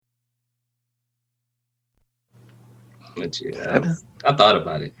But yeah, I thought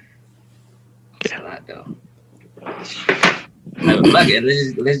about it. It's a lot though. Fuck it,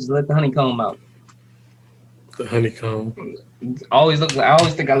 let's just let the honeycomb out. The honeycomb. I always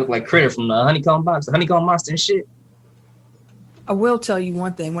think I look like Critter from the Honeycomb Box, the Honeycomb Monster and shit. I will tell you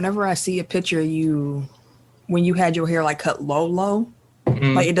one thing. Whenever I see a picture of you when you had your hair like cut low,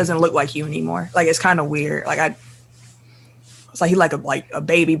 like it doesn't look like you anymore. Like it's kind of weird. Like it's like he like a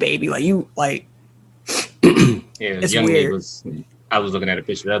baby. Like you like. Yeah, it's young weird. I was looking at a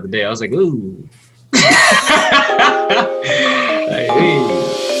picture the other day. I was like, ooh. Like, hey.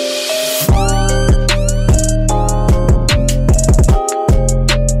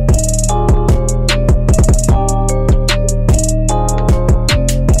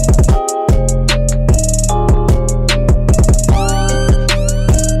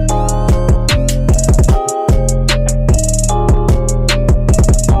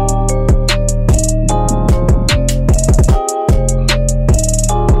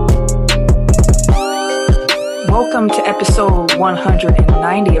 Welcome to episode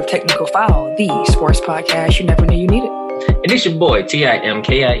 190 of Technical Foul, the sports podcast you never knew you needed. And it's your boy,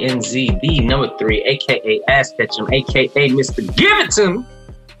 TIMKINZ, the number 3, a.k.a. Ass Ketchum, a.k.a. Mr. Give It To Me.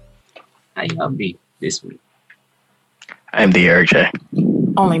 How y'all be this week? I'm the Eric J.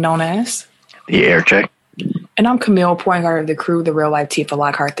 Only known as The Eric J. And I'm Camille, point guard of the crew, the real life Tifa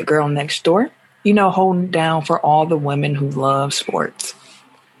Lockhart, the girl next door. You know, holding down for all the women who love sports.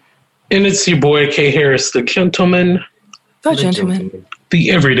 And it's your boy, K. Harris, the gentleman. The gentleman. The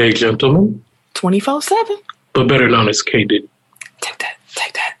everyday gentleman. 24/7. But better known as K. Diddy. Take that.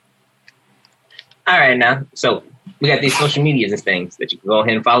 All right, now. So we got these social medias and things that you can go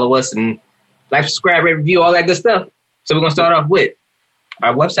ahead and follow us and like, subscribe, rate, review, all that good stuff. So we're going to start off with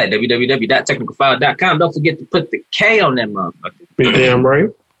our website, www.technicalfile.com. Don't forget to put the K on that motherfucker. You're damn right.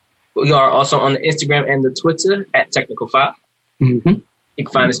 We are also on the Instagram and the Twitter at Technical File. Mm-hmm. You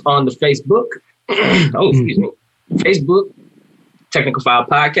can find us on the Facebook. Excuse me. Facebook, Technical File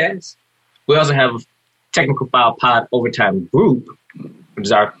Podcast. We also have a Technical File Pod Overtime group, which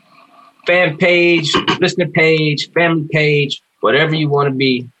is our fan page, listener page, family page, whatever you want to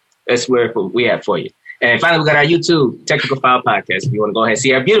be. That's where we have for you. And finally, we got our YouTube, Technical File Podcast. If you want to go ahead and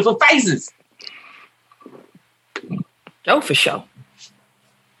see our beautiful faces. Oh, for sure.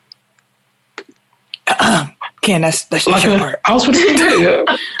 Ken, that's like your part. I was going to say, yeah.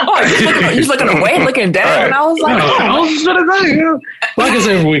 Oh, you was looking away, looking down, and I was like, I was just going to say, yeah. Like I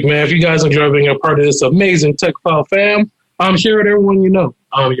say every week, man, if you guys enjoy being a part of this amazing Tech File fam, share it everyone you know.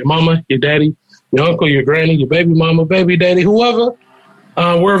 Your mama, your daddy, your uncle, your granny, your baby mama, baby daddy, whoever,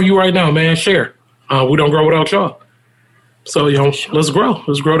 wherever you right now, man, share. We don't grow without y'all. So, let's grow.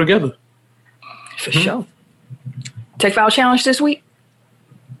 Let's grow together. For sure. Tech File Challenge this week?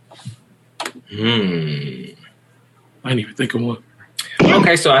 I didn't even think of one.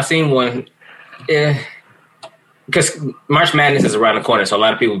 Okay, so I seen one. Yeah. Because March Madness is around the corner, so a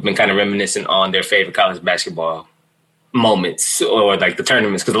lot of people have been kind of reminiscing on their favorite college basketball moments or like the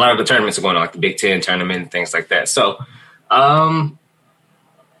tournaments, because a lot of the tournaments are going on, like the Big Ten tournament and things like that. So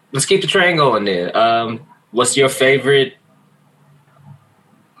let's keep the train going there. What's your favorite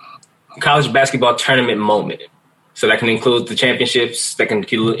college basketball tournament moment? So that can include the championships, that can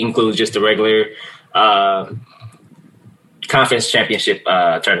include just the regular conference championship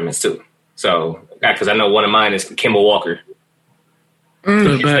tournaments too. So, because I know one of mine is Kemba Walker.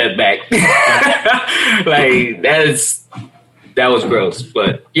 Step back. Like, that was gross.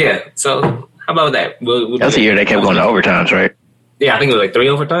 But, yeah. So, how about that? That's the year they kept going to overtimes, right? Yeah, I think it was like 3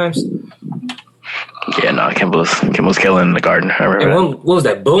 overtimes. Yeah, no, Kimbal's killing the Garden. I remember. And what was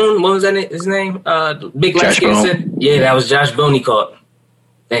that? Boone? What was that his name? Big light skin said. Yeah, that was Josh Boone he caught.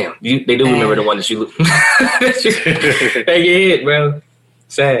 Damn, they do remember the one that you look. They get hit, bro.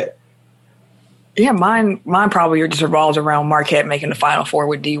 Sad. Yeah, mine probably just revolves around Marquette making the Final Four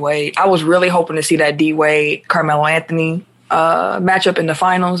with D-Wade. I was really hoping to see that D-Wade Carmelo Anthony matchup in the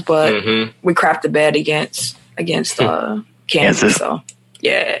finals, but we crapped the bed against Kansas. So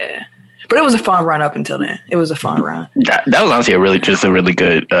yeah, but it was a fun run up until then. It was a fun run. That was honestly a really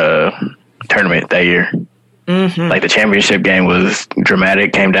good tournament that year. Mm-hmm. Like the championship game was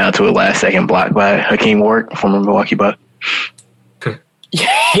dramatic. Came down to a last-second block by Hakeem Ward from the Milwaukee Bucks.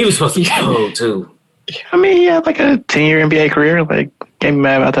 Yeah, he was supposed to be cold too. I mean, he had like a 10-year NBA career. Like, can't be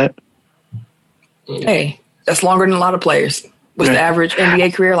mad about that. Hey, that's longer than a lot of players. Was the average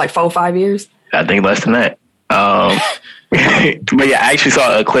NBA career like 4 or 5 years? I think less than that. But yeah, I actually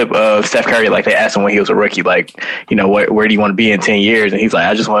saw a clip of Steph Curry. Like, they asked him when he was a rookie, like, where do you want to be in 10 years? And he's like,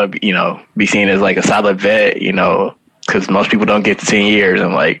 I just want to be, be seen as like a solid vet, because most people don't get to 10 years.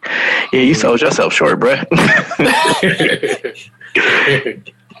 I'm like, yeah, you sold yourself short, bruh.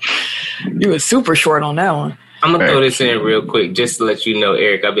 You were super short on that one. I'm going to throw this in real quick just to let you know,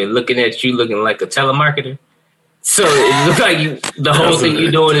 Eric, I've been looking at you looking like a telemarketer. So it looks like the whole thing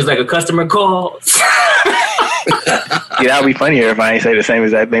you're doing is like a customer call. Yeah, that would be funnier if I ain't say the same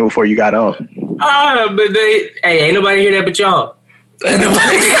exact thing before you got on. But ain't nobody hear that but y'all.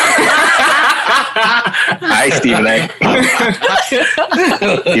 Hi, Stephen A.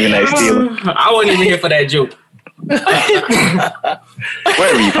 Stephen A. Steele. I wasn't even here for that joke.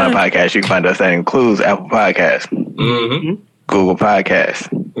 Wherever you find podcasts, you can find us. That includes Apple Podcasts, Google Podcasts,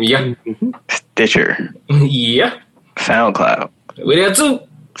 Stitcher, SoundCloud. We there too.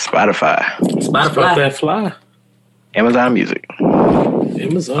 Spotify. That fly. Amazon Music.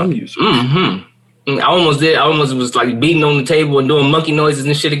 I almost did. I almost was like beating on the table and doing monkey noises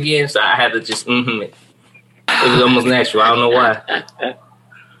and shit again. So I had to just it. It was almost natural. I don't know why.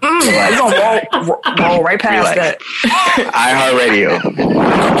 We're gonna roll right past that. iHeartRadio.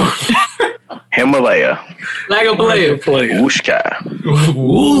 Himalaya. Like a player. Wooshka.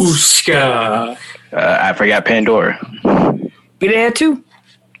 I forgot Pandora. Be there too.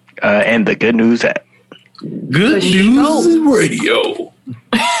 And the Good News app. Good News Radio.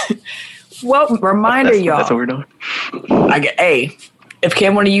 Well, reminder, y'all. That's what we're doing. If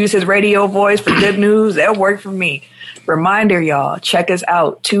Cam want to use his radio voice for good news, that'll work for me. Reminder, y'all, check us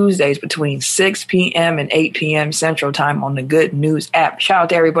out Tuesdays between 6 p.m. and 8 p.m. Central Time on the Good News app. Shout out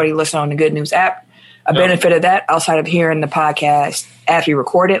to everybody listening on the Good News app. A benefit of that, outside of hearing the podcast after you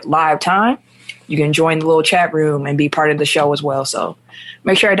record it live time, you can join the little chat room and be part of the show as well. So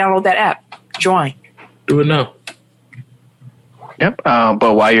make sure I download that app. Join. Do it now. Yep.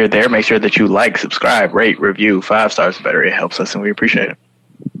 But while you're there, make sure that you like, subscribe, rate, review. 5 stars better. It helps us and we appreciate it.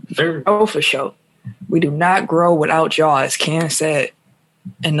 Sure. Oh, for sure. We do not grow without y'all, as Ken said.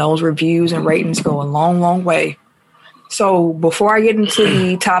 And those reviews and ratings go a long, long way. So before I get into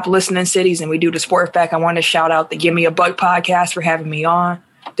the top listening cities and we do the sport fact, I want to shout out the Give Me a Buck podcast for having me on.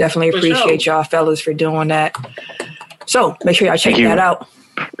 Definitely appreciate y'all fellas for doing that. So make sure y'all check that out.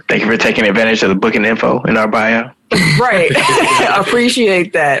 Thank you for taking advantage of the booking info in our bio. Right.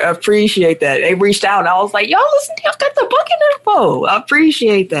 Appreciate that. They reached out and I was like, y'all listen, y'all got the booking info. I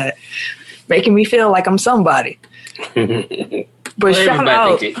appreciate that. Making me feel like I'm somebody. But shout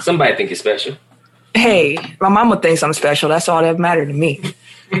out. Somebody think you're special. Hey, my mama thinks I'm special. That's all that mattered to me.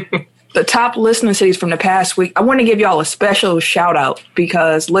 The top listening cities from the past week. I want to give y'all a special shout out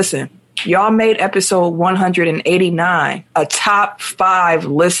because listen, y'all made episode 189 a top 5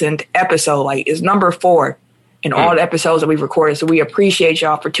 listened episode. Like it's number 4 in all the episodes that we've recorded. So we appreciate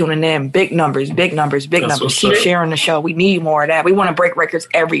y'all for tuning in. Big numbers. Keep sharing the show. We need more of that. We want to break records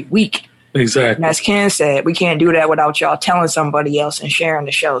every week. Exactly. And as Ken said, we can't do that without y'all telling somebody else and sharing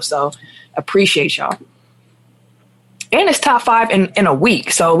the show. So appreciate y'all. And it's top 5 in a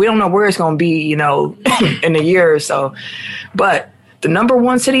week. So we don't know where it's going to be, in a year or so. But the number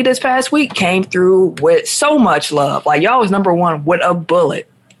 1 city this past week came through with so much love. Like y'all was number 1 with a bullet.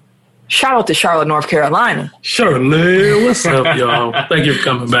 Shout out to Charlotte, North Carolina. Charlotte, what's up, y'all? Thank you for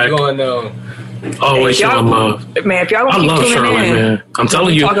coming back. What's going on? Always showing love. Man, if y'all don't keep love tuning Charlotte, in, man. I'm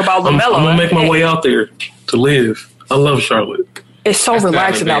telling you, talk about I'm LaMelo, going to make my way out there to live. I love Charlotte. It's so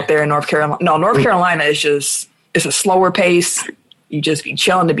relaxing out there in North Carolina. No, North Carolina is just, it's a slower pace. You just be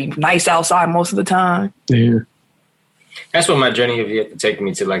chilling to be nice outside most of the time. Yeah. That's what my journey has yet to take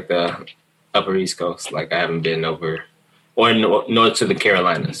me to, like the Upper East Coast. Like I haven't been over or north to the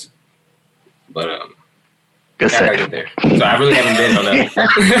Carolinas, but good I get there. So I really haven't been on that.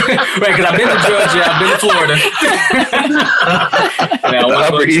 Right, because I've been to Georgia, I've been to Florida. The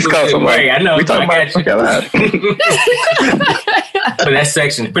Upper East Coast. Right, I know. We talking about Carolina. But that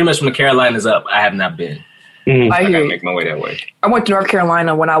section, pretty much from the Carolinas up, I have not been. I gotta make my way that way. I went to North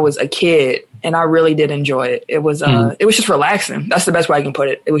Carolina when I was a kid, and I really did enjoy it. It was just relaxing. That's the best way I can put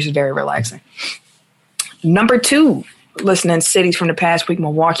it. It was just very relaxing. Number 2, listening cities from the past week: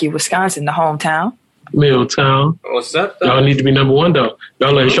 Milwaukee, Wisconsin, the hometown. Milltown. What's up, though? Y'all need to be number 1, though.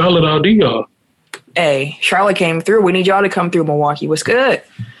 Y'all let Charlotte all do y'all. Hey, Charlotte came through. We need y'all to come through, Milwaukee. What's good?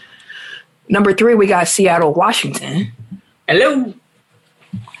 Number 3, we got Seattle, Washington. Hello.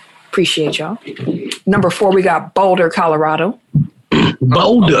 Appreciate y'all. Number 4, we got Boulder, Colorado.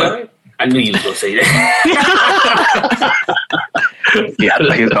 Boulder. Okay. I knew you was going to say that. Yeah, I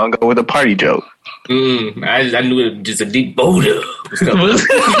thought he was going to go with a party joke. I knew it was just a deep Boulder.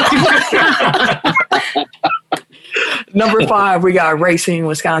 Number 5, we got Racine,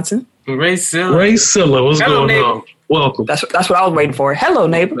 Wisconsin. Ray Silla. Ray Silla, what's Hello, going neighbor. on? Welcome. That's what I was waiting for. Hello,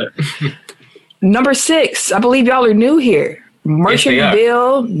 neighbor. Number 6, I believe y'all are new here.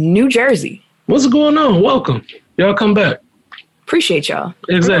 Merchantville, New Jersey. What's going on? Welcome. Y'all come back. Appreciate y'all.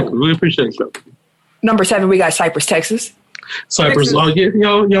 Exactly. We appreciate y'all. Number 7, we got Cypress, Texas. Cypress. Oh, yeah,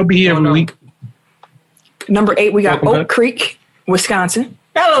 y'all be here every week. Number 8, we got Welcome Oak back. Creek, Wisconsin.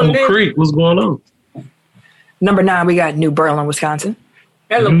 Hello, Oak Creek. What's going on? Number 9, we got New Berlin, Wisconsin.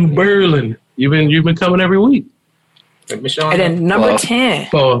 New Berlin. You've been coming every week. And then number 10.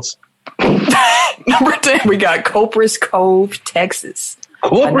 Pause. Number 10, we got Copers Cove, Texas.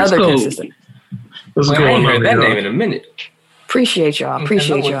 Corpus Another Cove. consistent. What's I going ain't heard on? that y'all? name in a minute. Appreciate y'all.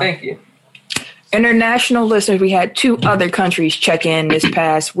 Appreciate y'all. Thank you. International listeners, we had 2 other countries check in this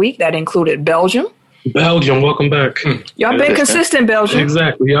past week. That included Belgium. Belgium, welcome back. Y'all been consistent, Belgium.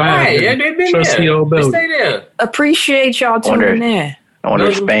 Exactly. Y'all have Hey, yeah, been. they've been Trusty there. old They Belgium. stay there. Appreciate y'all tuning in. I wonder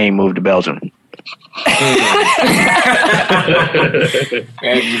if Spain moved to Belgium.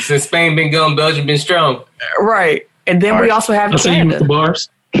 And since Spain been going, Belgium been strong. Right. And then we also have I see you with the Canada. bars.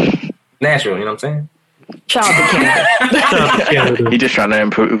 Natural, you know what I'm saying? Shout out to Canada. Shout out to Canada. He just trying to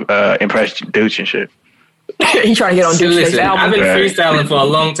impress Dooch and shit. He trying to get on So Duke's next listen, I've album. been Right. freestyling for a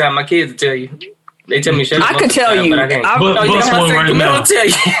long time. My kids will tell you. They tell me shut I up could tell all the you. time, but I can't. I- Bust Oh, you know one what I'm right saying? now. I'll tell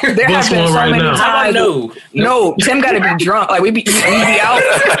you. There have Bust been one so right many now. How I times. know? No, Tim got to be drunk. Like we be out,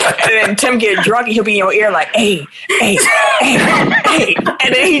 and then Tim get drunk, and he'll be in your ear like, "Hey, hey, hey, hey,"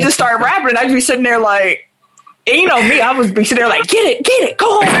 and then he just start rapping. And I'd be sitting there like, and you know me, I was be sitting there like, "Get it, go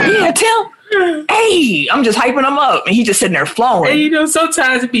on, yeah, Tim." Hey, I'm just hyping him up, and he just sitting there flowing. And you know,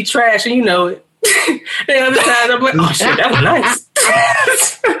 sometimes it be trash and you know it. And other times I'm like, oh shit, that was nice.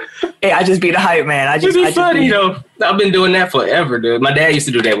 Hey, I just be the hype man. I It's just be funny, be, you know. I've been doing that forever, dude. My dad used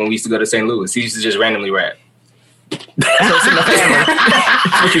to do that when we used to go to St. Louis. He used to just randomly rap. So it's in the family.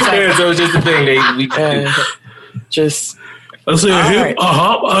 What you saying? Yeah, so it's just a thing that we Just I said, right.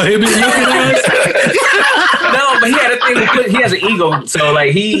 a hip looking ass. No, but he had a thing to put, he has an ego, so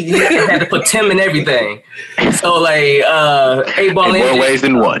like he had to put Tim in everything. So like 8-Ball In more ways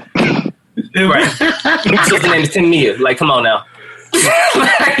than one. Right. His sister name is Tim Mia. Like, come on now.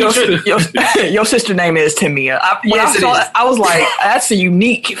 your sister name is Timia. Yes, it is. I was like, that's a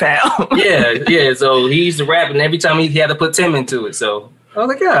unique fam. Yeah. So he used to rap, and every time he had to put Tim into it. So I was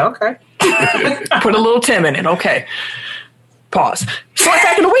like, yeah, okay. Put a little Tim in it. Okay. Pause. Sport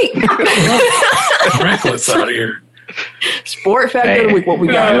fact of the week. Reckless out here. Sport fact of the week. What we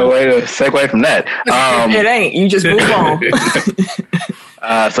got? No way to segue from that. It ain't. You just move on.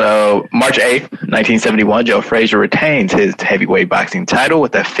 So March 8th, 1971, Joe Frazier retains his heavyweight boxing title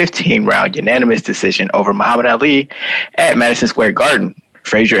with a 15-round unanimous decision over Muhammad Ali at Madison Square Garden.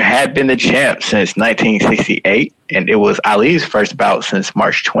 Frazier had been the champ since 1968, and it was Ali's first bout since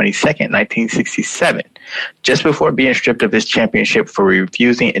March 22nd, 1967, just before being stripped of his championship for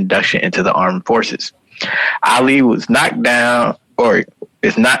refusing induction into the armed forces. Ali was knocked down, or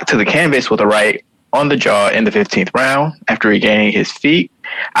is knocked to the canvas with a right on the jaw in the 15th round. After regaining his feet,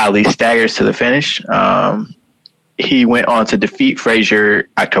 Ali staggers to the finish. He went on to defeat Frazier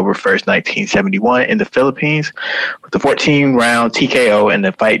October 1st, 1971 in the Philippines with a 14-round TKO in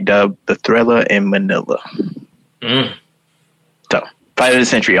the fight dubbed the Thriller in Manila. So, fight of the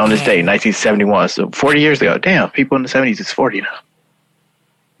century on this day, 1971. So 40 years ago. Damn, people in the 70s is 40 now.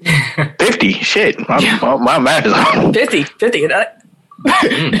 50. Shit. My math is off. 50.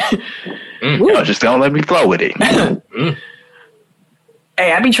 Y'all just don't let me flow with it.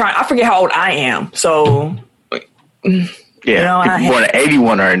 Hey, I be trying. I forget how old I am. So Yeah, know, people born in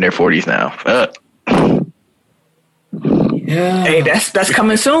 81 are in their 40s now. Fuck. hey, that's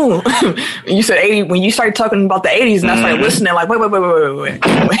coming soon. You said 80 when you started talking about the 80s, and I started listening. Like, wait.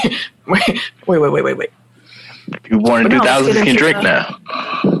 People born in But no, let's 2000s get can into drink the-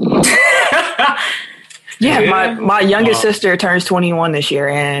 now. Yeah, my youngest sister turns 21 this year,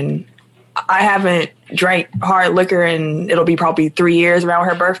 and I haven't drank hard liquor, and it'll be probably 3 years around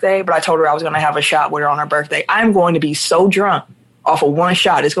her birthday. But I told her I was going to have a shot with her on her birthday. I'm going to be so drunk off of one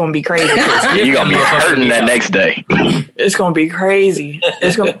shot. It's going to be crazy. You're going to be hurting that next day. It's going to be crazy.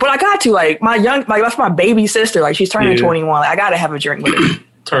 But I got to like that's my baby sister. Like she's turning 21. Like, I got to have a drink with her.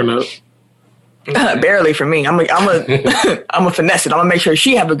 Turn up. Barely for me. I'm a finesse it. I'm gonna make sure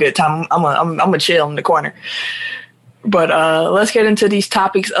she have a good time. I'm a chill in the corner. But let's get into these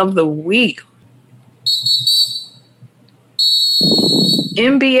topics of the week.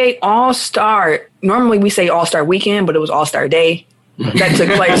 NBA All-Star. Normally we say All-Star Weekend, but it was All-Star Day that took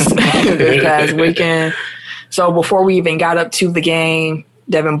place this past weekend. So before we even got up to the game,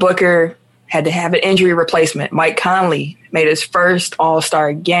 Devin Booker had to have an injury replacement. Mike Conley made his first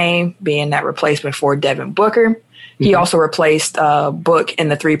All-Star game, being that replacement for Devin Booker. He also replaced Book in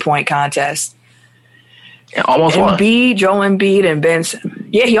the three-point contest. Almost won. Joel Embiid, and Ben.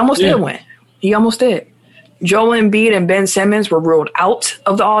 Yeah, he almost did win. He almost did. Joel Embiid and Ben Simmons were ruled out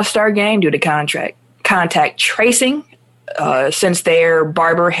of the All-Star game due to contact tracing since their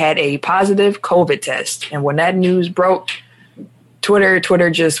barber had a positive COVID test. And when that news broke, Twitter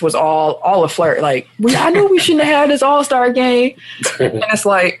just was all a flirt. Like, I knew we shouldn't have had this All-Star game. And it's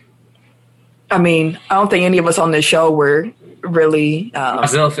like, I mean, I don't think any of us on this show were really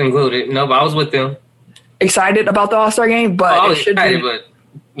myself included. No, but I was with them. Excited about the All-Star game, but I was excited, but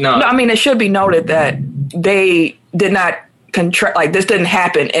no. I mean, it should be noted that they did not like this didn't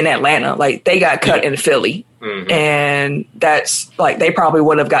happen in Atlanta. Like, they got cut in Philly, and that's like they probably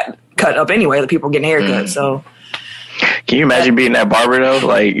would have got cut up anyway. The people getting haircuts. So, can you imagine being that barber though?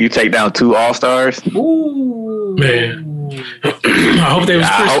 Like, you take down 2 All-Stars. Ooh, man! I hope they was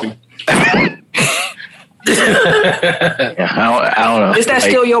crispy. I don't know. Is that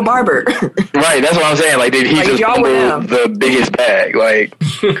still your barber? Right, that's what I'm saying. Like, did he just pulled the biggest bag? Like,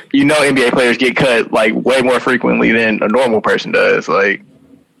 NBA players get cut like way more frequently than a normal person does. Like,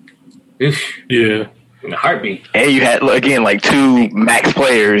 yeah, in a heartbeat. And you had again like 2 max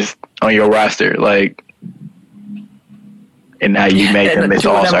players on your roster. Like, and now you make them miss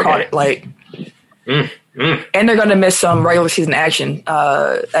All-Star game. Like. And they're going to miss some regular season action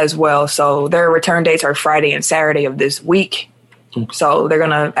as well. So their return dates are Friday and Saturday of this week. So they're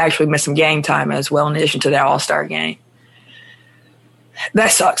going to actually miss some game time as well in addition to their All-Star game.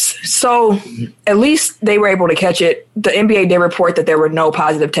 That sucks. So at least they were able to catch it. The NBA did report that there were no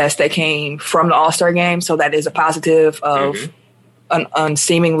positive tests that came from the All-Star game. So that is a positive of an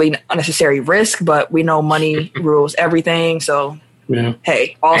seemingly unnecessary risk. But we know money rules everything. So,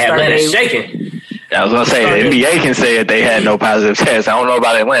 hey, All-Star Day. Shaking. I was going to say, the NBA can say that they had no positive tests. I don't know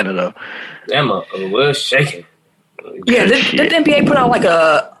about Atlanta, though. Emma was shaking. Yeah, did the NBA put out like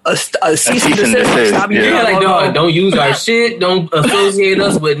a cease and desist? Stop like, don't use our shit. Don't associate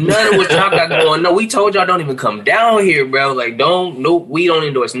us with none of what y'all got going. No, we told y'all don't even come down here, bro. Like, we don't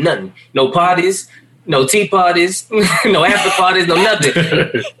endorse nothing. No parties, no tea parties, no after parties, no nothing.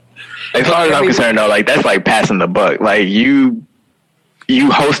 As far as I'm concerned, though, like, that's like passing the buck. Like, you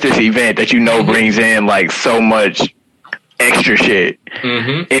host this event that brings in like so much extra shit,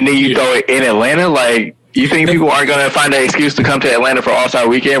 and then you throw it in Atlanta. Like, you think people aren't going to find an excuse to come to Atlanta for All-Star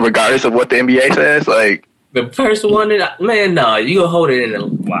Weekend, regardless of what the NBA says? Like, the first one, you gonna hold it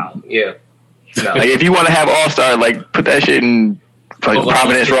in. Wow, yeah. No. Like, if you want to have All-Star, like, put that shit in like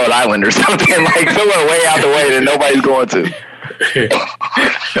Providence, Rhode Island, or something, like somewhere way out the way that nobody's going to.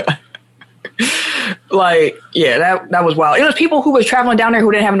 Like, yeah, that was wild. It was people who was traveling down there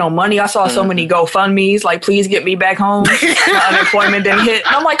who didn't have no money. I saw so many GoFundMe's, like, please get me back home. My unemployment didn't hit.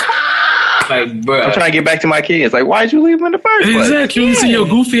 And I'm like, I'm trying to get back to my kids. Like, why'd you leave them in the first place? Exactly. You see your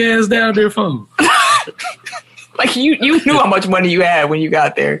goofy ass down there for. Like, you knew how much money you had when you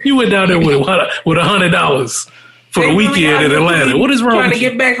got there. You went down there with $100 for the weekend in Atlanta. What is wrong? Trying to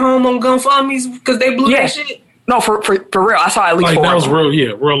get back home on GoFundMe's because they blew that shit. No, for real. I saw at least 4. That was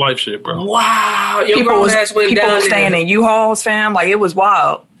real life shit, bro. Wow. People were staying in U-Hauls, fam. Like, it was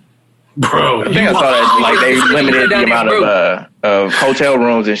wild. Bro. I think I saw that, like, they limited the amount of hotel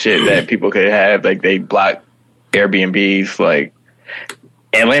rooms and shit that people could have. Like, they blocked Airbnbs. Like,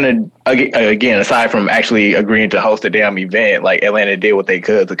 Atlanta, again, aside from actually agreeing to host a damn event, like, Atlanta did what they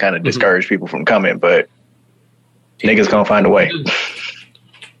could to kind of discourage people from coming. But niggas gonna find a way.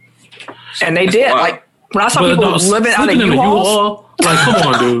 And they did. Like, when I saw people living out of U-Hauls, like,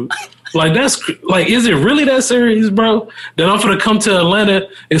 come on, dude. Like, that's like, is it really that serious, bro? That I'm gonna come to Atlanta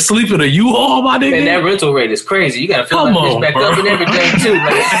and sleep in a U-Haul, my nigga? And that rental rate is crazy. You gotta fill that bitch back up and everything too.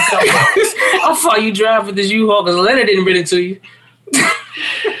 Like, how far you drive with this U-Haul? Because Atlanta didn't rent it to you.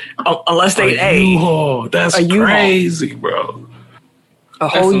 Unless they U-Haul. That's crazy, bro. A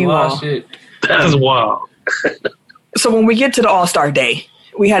whole U-Haul. That's wild. So when we get to the All-Star Day,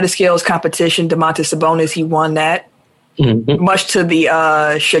 we had a skills competition. Domantas Sabonis, he won that. Much to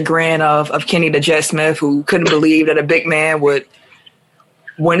the chagrin of Kenny the Jet Smith, who couldn't believe that a big man would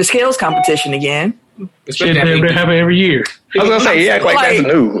win the skills competition again. Shit that happen every year. I was gonna say, act like that's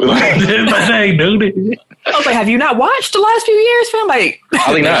new. I was like, have you not watched the last few years, fam? Like,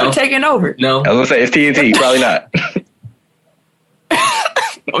 probably not. Taking over. No, I was gonna say it's TNT. Probably not.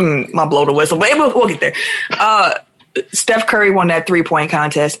 My blow the whistle, but we'll get there. Steph Curry won that 3-point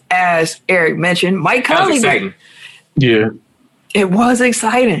contest, as Eric mentioned. Mike Conley. That was exciting. Yeah. It was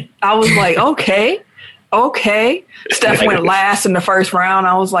exciting. I was like, okay. Steph went last in the first round.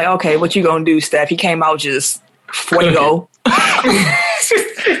 I was like, okay, what you gonna do, Steph? He came out just fuego.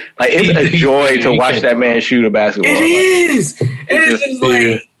 Like, it's a joy to watch that man shoot a basketball. It is.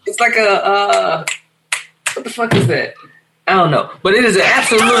 It's like a What the fuck is that? I don't know. But it is an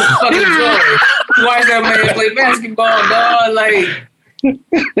absolute fucking joy to watch that man play basketball, dog. Like, You're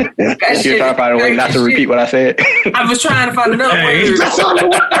trying to find a way not to repeat what I said. I was trying to find another word.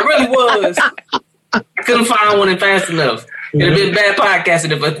 I really was. I couldn't find one fast enough. It'd have been bad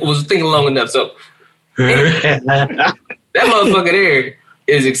podcasting if I was thinking long enough. So that motherfucker there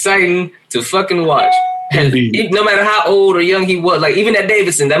is exciting to fucking watch. No matter how old or young he was, like even at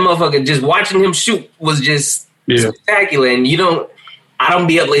Davidson, that motherfucker, just watching him shoot was just spectacular. And I don't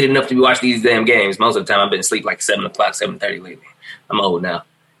be up late enough to be watching these damn games. Most of the time I've been asleep like 7 o'clock, 7:30 lately. I'm old now.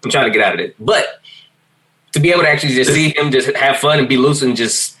 I'm trying to get out of it. But to be able to actually just see him just have fun and be loose and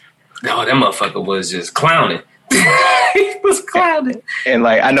just, that motherfucker was just clowning. He was clowning. And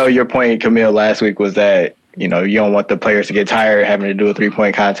like, I know your point, Camille, last week was that, you don't want the players to get tired having to do a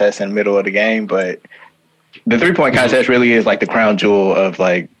 3-point contest in the middle of the game, but the 3-point contest really is like the crown jewel of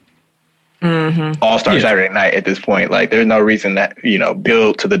like All-Star Saturday night at this point. Like, there's no reason that,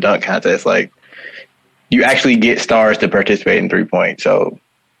 build to the dunk contest. Like, you actually get stars to participate in 3-point. So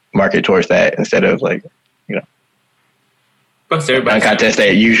market towards that instead of like, dunk contest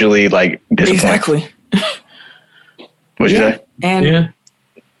that usually like disappoints. Exactly. What'd you say? And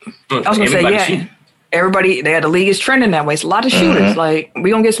I was going to say, everybody, the league is trending that way. It's a lot of shooters. Like,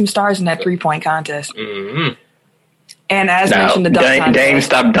 we're going to get some stars in that 3-point contest. Mm-hmm. And as mentioned, the dunk contest. Dame,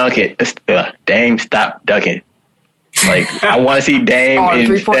 stop dunking. Dame, stop dunking. Like, I want to see Dame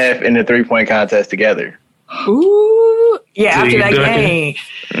and Steph in the 3-point contest together. Ooh. Yeah, after that game.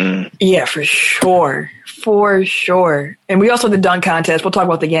 Yeah, for sure. For sure. And we also had the dunk contest. We'll talk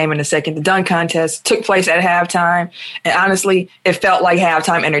about the game in a second. The dunk contest took place at halftime. And honestly, it felt like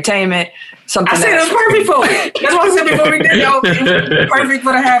halftime entertainment. I said it was perfect for it. That's what I said before we did it. It was perfect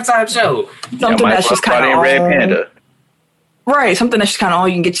for the halftime show. Something that's just kind of Red Panda. Right. Something that's just kind of all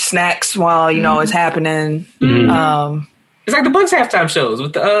you can get your snacks while, it's happening. Mm-hmm. It's like the Bucks halftime shows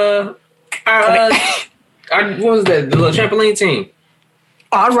with the, what was that? The little trampoline team.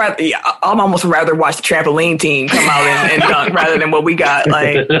 I'd almost rather watch the trampoline team come out and dunk rather than what we got.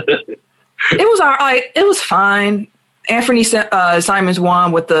 Like, it was all right. It was fine. Anthony Simons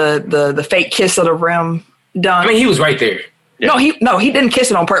won with the fake kiss of the rim dunk. I mean, he was right there. Yeah. No, he didn't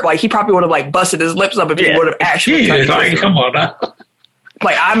kiss it on purpose. Like, he probably would have like busted his lips up if he would have actually. Like, come on now.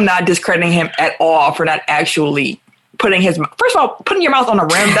 Like, I'm not discrediting him at all for not actually putting his. First of all, putting your mouth on a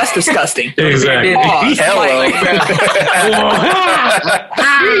rim, that's disgusting. Exactly.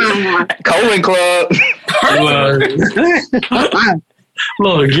 Colon Club.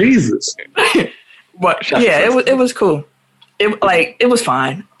 Lord Jesus. But yeah, it was cool. It was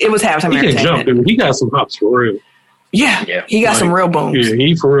fine. It was halftime entertainment. He can jump, dude. He got some hops for real. Yeah. He got some real booms. Yeah,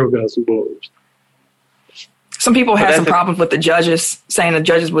 he for real got some booms. Some people had some problems with the judges, saying the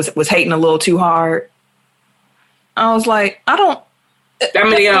judges was hating a little too hard. I was like, I don't. That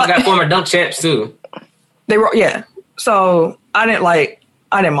many of y'all got former dunk champs too. They were, yeah. So I didn't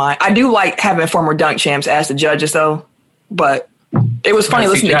mind. I do like having former dunk champs as the judges though, but it was funny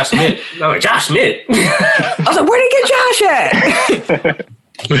listening. Josh Smith. No, Josh Smith. I was like, where did he get Josh at?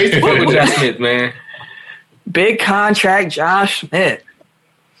 With Josh Smith, man. Big contract, Josh Smith.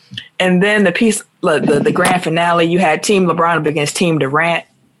 And then the grand finale, you had Team LeBron against Team Durant.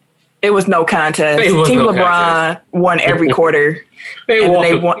 It was no contest. Team LeBron won every quarter. They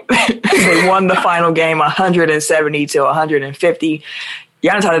won the final game 170 to 150.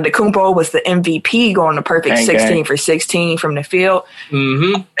 Giannis Antetokounmpo was the MVP, going to perfect 16 for 16 from the field.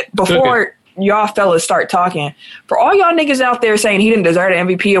 Mm-hmm. Before y'all fellas start talking, for all y'all niggas out there saying he didn't deserve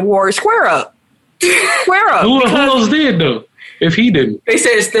the MVP award, square up. Square up. Who else did though? If he didn't, they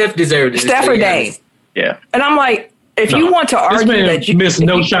said Steph deserved it. Steph or Dame. Yeah. And I'm like, if you want to argue that you missed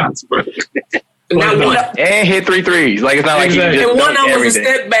no shots, bro. Not one. And hit 3 threes. Like, it's not like he just and one of them was a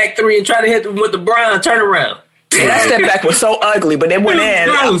step back 3 and try to hit with the Brown turnaround. Yeah, that step back was so ugly, but it went in.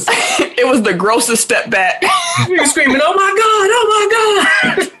 It was the grossest step back. He was screaming, "Oh my god! Oh my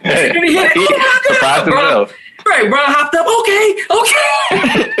god!" And he hit it. Oh my god! Right, Bron hopped up. Okay.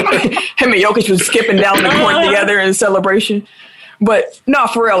 Him and Jokic was skipping down the court together in celebration. But no,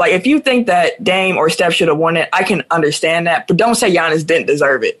 for real, like, if you think that Dame or Steph should have won it, I can understand that. But don't say Giannis didn't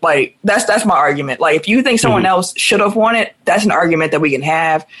deserve it. Like, that's my argument. Like, if you think someone else should have won it, that's an argument that we can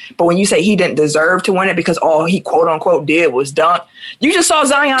have. But when you say he didn't deserve to win it because all he quote unquote did was dunk, you just saw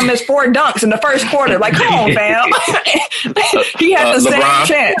Zion miss 4 dunks in the first quarter. Like, come on, fam. He had the same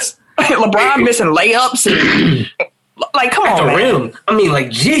chance. LeBron missing layups. Like, come At on, the man. rim. I mean, like,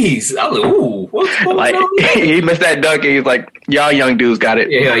 jeez. I was like, ooh, what's going Like on here? he missed that dunk, and he's like, "Y'all young dudes got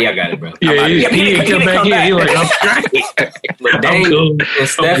it." Yeah, y'all got it, bro. Yeah, he didn't come back come in. He back. like, I'm straight. But Dame cool. and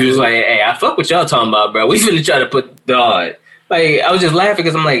Steph I'm was good. like, hey, I fuck what y'all talking about, bro. We finna try to put dog. Like, I was just laughing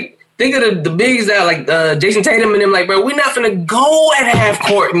because I'm like, think of the bigs that like Jason Tatum and them, like, bro, we not finna go at half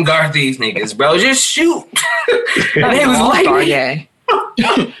court and guard these niggas, bro. Just shoot. And they was All-Star like, game.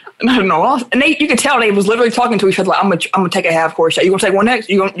 No, and you could tell they was literally talking to each other. Like, I'm gonna take a half court shot. You gonna take one next?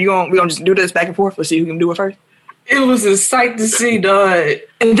 We gonna just do this back and forth. Let's see who can do it first. it was a sight to see, dog.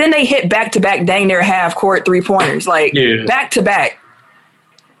 And then they hit back to back, dang near half court 3-pointers, like Yeah. back to back.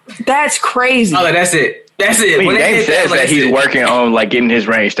 That's crazy. Oh, like, that's it. That's it. I mean, When they Dame hit says like, that he's that's it. working on like getting his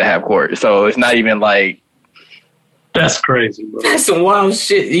range to half court, so it's not even like That's crazy, bro. That's some wild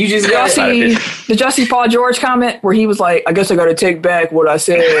shit. You just Did y'all got did y'all see Paul George comment where he was like, I guess I got to take back what I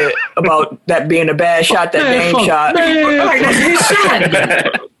said about that being a bad shot, that Man, Dame fuck, shot. man. like that's his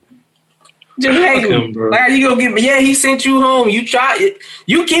shot. Just hate him, him, bro. Like, how you gonna get me? Yeah, he sent you home. You try it.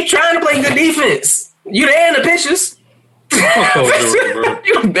 You keep trying to play good defense. You there in the pictures. Fuck Paul George, bro.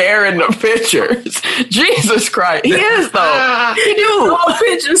 You there in the pictures. Jesus Christ. He is, though. He do. All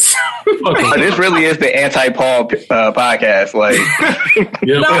pictures. Fuck him. this really is the anti-Paul podcast. Like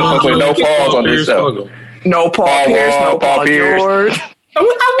Yeah, No, fuck him. no Pauls on this Pierce, show. fuck him. No Paul Paul Pierce, Wall, no Paul Paul Pierce. George.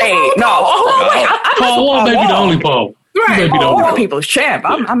 Hey, no. Oh, wait. I Paul Wall, mess with maybe the Wall. only Paul. Right. Maybe the Paul only Wall Paul. people's champ.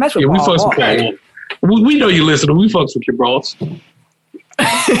 I mess with Yeah, we Paul fucks Wall. with Paul Wall. We know you listen. We fucks with your bros. We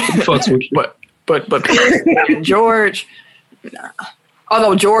fucks with you. But Pierce and George, nah.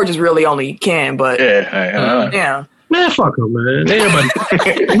 Although George is really only Ken, but yeah. Man, fuck him, man.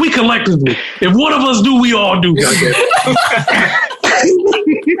 Everybody, we collectively. If one of us do, we all do. Goddamn.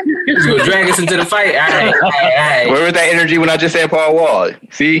 You gonna drag us into the fight? All right. where was that energy when I just said Paul Wall?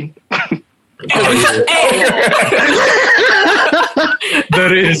 See,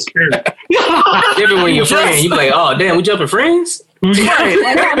 That is true. Different when you're friends. You be like, oh damn, we jumping friends? Right.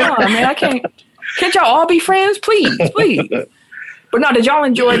 Like, no, man, I can't. Can't y'all all be friends, please? But no, did y'all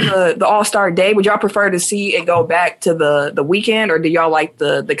enjoy the All-Star Day? Would y'all prefer to see it go back to the weekend, or do y'all like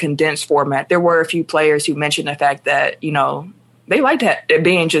the condensed format? There were a few players who mentioned the fact that, you know, they liked it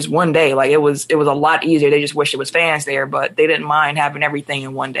being just one day. Like it was a lot easier. They just wished it was fans there, but they didn't mind having everything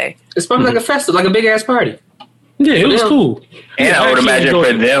in one day. It's probably like a festival, like a big ass party. Yeah, it was cool. and Yeah, I would actually imagine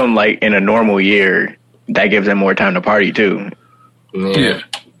enjoyed for it. them, like in a normal year, that gives them more time to party too. Yeah.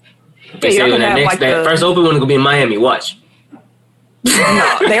 They Yeah, say y'all that can have, next like, that the- first open one gonna be in Miami. Watch.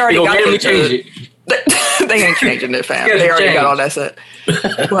 No, they already They got randomly the- change it. They ain't changing it, fam. It's They already changed. got all that set.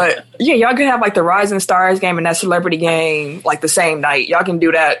 But yeah, y'all can have like the Rising Stars game and that celebrity game like the same night. Y'all can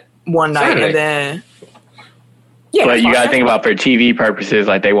do that one night Saturday. and then yeah. But you fine. got to think about for TV purposes,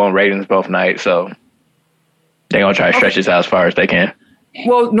 like they want ratings both nights, so they gonna try to stretch this out as far as they can.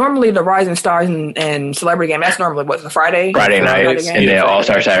 Well, normally the Rising Stars and celebrity game, that's normally what's the Friday Night, game? and then All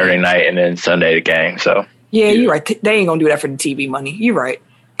Star Saturday night, and then Sunday the game. So Yeah, you're right. They ain't gonna do that for the TV money. You're right.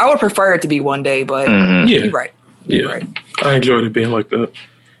 I would prefer it to be one day, but Mhm. Yeah. you're right. You're Yeah. right. I enjoyed it being like that.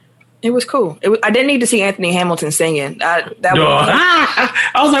 It was cool. I didn't need to see Anthony Hamilton singing. That No, was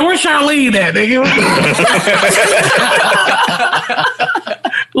I was like, where's Charlene at, nigga?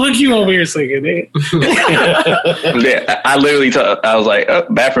 Look you over here singing, nigga. yeah, I literally I was like, oh,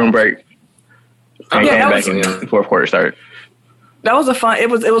 bathroom break. And Yeah, came that back was- in the fourth quarter start. That was a fun. It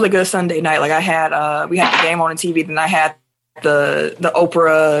was a good Sunday night. Like I had, we had the game on the TV. Then I had the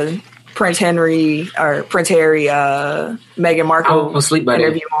Oprah, Prince Harry, Meghan Markle I was asleep by then.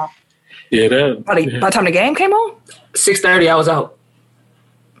 interview on. Yeah, that. By the time the game came on, 6:30, I was out.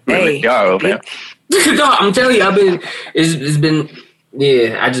 hey, Y'all open. No, I'm telling you, it's been,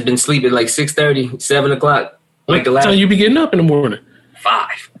 yeah, I just been sleeping like 6:30, 7 o'clock, like the What last time you be getting up in the morning?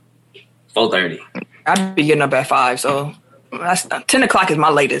 5, 4:30. I'd be getting up at 5. So that's 10 o'clock is my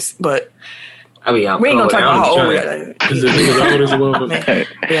latest. But I be out. we ain't gonna talk about how old we trying are. Is it niggas old as well?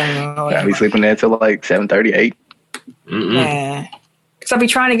 Yeah, no, I be sleeping there till like 7:38. man. Cause I be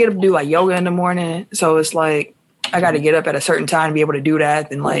trying to get up to do like yoga in the morning. So it's like I got to get up at a certain time to be able to do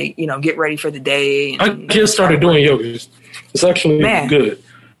that, and like get ready for the day. I And just started doing yoga. It's actually Man. good.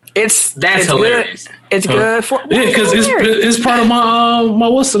 That's hilarious. Good. It's good for Yeah, because it's part of my my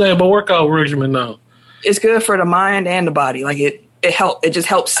my workout regimen now. it's good for the mind and the body. Like it just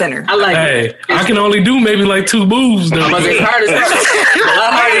helps center. I like Hey, it. I can only do maybe like 2 moves though. I'm about to say, it's hard as hell. A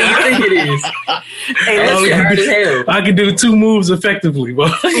lot harder than you think it is. Hey, That shit listen, hard as hell. I can do 2 moves effectively,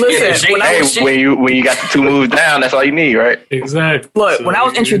 but listen. When I Hey, was when you got the 2 moves down, that's all you need, right? exactly. when I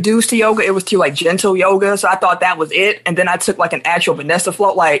was introduced to yoga, it was through like gentle yoga. So I thought that was it, and then I took like an actual Vanessa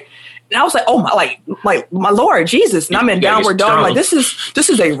float. Like And I was like, oh my, my Lord Jesus. And I'm in downward dog. I'm like, this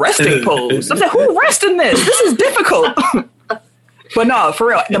is a resting pose. I'm like, who resting this? This is difficult. But no, for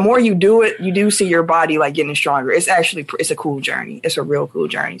real, the more you do it, you do see your body like getting stronger. It's a cool journey. It's a real cool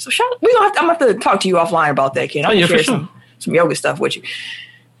journey. So I'm gonna have to talk to you offline about that, Ken. I'll share some yoga stuff with you.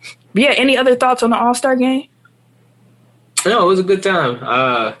 But yeah, any other thoughts on the All-Star game? No, it was a good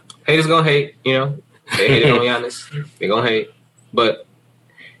time. Haters gonna hate, you know. They hated on Giannis. They gonna hate. But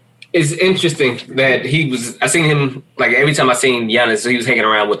it's interesting that I seen him, like, every time I seen Giannis, he was hanging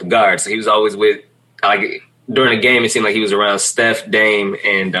around with the guards. So he was always with, like, during the game, it seemed like he was around Steph, Dame,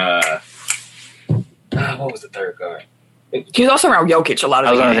 and what was the third guard? He was also around Jokic a lot of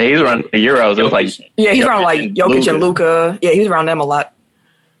I was going to say, he was around the Euros. It was like, he's around like Jokic and Luka. Yeah, he was around them a lot.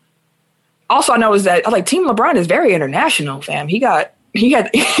 Also, I noticed that Team LeBron is very international, fam. He had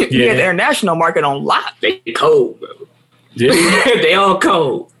the international market on lock. They cold, bro. Yeah. They all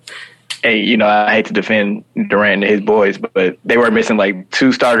cold. Hey, you know, I hate to defend Durant and his boys, but they were missing like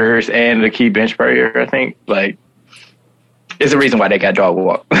 2 starters and a key bench player, I think. Like, it's the reason why they got dog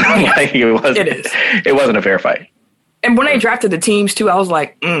walk. Like, it wasn't a fair fight. And when they drafted the teams too, I was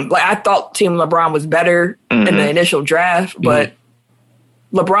like, I thought Team LeBron was better in the initial draft, but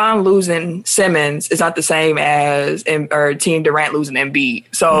LeBron losing Simmons is not the same as Team Durant losing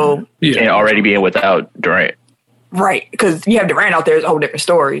Embiid. So and already being without Durant. Right, because you have Durant out there, it's a whole different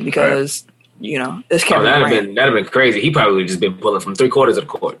story because, you know, this Kevin Durant. That'd have been crazy. He probably just been pulling from 3/4 of the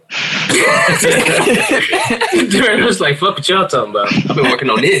court. Durant was like, fuck what y'all talking about. I've been working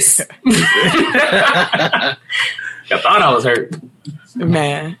on this. I thought I was hurt.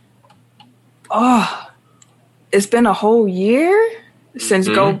 Man. Oh, it's been a whole year since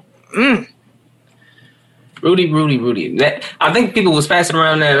Rudy. I think people was passing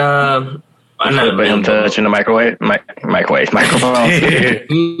around that... But him touching the microphone.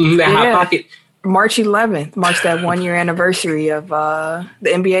 That hot pocket. March 11th marks that 1-year anniversary of the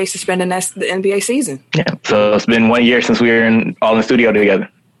NBA suspending the NBA season. Yeah, so it's been 1 year since we were all in the studio together.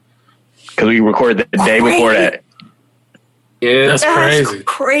 Because we recorded the day before that. Yeah, that's crazy.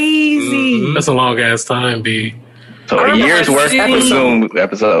 Crazy. That's a long ass time, B. So a year's worth of Zoom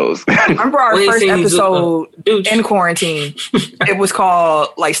episodes. Remember our first episode in quarantine? It was called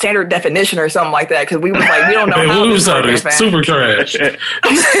like Standard Definition or something like that because we was like, we don't know how we this was super trash. Damn,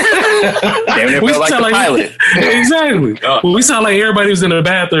 it felt like the pilot. Exactly. Well, we sound like everybody was in the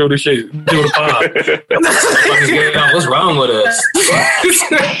bathroom and shit doing a pod. What's wrong with us?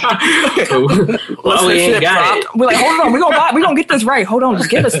 Well, we ain't got it. We're like, hold on, we gonna get this right. Hold on, just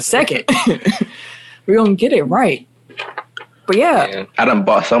give us a second. We're gonna get it right. But yeah, I done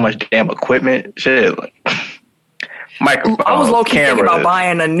bought so much damn equipment. Shit, like microphones, I was low key cameras. thinking about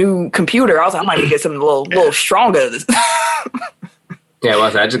buying a new computer. I was like, I might need to get something a little stronger. Yeah,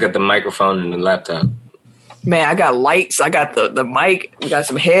 well, I just got the microphone and the laptop. Man, I got lights. I got the mic. We got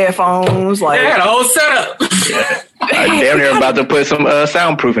some headphones. Like, I got a whole setup. I'm damn near about to put some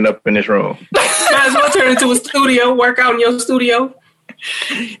soundproofing up in this room. Might as well turn it into a studio. Work out in your studio.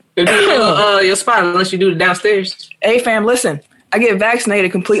 It'd be your spot unless you do it downstairs. Hey fam, listen. I get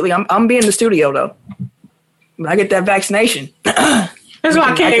vaccinated completely. I'm be in the studio though. When I get that vaccination. That's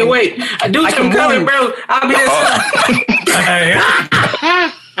why I can't wait. I'm coming, bro. I'll be there.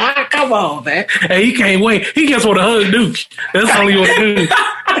 Come on, man. Hey, he can't wait. He just want to hug Duke. That's all he want to do.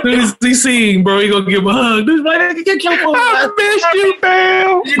 He seen, bro. He gonna give him a hug. Dude's like, get your phone. I miss you,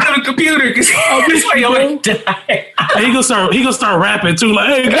 man. You to the computer because I miss you. He gonna start rapping too.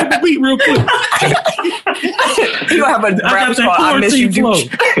 Like, hey, get the beat real quick. He gonna have a rap called I Miss You, Duke. He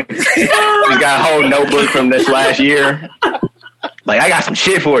got a whole notebook from this last year. Like, I got some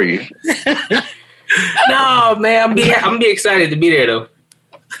shit for you. No, man. I'm be excited to be there though.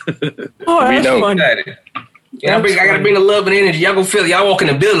 Oh, that's fun. Yeah, I gotta bring the love and energy. Y'all gonna feel it. Y'all walk in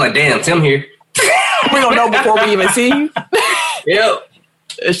the building like, damn, Tim here. We gonna know before we even see you. Yep.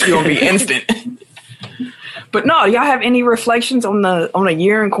 It's gonna be instant. But no, y'all have any reflections on a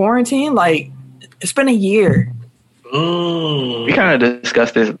year in quarantine? Like, it's been a year. We kind of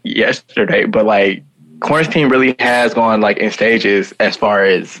discussed this yesterday, but like, quarantine really has gone like in stages as far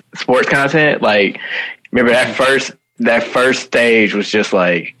as sports content. Like, remember that first stage was just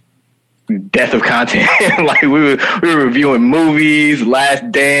like death of content. Like we were reviewing movies,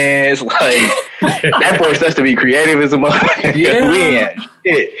 Last Dance, like that forced us to be creative as a motherfucker. Yeah. We had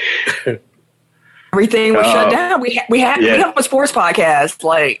shit. Everything was shut down. We have a sports podcast.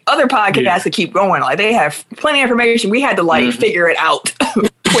 Like other podcasts could keep going. Like they have plenty of information. We had to figure it out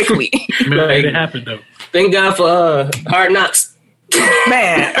quickly. It happened though. Thank God for Hard Knocks.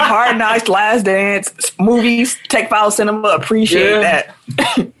 Man, Hard Knocks, Last Dance, movies, Tech File Cinema. Appreciate that.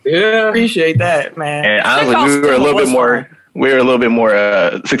 Yeah. Appreciate that, man. And honestly, we were a little bit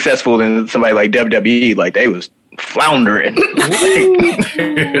more successful than somebody like WWE. Like they was floundering. Look,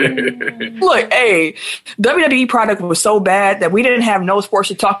 hey, WWE product was so bad that we didn't have no sports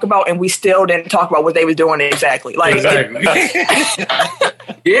to talk about, and we still didn't talk about what they was doing exactly. Like,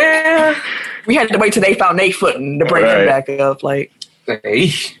 Yeah. we had to wait till they found their footing to bring them back up. Like,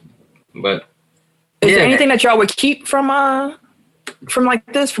 Hey. But is there anything that y'all would keep from like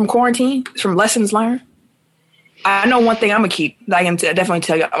this, from quarantine, from lessons learned? I know one thing I'm gonna keep. I can definitely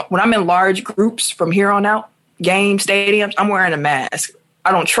tell you, when I'm in large groups from here on out, games, stadiums, I'm wearing a mask.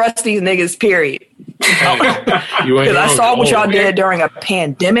 I don't trust these niggas, period. Because I saw what y'all did during a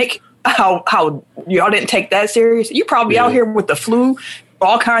pandemic, how y'all didn't take that serious. You probably out here with the flu,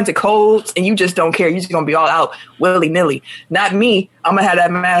 all kinds of colds, and you just don't care. You're just going to be all out willy-nilly. Not me. I'm going to have that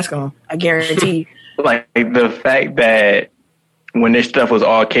mask on. I guarantee. Like the fact that when this stuff was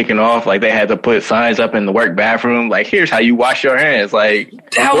all kicking off, like they had to put signs up in the work bathroom, like, here's how you wash your hands. Like,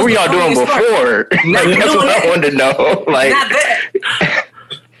 what were y'all doing before? Like, that's what I wanted to know. Like, not that.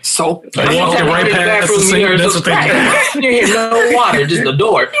 So walking right past the sink. That's what they do. You hear no water, just the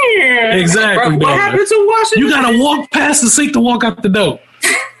door. Exactly. Bro, what happened to washing? You gotta walk past the sink to walk out the door.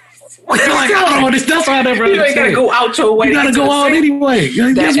 You're like, I don't know this. That's why I never. You ain't gotta go out your way. You gotta go out anyway.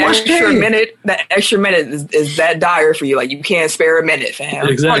 That extra minute is that dire for you. Like, you can't spare a minute, fam.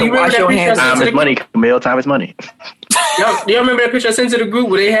 Exactly. You wash your hands. time is money, Camille. Time is money. Y'all remember that picture I sent to the group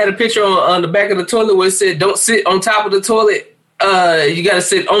where they had a picture on the back of the toilet where it said, "Don't sit on top of the toilet. You gotta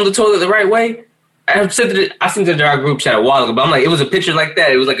sit on the toilet the right way." I sent it to our group chat a while ago, but I'm like, it was a picture like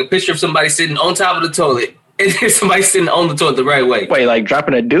that. It was like a picture of somebody sitting on top of the toilet. And then somebody sitting on the toilet the right way. Wait, like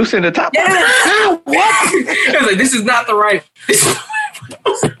dropping a deuce in the top? Yeah. What? It was like, this is not the right.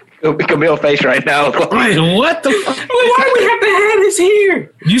 Camille face right now. Right, what the fuck? Why do we have to have this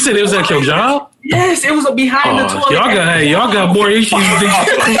here? You said it was at your job? Yes, it was behind the toilet. Y'all got more issues than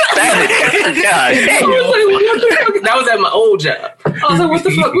That was at my old job. I was like, what the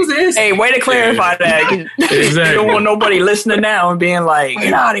fuck was this? Hey, way to clarify that. Exactly. You don't want nobody listening now and being like,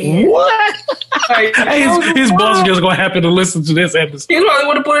 get out of here. What? Like, Hey, his boss is just gonna happen to listen to this episode. He probably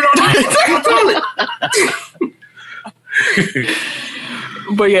would have put it on the toilet.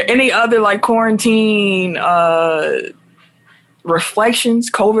 But yeah, any other like quarantine reflections,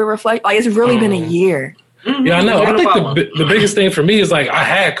 COVID reflect? Like, it's really been a year. Yeah, I know. I think the biggest thing for me is like I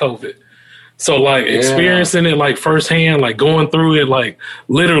had COVID. So like experiencing it like firsthand, like going through it, like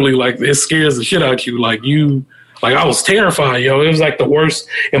literally, like it scares the shit out of you. Like I was terrified, yo. It was like the worst.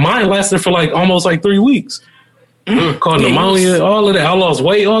 And mine lasted for like almost like 3 weeks. Called pneumonia, all of that. I lost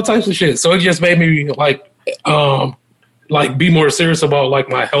weight, all types of shit. So it just made me like be more serious about like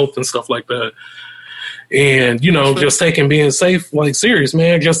my health and stuff like that. And, you know, just taking being safe, like serious,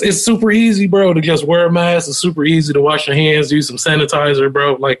 man. Just, it's super easy, bro, to just wear a mask. It's super easy to wash your hands, use some sanitizer,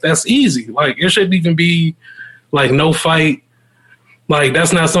 bro. Like, that's easy. Like, it shouldn't even be like no fight. Like,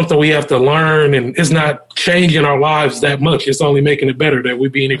 that's not something we have to learn, and it's not changing our lives that much. It's only making it better that we're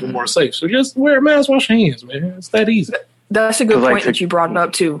being even more safe. So just wear a mask, wash your hands, man. It's that easy. That's a good point that you brought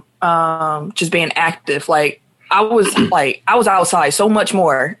up too. Just being active. Like, I was outside so much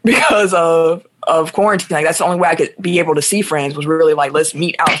more because of quarantine. Like, that's the only way I could be able to see friends, was really like, let's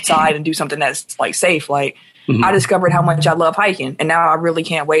meet outside and do something that's like safe. Like, I discovered how much I love hiking, and now I really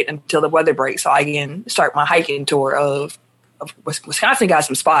can't wait until the weather breaks so I can start my hiking tour of Wisconsin. Got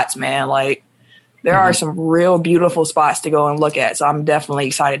some spots, man. Like, there are some real beautiful spots to go and look at. So I'm definitely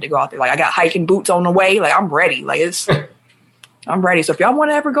excited to go out there. Like, I got hiking boots on the way. Like, I'm ready. Like, I'm ready. So if y'all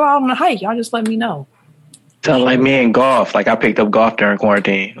want to ever go out on a hike, y'all just let me know. Sounds like me and golf. Like, I picked up golf during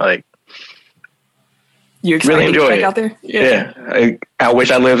quarantine. Like, you excited really enjoy it out there? Yeah. I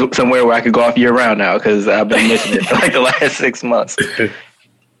wish I lived somewhere where I could golf year round now, because I've been missing it for like the last 6 months.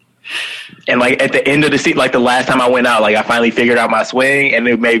 And like at the end of the season, like the last time I went out, like I finally figured out my swing, and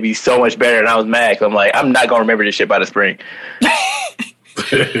it made me so much better. And I was mad, 'cause I'm like, I'm not gonna remember this shit by the spring.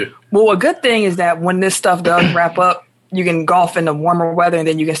 Well, a good thing is that when this stuff does wrap up, you can golf in the warmer weather, and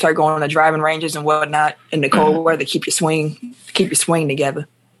then you can start going on the driving ranges and whatnot in the cold weather. Keep your swing together.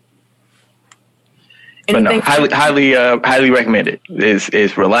 But no, highly recommend it.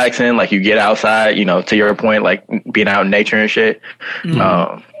 It's relaxing. Like, you get outside, you know, to your point, like being out in nature and shit.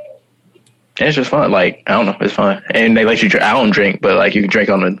 And it's just fun. Like, I don't know, it's fun. And they let you drink. I don't drink, but like you can drink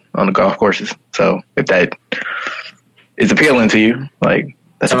on the golf courses. So if that is appealing to you, like,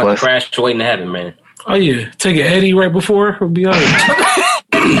 that's a plus. Crash waiting to happen, man. Oh yeah, take an Eddie right before. It'll be all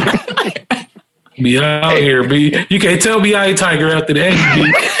right. Be out here, B. You can't tell me I ain't Tiger after that,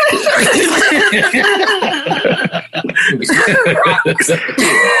 B.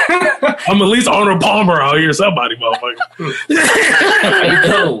 I'm at least Arnold Palmer out here. Somebody, motherfucker.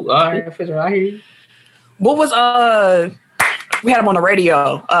 All right, Fisher, I hear you. What was we had him on the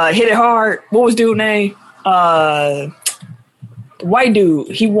radio. Hit It Hard. What was dude's name? The white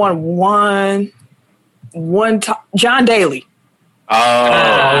dude. He won one time. John Daly.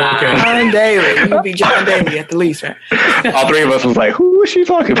 Oh, okay. John Daly. You would be John Daly at the least, man. All three of us was like, who is she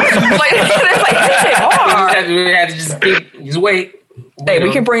talking about? Like, Hit It Hard. We had to just wait. Hey, we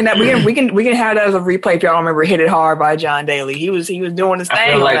can bring that. We can have that as a replay if y'all don't remember. Hit It Hard by John Daly. He was doing his thing.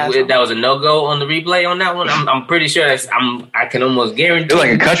 I feel like that was a no-go on the replay on that one. I'm pretty sure I can almost guarantee. It was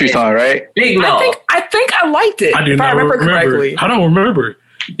like a country song, right? Big no. I think I liked it. I do if not I remember correctly. I don't remember.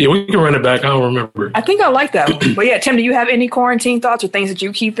 Yeah, we can run it back. I don't remember. I think I like that one. But yeah, Tim, do you have any quarantine thoughts or things that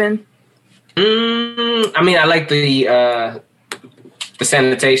you keep in? I mean, I like the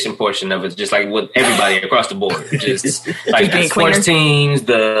sanitation portion of it, just like with everybody across the board. Just like the sports teams,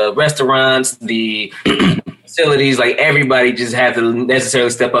 the restaurants, the facilities, like everybody just had to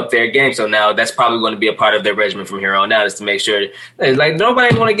necessarily step up their game. So now that's probably going to be a part of their regimen from here on out, is to make sure like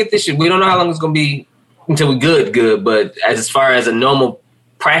nobody want to get this shit. We don't know how long it's going to be until we good. But as far as a normal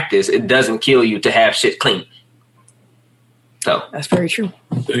practice, it doesn't kill you to have shit clean. So that's very true.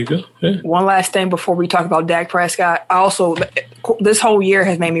 There you go. Yeah. One last thing before we talk about Dak Prescott. This whole year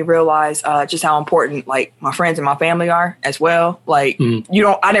has made me realize just how important like my friends and my family are as well. Like I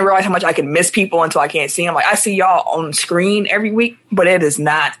didn't realize how much I can miss people until I can't see them. Like I see y'all on screen every week, but it is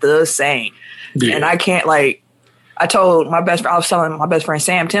not the same. Yeah. And I can't I told I was telling my best friend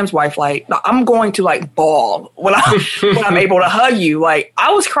Sam, Tim's wife, like, I'm going to like bawl when I'm able to hug you. Like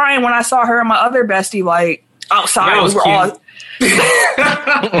I was crying when I saw her and my other bestie like outside. We were all. They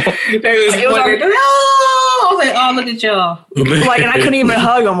was like, oh, look at y'all. Like, and I couldn't even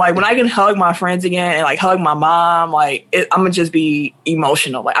hug them. Like, when I can hug my friends again and like hug my mom, like, I'm gonna just be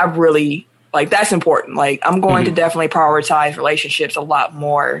emotional. Like, I really that's important. Like, I'm going to definitely prioritize relationships a lot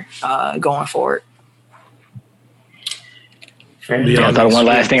more going forward. Yeah, I thought one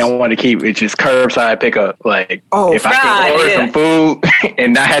last thing I wanted to keep, which is curbside pickup. Like, if I can order some food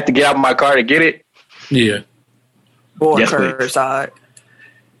and not have to get out of my car to get it. Yeah. Or curbside.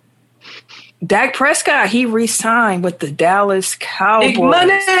 Dak Prescott, he re-signed with the Dallas Cowboys. Big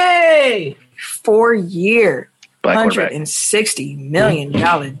money! 4-year, $160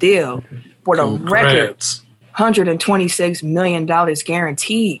 million deal with a record $126 million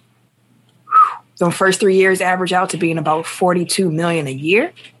guaranteed. The first 3 years average out to being about $42 million a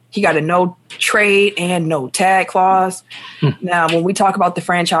year. He got a no trade and no tag clause. Now, when we talk about the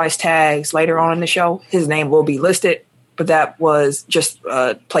franchise tags later on in the show, his name will be listed, but that was just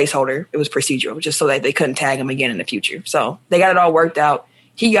a placeholder. It was procedural, just so that they couldn't tag him again in the future. So they got it all worked out.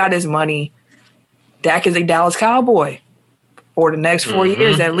 He got his money. Dak is a Dallas Cowboy for the next 4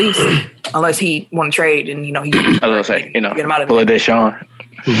 years at least, unless he want to trade and he. I was gonna say, get him out of pull a Deshaun.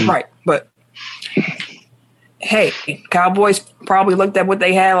 Right, but. Hey, Cowboys probably looked at what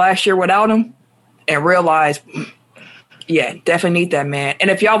they had last year without him and realized, yeah, definitely need that man. And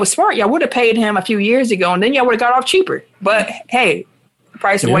if y'all was smart, y'all would have paid him a few years ago and then y'all would have got off cheaper. But hey, the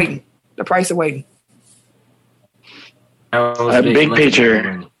price of waiting. The price of waiting. A big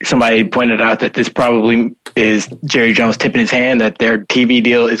picture, somebody pointed out that this probably is Jerry Jones tipping his hand that their TV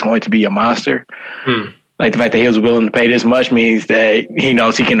deal is going to be a monster. Like the fact that he was willing to pay this much means that he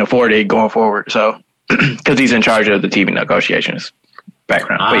knows he can afford it going forward. So. Because he's in charge of the TV negotiations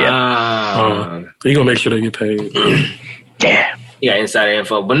background. But yeah. He's going to make sure they get paid. Yeah. Yeah, insider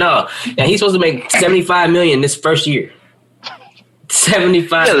info. But no, and he's supposed to make $75 million this first year.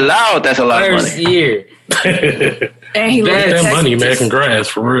 75. That's a lot of money. First year. And he that money, man. Congrats,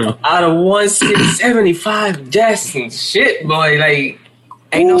 for real. Out of 175, that's some shit, boy. Like,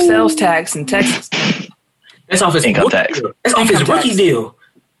 ain't no sales tax in Texas. That's off his income tax. That's off his rookie deal.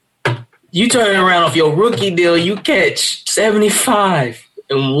 You turn around off your rookie deal, you catch 75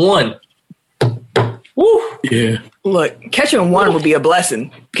 and 1. Woo! Yeah. Look, catching 1 would be a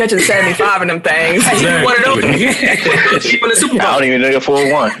blessing. Catching 75 of them things. Exactly. One of those. She won the Super Bowl. I don't even know a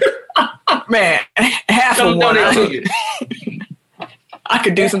full 1. Man, half of 1. I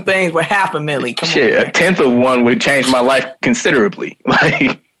could do some things with half a milli. Come on, a tenth of 1 would change my life considerably.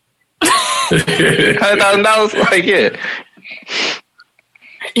 Like $100,000. Like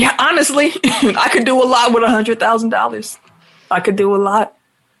Yeah, honestly, I could do a lot with $100,000. I could do a lot.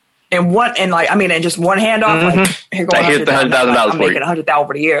 And just one handoff. Like, here goes $100,000 I'm for making you. $100,000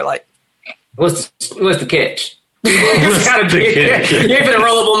 for the year. Like, what's the catch? It's gotta be. You ain't finna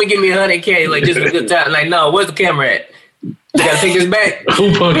roll up on me, give me $100K, like just a good time. Like, no, where's the camera at? You gotta take this back.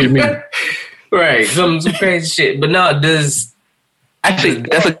 Who punking me? Right, some crazy shit. But no, Actually,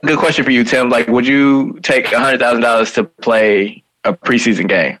 that's a good question for you, Tim. Like, would you take $100,000 to play a preseason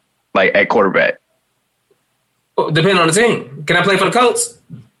game, like at quarterback? Depending on the team. Can I play for the Colts?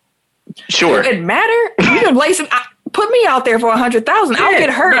 Sure. It matter. You can lay some. Put me out there for 100,000. I'll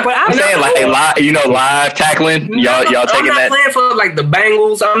get hurt, but I'm saying like live tackling. Y'all taking that? I'm not playing for like the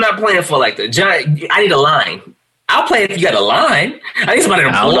Bengals. I'm not playing for like the Giants. I need a line. I'll play if you got a line. I need somebody to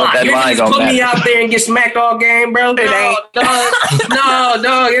block. You can just put me out there and get smacked all game, bro. No,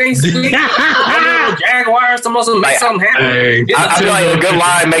 it ain't sweet. Jaguars, something happen. I feel like a good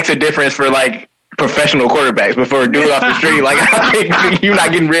line makes a difference for like professional quarterbacks. But for a dude off the street, like I think you're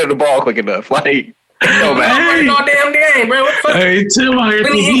not getting rid of the ball quick enough. Like, no man, I'm playing all damn game, bro. What the fuck? Hey, Tim, I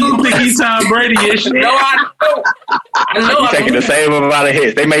think he's Tom Brady and shit. No, I know. You're taking the same amount of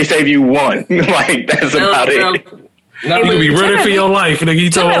hits. They may save you one. Like that's about it. No, you could be running for your life. Nigga, you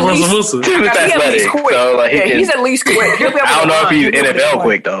talking about Russell Wilson. He's athletic, so like he's at least quick. I don't know if he's NFL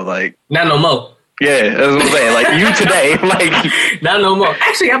quick though. Like not no more. Yeah, that's what I'm saying. Like you today, like not no more.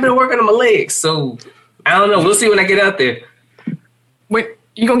 Actually, I've been working on my legs, so I don't know. We'll see when I get out there. Wait,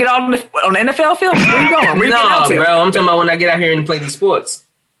 you gonna get out on the NFL field? Where you going? Where you no, bro. I'm talking about when I get out here and play these sports.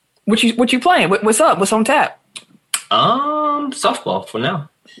 What you playing? What's up? What's on tap? Softball for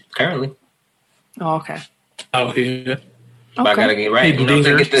now, currently. Oh, okay. Oh yeah. But I gotta get right. You know,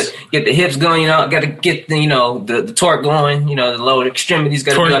 get the hips going. You know, gotta get the torque going. You know, the lower extremities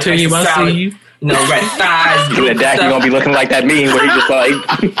gotta torque be team. I see you. You know, right thighs. You and Dak, you gonna be looking like that meme where he just like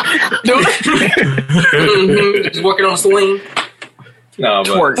just working on the swing. No,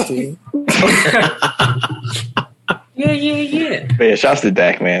 twerk team. Yeah. But yeah, shouts to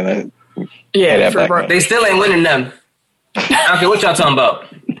Dak, man. They still ain't winning nothing. I don't care what y'all talking about.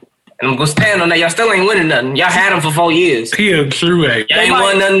 And I'm gonna stand on that. Y'all still ain't winning nothing. Y'all had them for 4 years. Yeah, true. Y'all ain't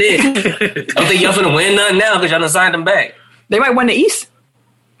won nothing then. Don't think y'all finna win nothing now because y'all done signed them back. They might win the East.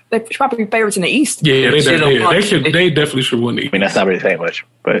 They should probably be favorites in the East. Yeah, they definitely should win the East. I mean, that's not really saying much,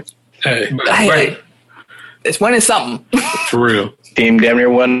 but hey, right. It's winning something. For real. Team damn near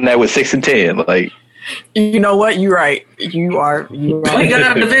won that with 6-10. Like, you know what? You're right. You are. He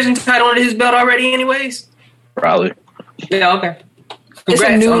got a division title under his belt already, anyways. Probably. Yeah. Okay.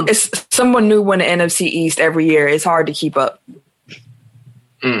 It's someone new win the NFC East every year. It's hard to keep up.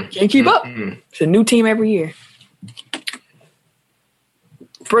 Can't keep up. It's a new team every year.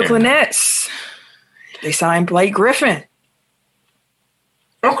 Brooklyn Nets. They signed Blake Griffin.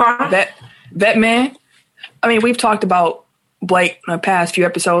 Okay. That man. I mean, we've talked about Blake in the past few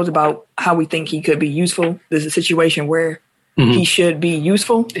episodes about how we think he could be useful. There's a situation where he should be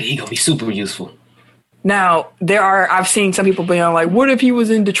useful. He gonna be super useful. Now, I've seen some people being like, what if he was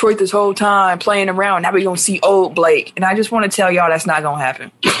in Detroit this whole time playing around? Now we're going to see old Blake. And I just want to tell y'all that's not going to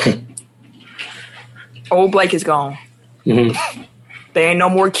happen. Old Blake is gone. Mm-hmm. There ain't no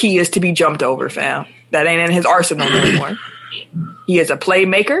more Kias to be jumped over, fam. That ain't in his arsenal anymore. He is a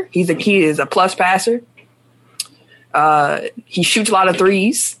playmaker. He is a plus passer. He shoots a lot of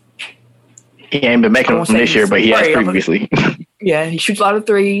threes. He ain't been making them this year, but he has previously. Yeah, he shoots a lot of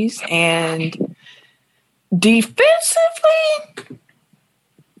threes. And defensively,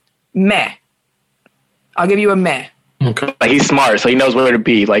 meh. I'll give you a meh. Okay. Like he's smart, so he knows where to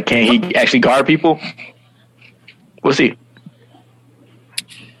be. Like, can he actually guard people? We'll see.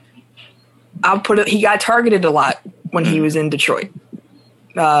 He got targeted a lot when he was in Detroit.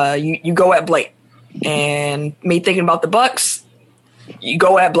 You go at Blake, and me thinking about the Bucks, you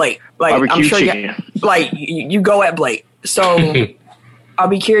go at Blake. Like barbecue I'm sure chicken. you go at Blake. So I'll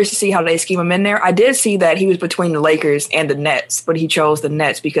be curious to see how they scheme him in there. I did see that he was between the Lakers and the Nets, but he chose the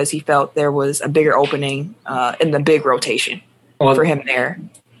Nets because he felt there was a bigger opening in the big rotation for him there.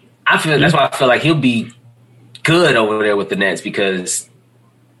 That's why I feel like he'll be good over there with the Nets because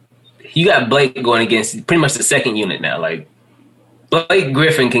you got Blake going against pretty much the second unit now. Like Blake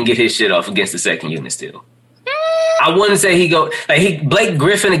Griffin can get his shit off against the second unit still. I wouldn't say Blake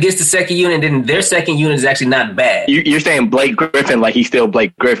Griffin against the second unit, then their second unit is actually not bad. You're saying Blake Griffin like he's still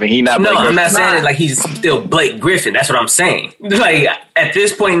Blake Griffin. He not Blake Griffin. I'm not saying it like he's still Blake Griffin. That's what I'm saying. Like at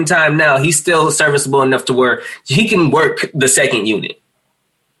this point in time now, he's still serviceable enough to where he can work the second unit.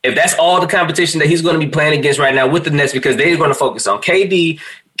 If that's all the competition that he's going to be playing against right now with the Nets, because they're going to focus on KD,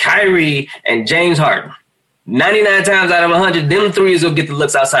 Kyrie, and James Harden. 99 times out of 100, them threes will get the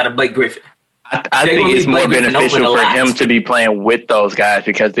looks outside of Blake Griffin. I think it's more beneficial for him to be playing with those guys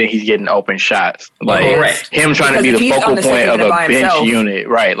because then he's getting open shots. Like him trying to be the focal point of a bench unit,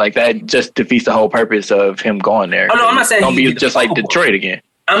 right? Like that just defeats the whole purpose of him going there. Oh no, I'm not saying don't be just like Detroit again.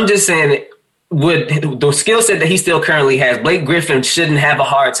 I'm just saying with the skill set that he still currently has, Blake Griffin shouldn't have a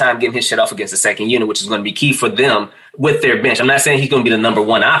hard time getting his shit off against the second unit, which is going to be key for them with their bench. I'm not saying he's going to be the number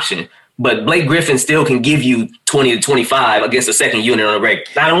one option, but Blake Griffin still can give you 20 to 25 against the second unit on a I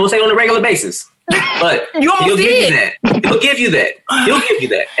don't want to say on a regular basis, but he'll give you that. He'll give you that. He'll give you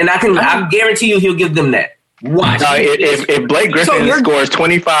that, and I guarantee you he'll give them that. Watch. If Blake Griffin scores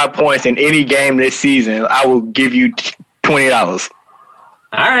 25 points in any game this season, I will give you $20.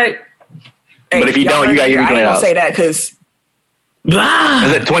 All right. But if you don't, you got to give me $20. I ain't gonna say that because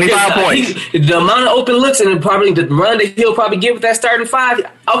is it 25 points? The amount of open looks and probably the run that he'll probably give with that starting five.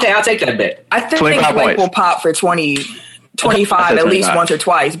 Okay, I'll take that bet. I think Blake will pop for 20, 25 at least once or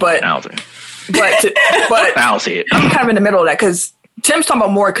twice. But I don't see it. I'm kind of in the middle of that because Tim's talking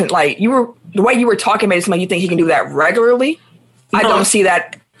about more like the way you were talking about it, somebody you think he can do that regularly. I don't see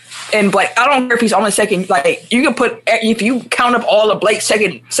that. And Blake, I don't care if he's on the second. Like you can put if you count up all of Blake's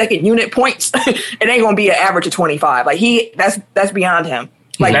second unit points, it ain't gonna be an average of 25. Like that's beyond him.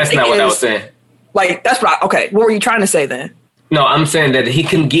 Like that's not what I was saying. Like that's what. What were you trying to say then? No, I'm saying that he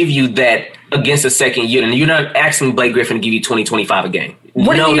can give you that against a second unit. You're not asking Blake Griffin to give you 20, 25 a game.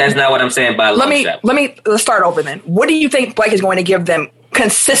 That's not what I'm saying. Let's start over then. What do you think Blake is going to give them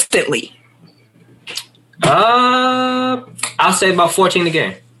consistently? I'll say about 14 a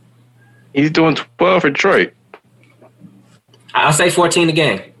game. He's doing 12 for Detroit. I'll say 14 a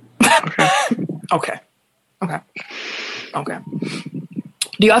game. Okay.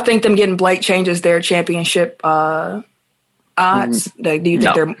 Do y'all think them getting Blake changes their championship odds? Do you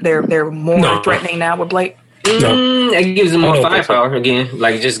think they're more threatening now with Blake? It gives them more firepower again.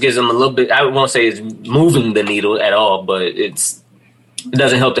 Like it just gives them a little bit. I won't say it's moving the needle at all, but it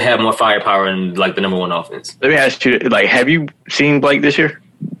doesn't help to have more firepower in like the number one offense. Let me ask you: like, have you seen Blake this year?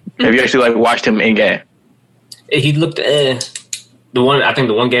 Have you actually watched him in game? He looked the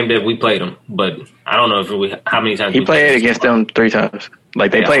one game that we played him, but I don't know how many times he played against them 3 times.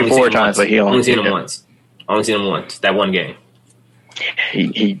 Like they played 4 times, but he only seen him once. Only seen him once. That one game.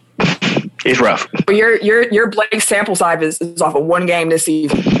 He it's rough. Your Blake sample size is off of one game this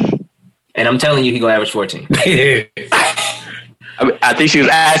season, and I'm telling you, he gonna average 14. I think she was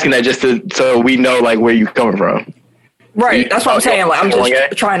asking that just so we know like where you coming from. Right, that's what I'm saying. Like I'm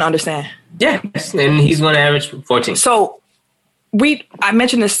just trying to understand. Yes, and he's going to average 14. So I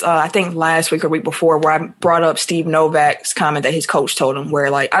mentioned this I think last week or week before where I brought up Steve Novak's comment that his coach told him where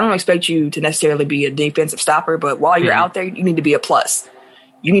like I don't expect you to necessarily be a defensive stopper, but while you're out there, you need to be a plus.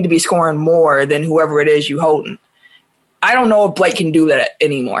 You need to be scoring more than whoever it is you holding. I don't know if Blake can do that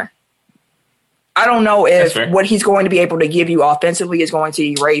anymore. I don't know if what he's going to be able to give you offensively is going to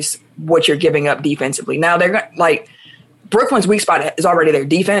erase what you're giving up defensively. Now they're like. Brooklyn's weak spot is already their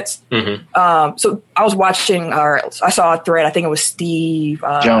defense. Mm-hmm. So I was watching, or I saw a thread. I think it was Steve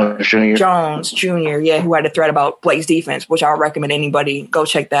Jones Jr. Yeah, who had a thread about Blake's defense, which I would recommend anybody go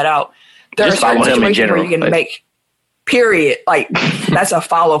check that out. There are certain situations where you can make. Period. Like that's a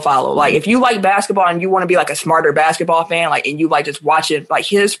follow. Like if you like basketball and you want to be like a smarter basketball fan, like and you like just watch it, like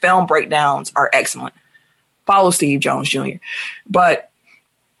his film breakdowns are excellent. Follow Steve Jones Jr. But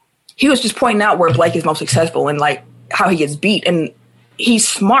he was just pointing out where Blake is most successful and like. How he gets beat, and he's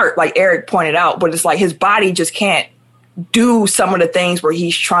smart, like Eric pointed out, but it's like his body just can't do some of the things where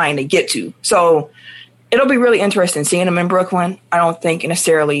he's trying to get to. So it'll be really interesting seeing him in Brooklyn. I don't think it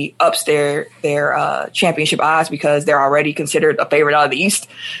necessarily ups their championship odds because they're already considered a favorite out of the East.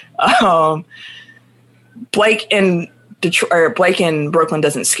 Blake in Brooklyn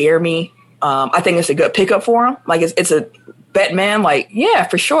doesn't scare me. I think it's a good pickup for him. Like it's a bet man. Like yeah,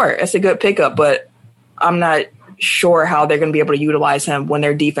 for sure, it's a good pickup, but I'm not sure how they're going to be able to utilize him when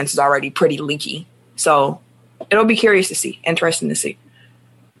their defense is already pretty leaky. So it'll be curious to see. Interesting to see.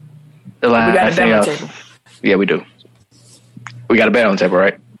 We got a bet on the table. Yeah, we do. We got a bet on the table,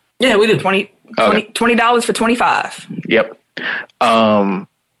 right? Yeah, we do. $20 for 25. Yep. The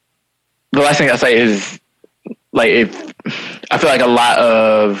last thing I'll say is like if I feel like a lot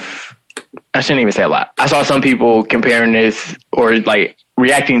of I shouldn't even say a lot. I saw some people comparing this or like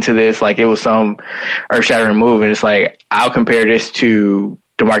reacting to this like it was some earth-shattering move, and it's like I'll compare this to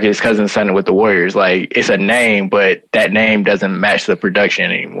DeMarcus Cousins signing with the Warriors. Like it's a name, but that name doesn't match the production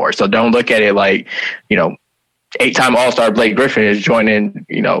anymore. So don't look at it like 8-time All-Star Blake Griffin is joining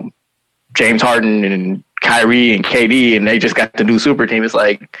James Harden and Kyrie and KD, and they just got the new super team. It's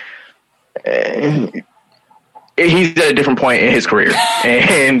like he's at a different point in his career,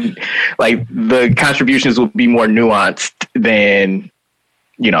 and like the contributions will be more nuanced than,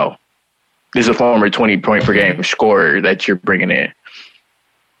 you know, this is a former 20-point per game scorer that you're bringing in.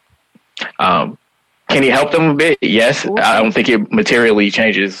 Can he help them a bit? Yes. I don't think it materially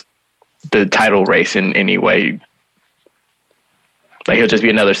changes the title race in any way. Like, he'll just be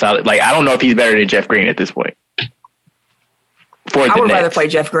another solid. Like, I don't know if he's better than Jeff Green at this point. I would rather play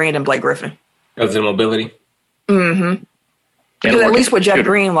Jeff Green than Blake Griffin. Because of the mobility? Mm-hmm. Because at least with Jeff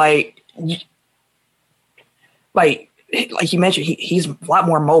Green, like you mentioned, he's a lot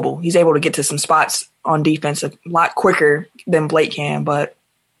more mobile. He's able to get to some spots on defense a lot quicker than Blake can. But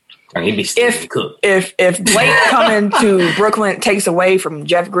if Blake coming to Brooklyn takes away from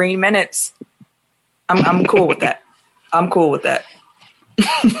Jeff Green minutes, I'm cool with that. I'm cool with that.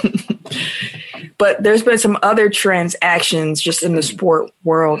 But there's been some other transactions just in the sport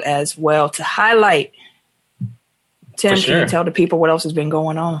world as well to highlight. Tim, can you tell the people what else has been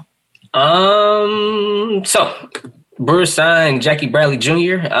going on? So Brewers signed Jackie Bradley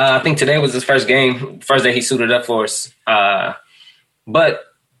Jr. I think today was his first game, first day he suited up for us. But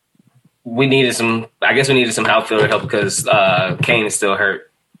we needed some outfielder help because Kane is still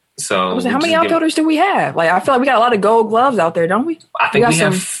hurt. So how many outfielders do we have? Like, I feel like we got a lot of Gold Gloves out there, don't we? I think we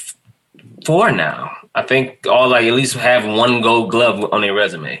have 4 now. I think all at least have 1 Gold Glove on their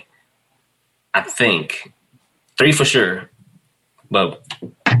resume. I think 3 for sure, but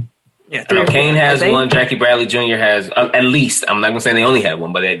yeah, I know Kane has 1. Jackie Bradley Jr. has at least. I'm not gonna say they only have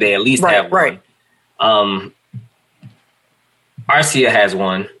 1, but they at least have 1. Right. Arcia has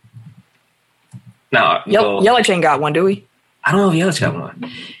 1. Now Yelich ain't got 1, do we? I don't know if Yelich got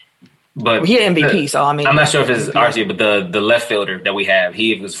 1. But he had MVP, so I mean, I'm not sure if it's Arcia, but the left fielder that we have,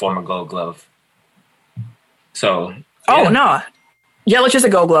 he was former Gold Glove. So no, Yelich is a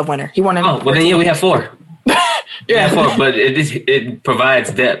Gold Glove winner. He won it. Oh, well then we have 4. Yeah, 4, but it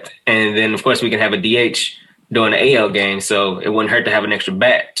provides depth, and then of course we can have a DH during the AL game, so it wouldn't hurt to have an extra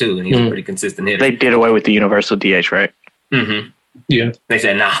bat too. And he's a pretty consistent hitter. They did away with the universal DH, right? Mm-hmm. Yeah, they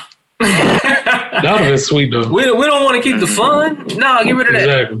said nah. That would have been sweet though. We don't want to keep the fun. No, get rid of that.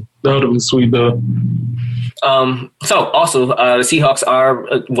 Exactly. That would have been sweet though. So also the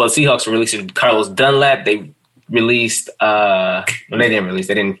Seahawks releasing Carlos Dunlap. They released they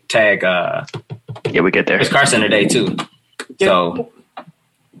didn't tag yeah, we get there. Chris Carson today too. So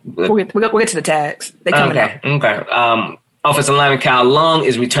we'll get to the tags. They coming out. Okay. Offensive lineman Kyle Long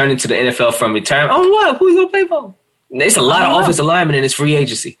is returning to the NFL from retirement. Oh what? Who you gonna play for? There's a lot of offensive linemen in this free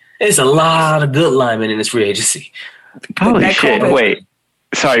agency. There's a lot of good linemen in this free agency. Holy shit. Wait.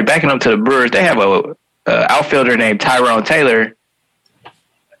 Sorry, backing up to the Brewers, they have a outfielder named Tyrone Taylor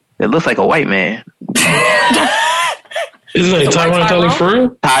that looks like a white man. Isn't it Tyrone Taylor for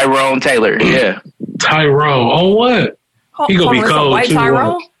real? Tyrone Taylor, yeah. Tyrone. On what? He gonna be cold white too.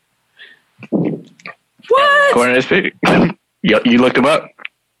 Tyrone? What? According to this picture. You looked him up?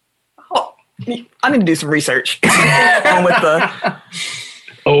 Oh, I need to do some research on with the...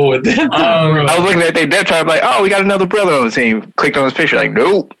 I was looking at their depth chart, like, oh, we got another brother on the team. Clicked on his picture, like,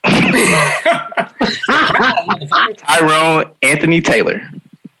 nope. Tyrone Anthony Taylor.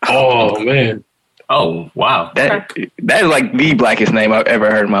 Oh man. Oh wow. That is like the blackest name I've ever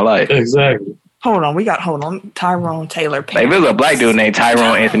heard in my life. Exactly. Hold on. Tyrone Taylor. Like, if it was a black dude named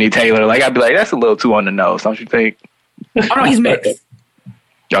Tyrone Anthony Taylor, like, I'd be like, that's a little too on the nose, don't you think? Oh no, he's mixed.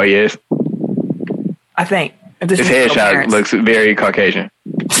 Oh, he is? I think. His headshot looks very Caucasian.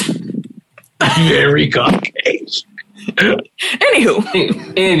 Very Caucasian. Anywho,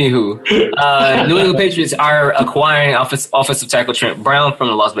 New England Patriots are acquiring offensive tackle Trent Brown from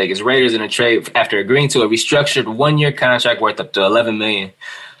the Las Vegas Raiders in a trade after agreeing to a restructured 1-year contract worth up to $11 million.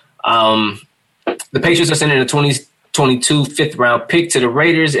 The Patriots are sending a 2022 fifth-round pick to the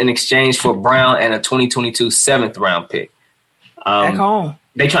Raiders in exchange for Brown and a 2022 seventh-round pick. Back home.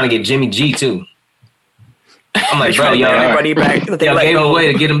 They trying to get Jimmy G too. I'm like, bro, y'all everybody back. Y'all gave him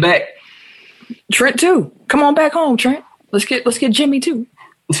away to get him back. Trent too. Come on back home, Trent. Let's get Jimmy too.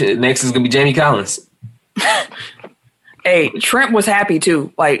 Next is gonna be Jamie Collins. Hey, Trent was happy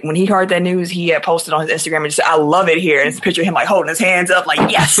too. Like when he heard that news, he had posted on his Instagram and just said, "I love it here." And it's a picture of him like holding his hands up, like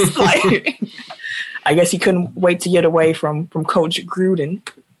yes. Like I guess he couldn't wait to get away from Coach Gruden.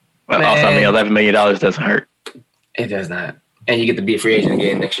 Well, also, I mean, $11 million doesn't hurt. It does not, and you get to be a free agent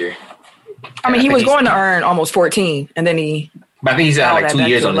again next year. I mean, he was going to earn almost 14, and then he. But I think he's got like 2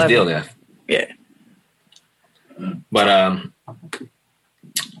 years on his deal left. Yeah. But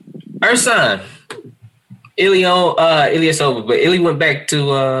Ersan, Ilyasova, but Illy went back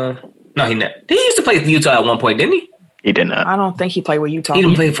to no, he not. He used to play for Utah at one point, didn't he? He did not. I don't think he played with Utah. He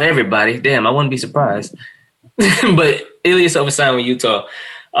didn't play for everybody. Damn, I wouldn't be surprised. But Ilyasova signed with Utah.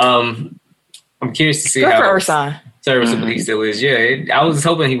 I'm curious to see Good how for Ersan. serviceable he still is. Yeah, I was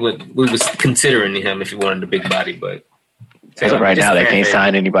hoping we was considering him if he wanted a big body, but So right now they can't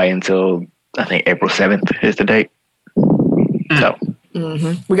sign anybody until I think April 7th is the date. So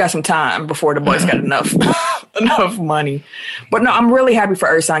we got some time before the boys got enough money. But no, I'm really happy for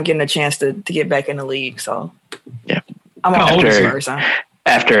Ersan getting a chance to get back in the league. So yeah, I'm all for Ersan.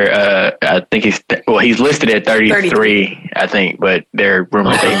 After I think he's listed at 33, I think, but there are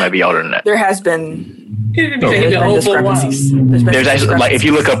rumors that he might be older than that. There has been discrepancies. There's actually, like, if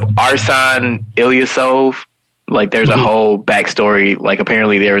you look up Arsan Ilyasov, like, there's a whole backstory. Like,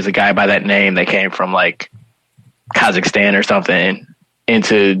 apparently there was a guy by that name that came from, like, Kazakhstan or something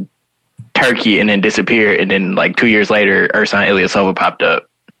into Turkey and then disappeared. And then, like, 2 years later, Ersan Ilyasova popped up.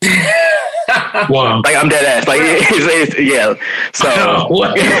 Wow. Like, I'm dead ass. Like, yeah. So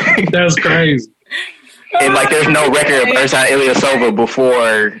that's crazy. And, like, there's no record of Ersan Ilyasova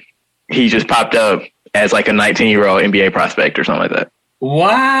before he just popped up as, like, a 19-year-old NBA prospect or something like that.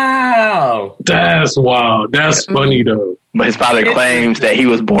 Wow. That's wild. That's funny, though. But his father claims that he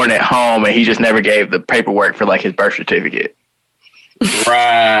was born at home and he just never gave the paperwork for, like, his birth certificate.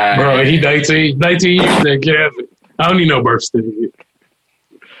 Right. Bro, he 19 years that Kevin. I don't need no birth certificate.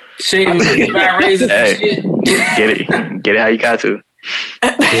 Shit, Hey, get it how you got to.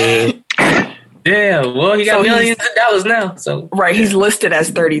 Yeah, well, he got millions of dollars now. So right, he's listed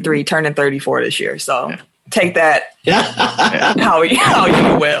as 33, turning 34 this year. So take that how you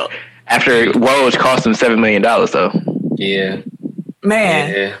will. After Woj cost him $7 million, though. Yeah,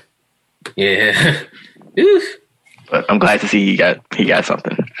 man. Yeah. Oof. But I'm glad to see he got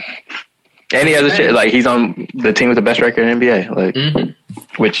something. Any other shit? Like, he's on the team with the best record in NBA. Like,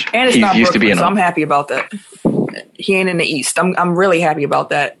 which and it's he not used to be in. So I'm happy about that. He ain't in the East. I'm really happy about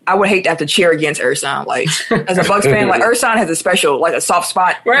that. I would hate to have to cheer against Ersan. Like, as a Bucks fan, like, Ersan has a special, like, a soft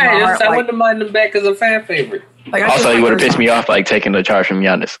spot. Right. In my heart. I wouldn't mind him back as a fan favorite. Like, also, he would have pissed me off, like, taking the charge from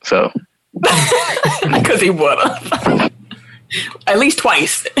Giannis. So because he would have at least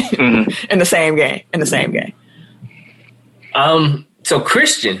twice in the same game. So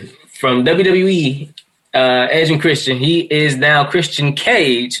Christian from WWE, Edge and Christian, he is now Christian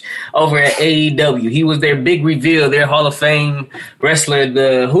Cage over at AEW. He was their big reveal, their Hall of Fame wrestler.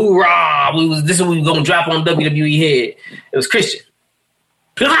 The hoorah! This is what we were gonna drop on WWE head. It was Christian.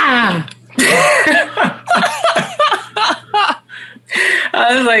 I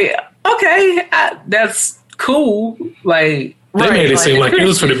was like, okay, that's cool. Like, they made it seem like it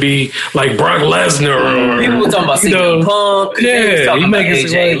was going to be like Brock Lesnar. People were talking about CM Punk. Yeah, they was talking about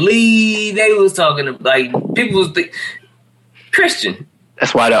AJ like Lee. They was talking like people was Christian.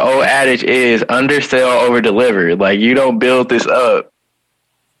 that's why the old adage is undersell, over deliver. Like, you don't build this up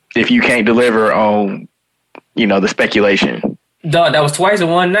if you can't deliver on, the speculation. Dog, that was twice in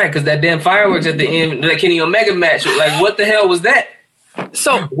one night because that damn fireworks at the end, that Kenny Omega match. Like, what the hell was that?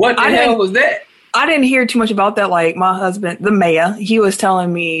 So what the hell was that? I didn't hear too much about that. Like, my husband, the mayor, he was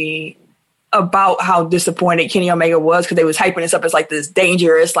telling me about how disappointed Kenny Omega was because they was hyping this up as like this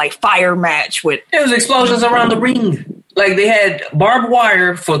dangerous, like, fire match with. It was explosions around the ring. Like, they had barbed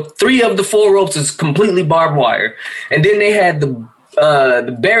wire for 3 of the 4 ropes is completely barbed wire, and then they had the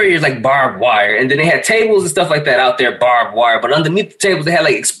barriers like barbed wire, and then they had tables and stuff like that out there barbed wire. But underneath the tables, they had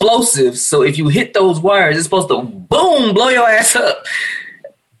like explosives. So if you hit those wires, it's supposed to boom, blow your ass up.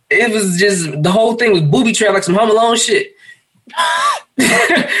 It was just, the whole thing was booby trap, like some Home Alone shit.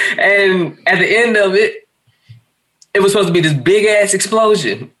 And at the end of it, it was supposed to be this big ass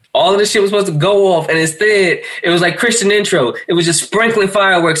explosion. All of this shit was supposed to go off, and instead, it was like Christian intro. It was just sprinkling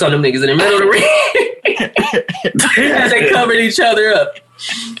fireworks on them niggas in the middle of the ring. As they covered each other up.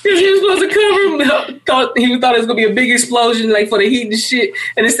 Because he was supposed to cover them up. He thought it was going to be a big explosion, like, for the heat and shit.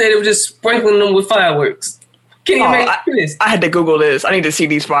 And instead, it was just sprinkling them with fireworks. I had to Google this. I need to see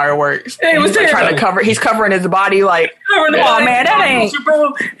these fireworks. Hey, it was like trying to cover. He's covering his body like. Man, that ain't.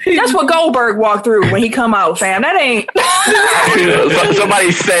 That's what Goldberg walked through when he come out, fam. That ain't.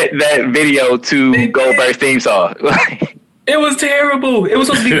 Somebody set that video to Goldberg's theme song. It was terrible. It was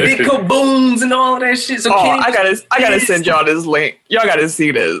supposed to be big kabooms and all of that shit. So Kenny, I gotta send y'all this link. Y'all gotta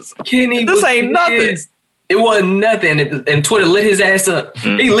see this. Kenny, this ain't nothing. It wasn't nothing, and Twitter lit his ass up.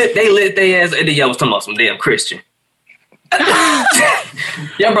 They lit their ass, and then y'all was talking about some damn Christian.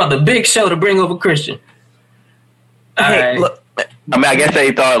 Y'all brought the big show to bring over Christian. Hey, look. I mean, I guess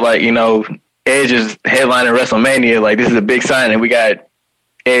they thought, like, Edge is headlining WrestleMania. Like, this is a big sign, and we got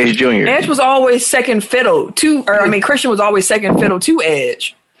Edge Jr. Edge was always second fiddle to, Christian was always second fiddle to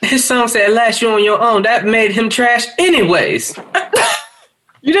Edge. His song said, "Last you on your own." That made him trash anyways.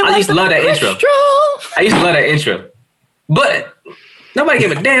 You didn't I like used to love that intro. I used to love that intro. But nobody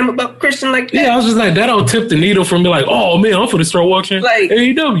gave a damn about Christian like that. Yeah, I was just like, that don't tip the needle for me. Like, oh man, I'm finna start watching Like,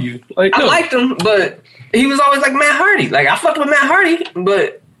 AEW. Like, I no. liked him, but he was always like Matt Hardy. Like, I fucked with Matt Hardy,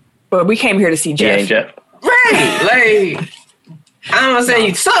 but we came here to see Jeff. Jeff. right, like, I'm not saying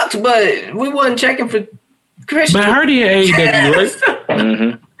he sucked, but we wasn't checking for Christian. Matt Hardy at AEW, right?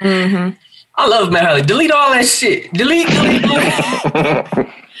 Mm-hmm. Mm-hmm. I love Matt Hardy. Delete all that shit. Delete.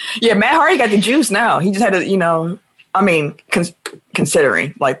 Yeah, Matt Hardy got the juice now. He just had to, I mean,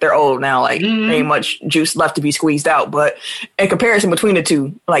 considering like they're old now, like ain't much juice left to be squeezed out. But in comparison between the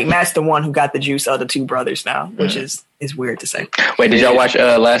two, like Matt's the one who got the juice of the two brothers now, which is weird to say. Wait, did y'all watch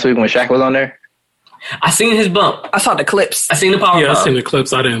last week when Shaq was on there? I seen his bump. I saw the clips. I seen the power. Yeah, I bomb. seen the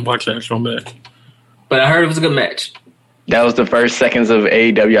clips. I didn't watch the actual match. But I heard it was a good match. That was the first seconds of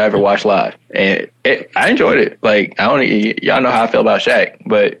AEW I ever watched live, and I enjoyed it. Like, y'all know how I feel about Shaq,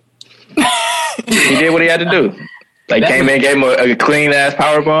 but he did what he had to do. Like, came in, gave him a clean ass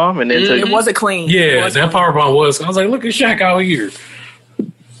power bomb, and then It wasn't clean. Yeah, that powerbomb was. I was like, look at Shaq out here.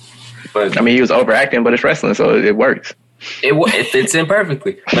 But I mean, he was overacting, but it's wrestling, so it works. it fits in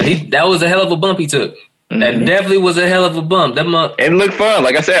perfectly. But that was a hell of a bump he took. That definitely was a hell of a bump. That month. It looked fun.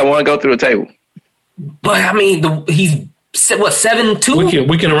 Like I said, I want to go through the table. But I mean, he's what 7'2"?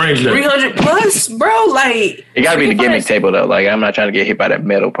 We can arrange that. 300 plus, bro. Like, It got to be the gimmick First. table though. Like, I'm not trying to get hit by that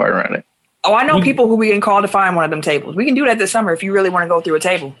metal part around it. Oh, I know people who we can call to find one of them tables. We can do that this summer if you really want to go through a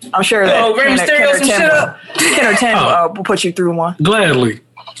table. I'm sure that Oh, Rey Mysterio, some shit up. 10 or 10 will put you through one. Gladly.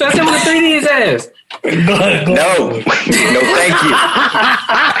 so I said with 3D his ass. No, no, thank you.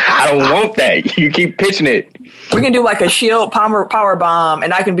 I don't want that. You keep pitching it. We can do like a shield power bomb,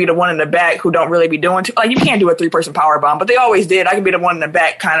 and I can be the one in the back who don't really be doing too. Like, you can't do a 3-person power bomb, but they always did. I can be the one in the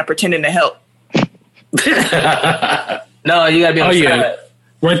back, kind of pretending to help. No, you gotta be on the side.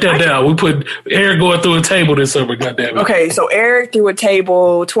 Write that down. We put Eric going through a table this summer. Goddamn it. Okay, so Eric threw a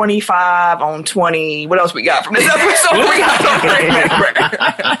table 25 on 20. What else we got from this episode? We got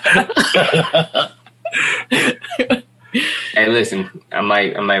Hey, listen, I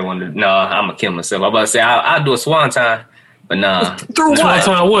might want to. No, I'm gonna kill myself. I'm about to say I'll do a swanton, but nah. through That's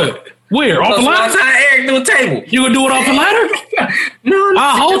what? time what? Where? Off the ladder? Swanton, Eric do a table. You gonna do it off the ladder? No,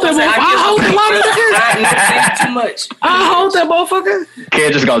 I hold that I too much. I hold that motherfucker.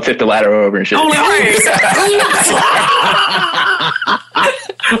 Kid just gonna tip the ladder over and shit. Only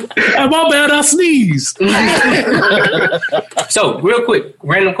my bad, I sneezed. So, real quick,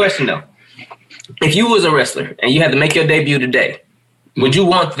 random question though. If you was a wrestler and you had to make your debut today, would you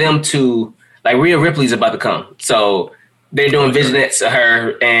want them to, like, Rhea Ripley's about to come, so they're doing vignettes of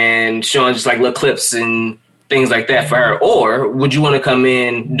her and showing just like little clips and things like that for her, or would you want to come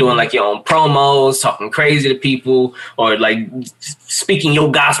in doing like your own promos, talking crazy to people, or like speaking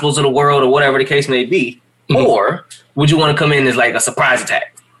your gospels of the world, or whatever the case may be, or would you want to come in as like a surprise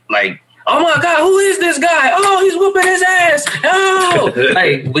attack, like, oh my God, who is this guy? Oh, he's whooping his ass. Oh,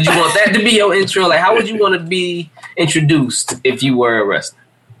 like, would you want that to be your intro? Like, how would you want to be introduced if you were a wrestler?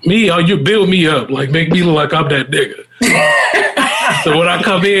 Me, or you build me up, like make me look like I'm that nigga. So when I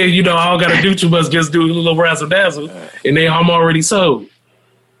come in, I don't gotta do too much, just do a little razzle dazzle, and then I'm already sold.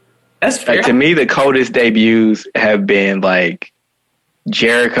 That's fair. Like, to me, the coldest debuts have been like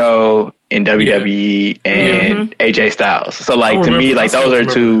Jericho in WWE and AJ Styles. So like, to me, like, those are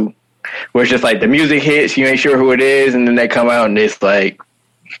two where it's just like the music hits, you ain't sure who it is, and then they come out and it's like,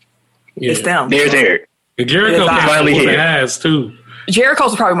 It's them. there's Eric. And Jericho It's finally finally here. ass too.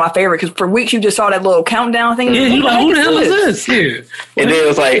 Jericho's probably my favorite because for weeks you just saw that little countdown thing. Yeah, you like, who the hell is this? Yeah. And then it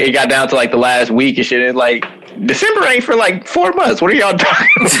was like, it got down to like the last week and shit. And like, December ain't for like 4 months. What are y'all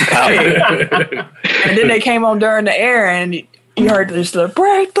talking about? And then they came on during the air and you heard just the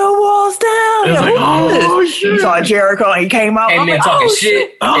break the walls down. It was like, Who is oh, this? shit. You saw Jericho and he came out. And I'm then like, talking oh,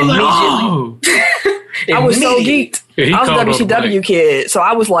 shit I was like, immediately. oh. I was so geeked. Yeah, he I was a called on the WCW mic. kid, so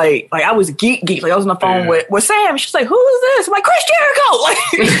I was like I was geek. Like, I was on the phone Yeah. with Sam. She's like, "Who is this?" I'm like, "Chris Jericho!" Like,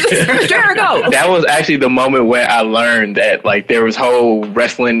 Chris Jericho. That was actually the moment when I learned that like there was whole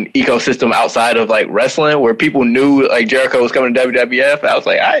wrestling ecosystem outside of like wrestling where people knew like Jericho was coming to WWF. I was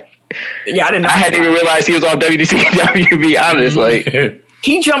like, Yeah, I didn't know. I hadn't even realized he was on WCW, to be honest. Like,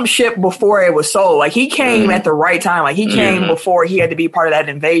 He jumped ship before it was sold. Like, he came at the right time. Like, he came before he had to be part of that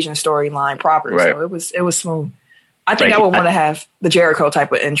invasion storyline proper. Right. So it was smooth. I think Right. I would want to have the Jericho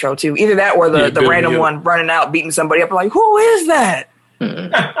type of intro too. Either that or the Bill random Hill. one running out, beating somebody up. I'm like, who is that?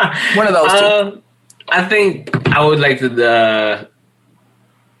 One of those two. I think I would like the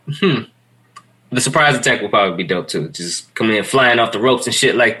surprise attack will probably be dope too. Just coming in flying off the ropes and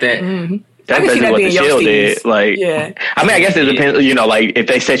shit like that. Mm-hmm. That's basically what the Shield did. Like, yeah. I mean, I guess it depends, you know, like if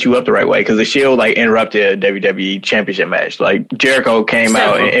they set you up the right way, because the Shield like interrupted a WWE Championship match. Like Jericho came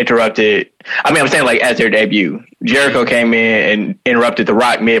out and interrupted. I mean, I'm saying like as their debut, Jericho came in and interrupted The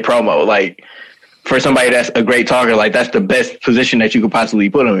Rock mid promo. Like for somebody that's a great talker, like that's the best position that you could possibly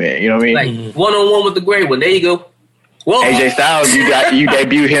put him in. You know what I mean? Like 1-on-1 with the great one. There you go. Whoa. AJ Styles, you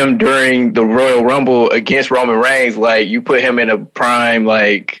debut him during the Royal Rumble against Roman Reigns. Like you put him in a prime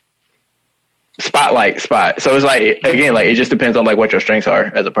like spotlight spot. So it's like again, like it just depends on like what your strengths are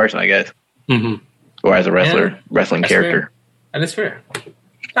as a person, I guess, or as a wrestler, wrestling character. Fair. That is fair.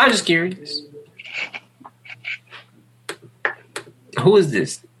 I'm just curious. Who is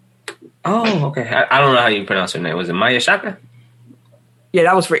this? Oh, okay. I don't know how you pronounce her name. Was it Maya Shaka? Yeah,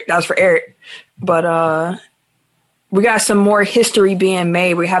 that was for Eric. But we got some more history being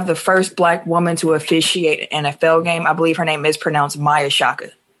made. We have the first black woman to officiate an NFL game. I believe her name is pronounced Maya Shaka.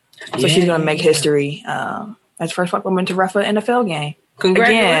 So she's going to make history as the first black woman to ref an NFL game.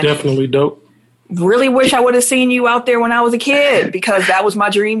 Congratulations. Definitely dope. Really wish I would have seen you out there when I was a kid because that was my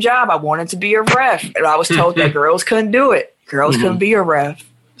dream job. I wanted to be a ref. And I was told that girls couldn't do it. Girls couldn't be a ref.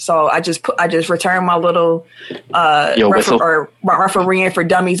 So I just returned my little refereeing for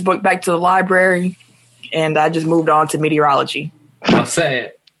dummies book back to the library. And I just moved on to meteorology. I'm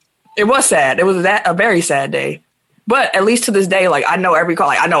sad. It was sad. It was a very sad day. But at least to this day, like I know every call.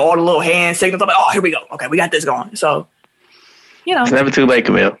 Like I know all the little hand signals. I'm like, oh, here we go. Okay, we got this going. So, you know, it's never too late,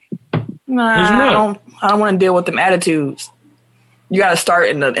 Camille. Nah, I don't want to deal with them attitudes. You got to start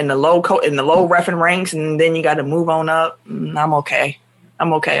in the low reffing ranks, and then you got to move on up. I'm okay.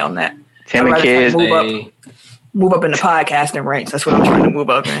 I'm okay on that. Tim and Kids move up in the podcasting ranks. That's what I'm trying to move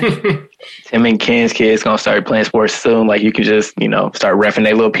up in. Tim and Ken's kids gonna start playing sports soon. Like you can just, you know, start reffing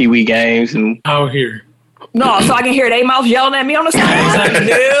their little pee-wee games and out here. No, so I can hear their mouth yelling at me on the side.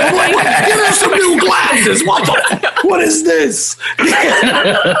 Like, get us some new glasses. What is this?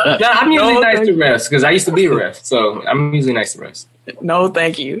 I'm usually nice to refs because I used to be a ref, so I'm usually nice to refs. No,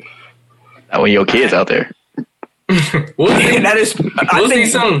 thank you. Not when your kids out there. We'll see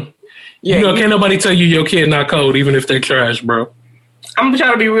soon. Yeah, you know, can't nobody tell you your kid not cold, even if they're trash, bro. I'm gonna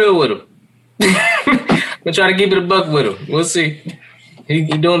try to be real with him. I'm gonna try to keep it a buck with him. We'll see. He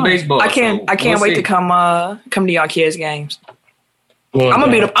doing baseball. I can't wait to come to y'all kids' games. Well, I'm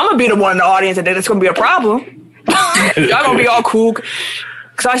gonna be the one in the audience that it's gonna be a problem. Y'all gonna be all cool.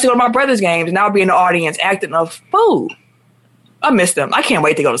 Cause I used to go to my brother's games and I'll be in the audience acting a fool. I miss them. I can't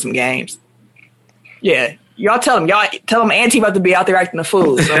wait to go to some games. Yeah. Y'all tell them Auntie about to be out there acting a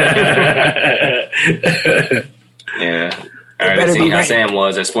fool. So. Yeah. All right, let's see how Sam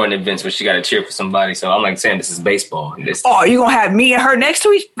was at sporting events when she got to cheer for somebody. So I'm like, Sam, this is baseball. Oh, you gonna have me and her next to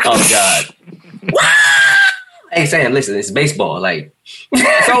each? Oh God. Hey Sam, listen, it's baseball. Like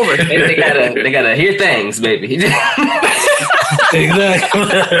it's over. They gotta hear things, baby. Exactly.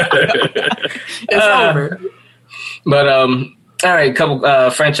 It's over. But all right, a couple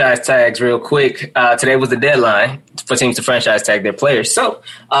franchise tags real quick. Today was the deadline for teams to franchise tag their players. So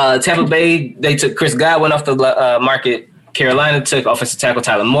Tampa Bay, they took Chris Godwin off the market. Carolina took offensive tackle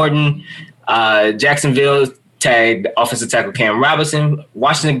Tyler Morton. Jacksonville tagged offensive tackle Cam Robinson.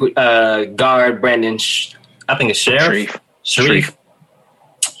 Washington guard Brandon, I think it's Sharif.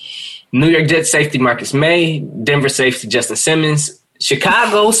 New York Jets safety Marcus May. Denver safety Justin Simmons.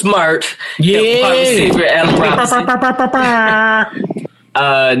 Chicago smart. Yeah. Receiver Allen Robinson.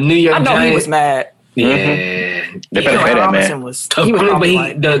 New York I know Giants. He was mad. Yeah. Mm-hmm. They better pay that man.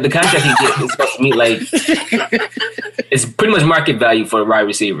 The contract he gets is supposed to meet like it's pretty much market value for a wide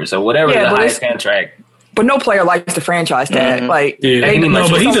receiver. So whatever the highest contract. But no player likes the franchise tag. Like but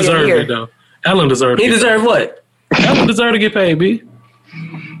he deserved it though. Allen deserved it. He deserved what? Allen deserved to get paid, B.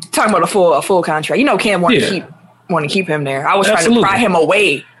 Talking about a full contract. You know Cam wanted to keep him there. I was trying to pry him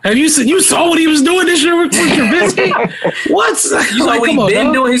away. Have you saw what he was doing this year with Trubisky? What? You saw what he's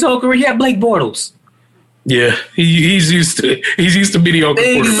been doing his whole career? He had Blake Bortles. Yeah, he's used to mediocre.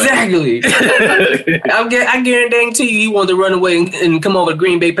 Exactly. I guarantee you, he wanted to run away and come over to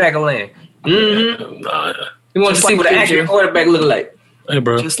Green Bay Packer land. Mm-hmm. He wanted to see what an accurate quarterback look like. Hey,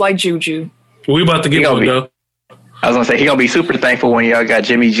 bro, just like Juju. We about to get one though. I was gonna say he gonna be super thankful when y'all got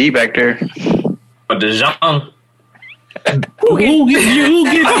Jimmy G back there. Or DeJong. Who gets Jimmy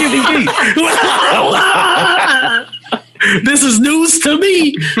G? This is news to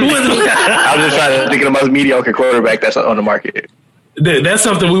me. I was just trying to think of the most mediocre quarterback that's on the market. That's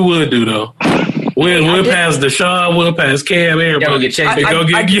something we would do, though. We'll pass Deshaun, we'll pass Cam, everybody. Y'all get Chase.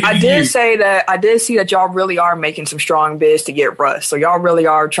 I did see that y'all really are making some strong bids to get Russ. So y'all really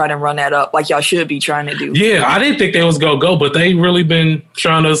are trying to run that up like y'all should be trying to do. Yeah, I didn't think they was gonna go, but they really been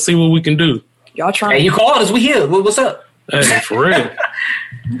trying to see what we can do. Y'all trying. Hey, you called us. We here. What's up? Hey, for real.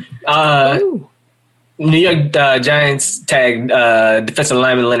 New York Giants tagged defensive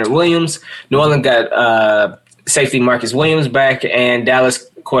lineman Leonard Williams. New Orleans got safety Marcus Williams back, and Dallas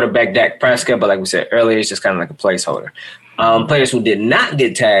quarterback Dak Prescott. But like we said earlier, it's just kind of like a placeholder. Players who did not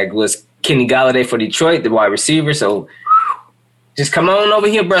get tagged was Kenny Galladay for Detroit, the wide receiver. So just come on over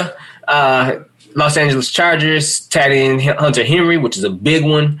here, bro. Los Angeles Chargers tagged in Hunter Henry, which is a big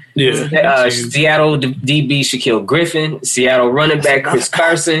one. Yeah. Seattle DB Shaquille Griffin. Seattle running back Chris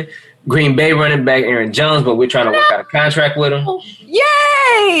Carson. Green Bay running back Aaron Jones, but we're trying to work out a contract with him.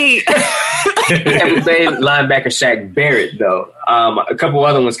 Yay! Tampa Bay linebacker Shaq Barrett, though. A couple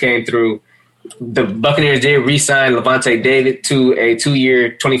other ones came through. The Buccaneers did re-sign Levante David to a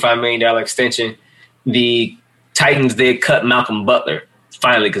 2-year, $25 million extension. The Titans did cut Malcolm Butler,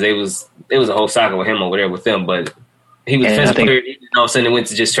 finally, because it was a whole saga with him over there with them, but he was defensive player, and all of a sudden it went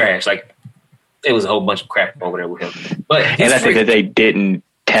to just trash. Like, it was a whole bunch of crap over there with him. But and I think that they didn't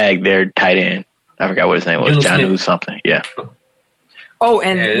tag their tight end. I forgot what his name was. John something. Yeah. Oh,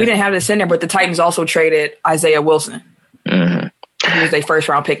 and we didn't have this in there, but the Titans also traded Isaiah Wilson. Mm-hmm. He was their first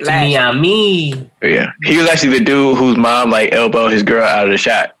round pick last year. Yeah. He was actually the dude whose mom elbowed his girl out of the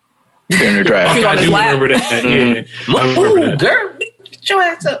shot during the draft. I do remember that. Mm-hmm. Yeah. I remember that. Girl, get your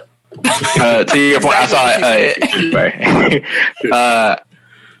ass up. To your point, I saw it.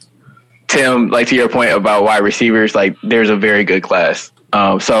 Tim, like to your point about wide receivers, like there's a very good class.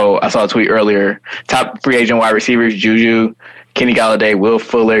 So I saw a tweet earlier. Top free agent wide receivers: Juju, Kenny Galladay, Will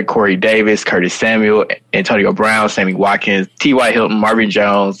Fuller, Corey Davis, Curtis Samuel, Antonio Brown, Sammy Watkins, T.Y. Hilton, Marvin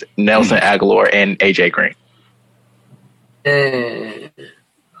Jones, Nelson Aguilar, and AJ Green.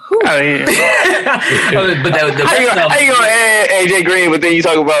 I mean, but how you gonna add AJ Green, but then you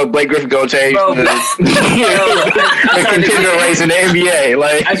talk about Blake Griffin gonna change the contender race in the NBA?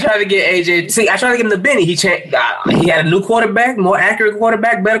 Like, I tried to get AJ. See, I tried to get him to Benny. He had a new quarterback, more accurate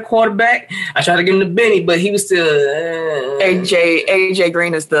quarterback, better quarterback. I tried to get him to Benny, but he was still AJ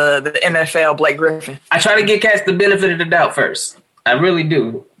Green is the NFL Blake Griffin. I try to get cats the benefit of the doubt first. I really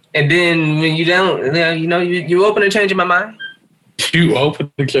do, and then when you don't, you're open to changing my mind. You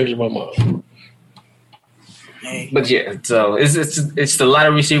open to changing my mind. But yeah, so it's a lot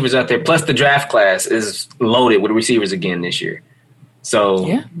of receivers out there. Plus, the draft class is loaded with receivers again this year. So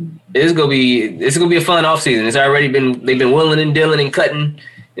yeah, it's gonna be a fun offseason. It's already been they've been willing and dealing and cutting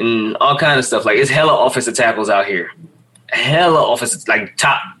and all kind of stuff. Like it's hella offensive tackles out here, hella offensive like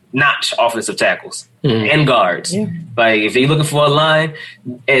top notch offensive tackles and guards. Yeah. Like if they're looking for a line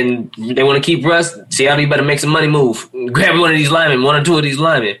and they want to keep Russ, Seattle, you better make some money move. Grab one of these linemen, one or two of these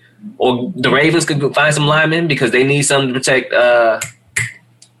linemen. Or the Ravens could find some linemen because they need something to protect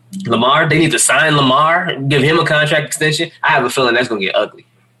Lamar. They need to sign Lamar, give him a contract extension. I have a feeling that's going to get ugly.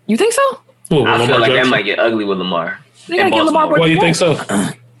 You think so? I feel like that might get ugly with Lamar. They gotta get Lamar. Why do you think so?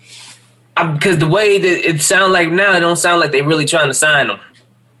 Because the way that it sounds like now, it don't sound like they're really trying to sign him.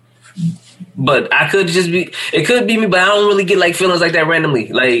 But it could be me, but I don't really get like feelings like that randomly,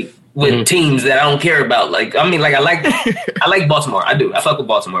 like with teams that I don't care about. Like, I mean, like I like Baltimore. I do. I fuck with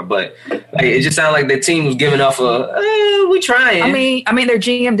Baltimore, but like it just sounds like the team was giving off we trying. I mean, their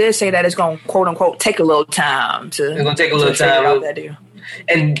GM did say that it's going to quote unquote take a little time to. It's going to take a little time out that deal.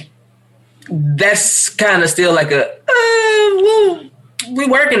 And that's kind of still like we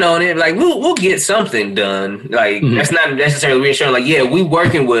working on it. Like we'll get something done. Like that's not necessarily reassuring. Like we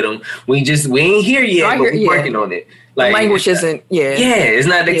working with them. We ain't here yet, but we working on it. Like language isn't. Yeah, it's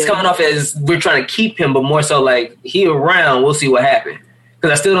not. It's coming off as we're trying to keep him, but more so like he around. We'll see what happens.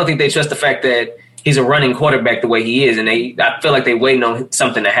 Because I still don't think they trust the fact that he's a running quarterback the way he is, and I feel like they waiting on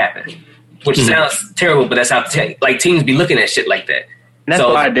something to happen. Which sounds terrible, but that's how teams be looking at shit like that. And that's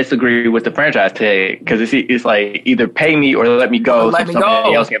why I disagree with the franchise tag, because it's like either pay me or let me go so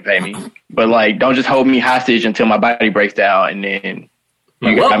somebody else can pay me. But like, don't just hold me hostage until my body breaks down and then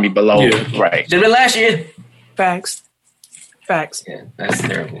you got me below. Yeah. Right. Just last year. Facts. Yeah, that's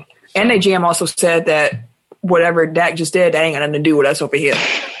terrible. And the GM also said that whatever Dak just did, that ain't got nothing to do with us over here.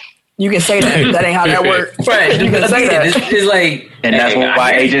 You can say that. That ain't how that works. Right. You can say that. It's like, and that's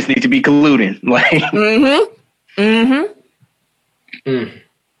why agents need to be colluding. Like.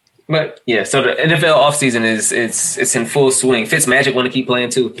 But yeah, so the NFL offseason it's in full swing. Fitzmagic want to keep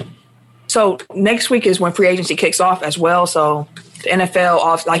playing too. So next week is when free agency kicks off as well. So the NFL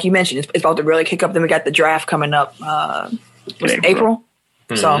off, like you mentioned, it's about to really kick up. Then we got the draft coming up. April.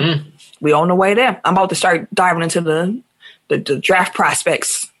 So we on the way there. I'm about to start diving into the draft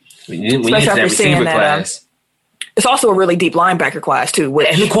prospects. Especially after seeing that. It's also a really deep linebacker class too.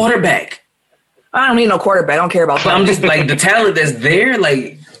 And the quarterback. I don't need no quarterback. I don't care about that. But I'm just like the talent that's there,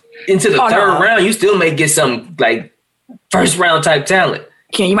 like into the third round, you still may get some like first round type talent.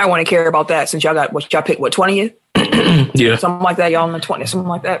 Ken, you might want to care about that since y'all got y'all picked 20th? Yeah. Something like that. Y'all in the 20th, something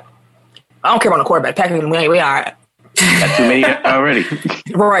like that. I don't care about the quarterback. Packers, we all right. Got too many already.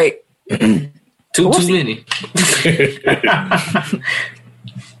 Right. Too many.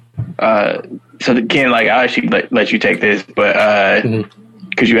 So Ken, like I actually let you take this, but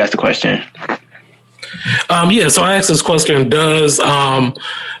could you ask the question? Yeah, so I asked this question: Does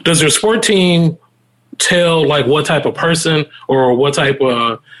your sport team tell like what type of person or what type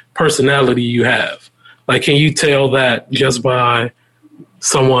of personality you have? Like, can you tell that just by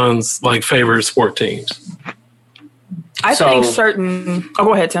someone's like favorite sport teams? I think certain. Oh,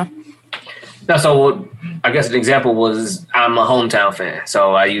 go ahead, Tim. No, so I guess an example was I'm a hometown fan,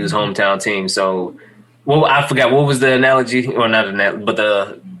 so I use hometown teams. So, well, I forgot what was the analogy, or not an analogy, but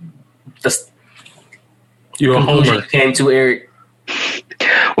the You're a homer. Came to Eric.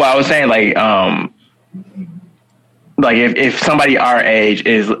 Well, I was saying like if somebody our age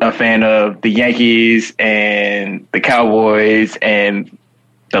is a fan of the Yankees and the Cowboys and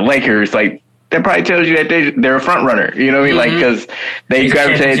the Lakers, like that probably tells you that they're a front runner. You know what I mean? Like because they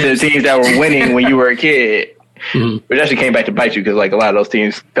gravitated to the teams that were winning when you were a kid. Which actually came back to bite you because like a lot of those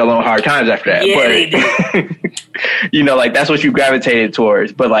teams fell on hard times after that. Yeah, but you know, like that's what you gravitated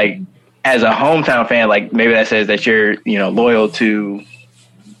towards. But like as a hometown fan, like maybe that says that you're, you know, loyal to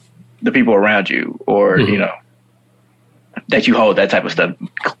the people around you, or you know, that you hold that type of stuff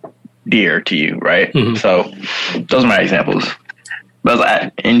dear to you, right? So those are my examples.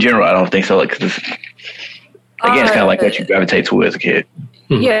 But in general, I don't think so. Like, 'cause it's kind of like what you gravitate to as a kid.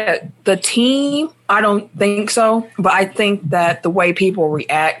 Yeah, the team, I don't think so. But I think that the way people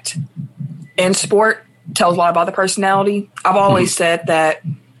react in sport tells a lot about the personality. I've always said that,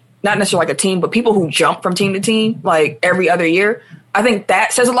 not necessarily like a team, but people who jump from team to team, like every other year, I think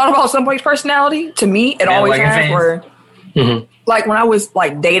that says a lot about somebody's personality. To me, it always has. Where, like when I was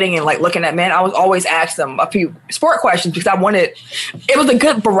like dating and like looking at men, I was always asked them a few sport questions because it was a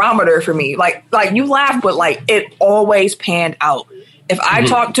good barometer for me. Like you laugh, but like it always panned out. If I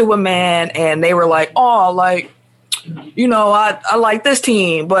talked to a man and they were like, oh, like, you know, I like this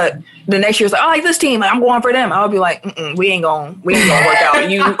team, but the next year's like, I like this team, like, I'm going for them. I would be like, we ain't gonna work out.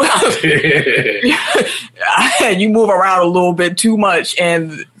 You move around a little bit too much,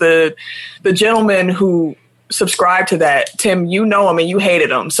 and the gentleman who subscribed to that, Tim, you know him and you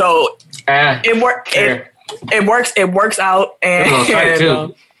hated him, so it works out,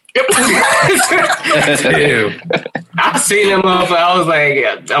 and. I seen him up. I was like,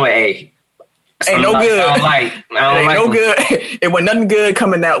 hey. Ain't no good. I don't like no good. It was nothing good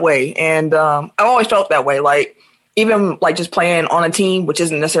coming that way. And I've always felt that way. Like, even like just playing on a team, which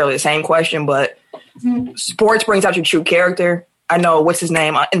isn't necessarily the same question, but sports brings out your true character. I know, what's his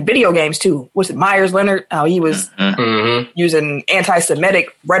name? In video games, too. What's it, Myers Leonard? How he was using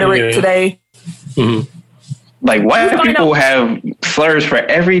anti-Semitic rhetoric today. Like, white people have slurs for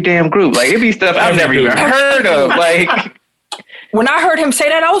every damn group. Like, it'd be stuff I've never even heard of. Like, when I heard him say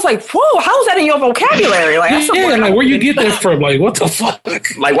that, I was like, whoa, how's that in your vocabulary? Like, that's like, where you get that from? Like, what the fuck?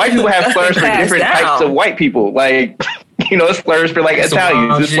 Like, white people have slurs for different types of white people. Like, you know, slurs for, like,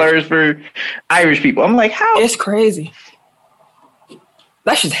 Italians. It's slurs for Irish people. I'm like, how? It's crazy.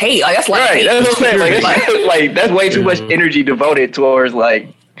 That's just hate. Like, that's like right, hate. That's what I'm saying. Like, that's way too much energy devoted towards,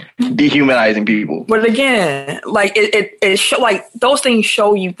 like, dehumanizing people. But again, like it show, like those things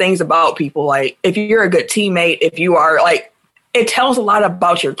show you things about people. Like if you're a good teammate, if you are like, it tells a lot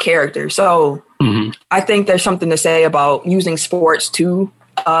about your character. So I think there's something to say about using sports to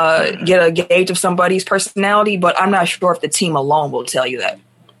get a gauge of somebody's personality, but I'm not sure if the team alone will tell you that.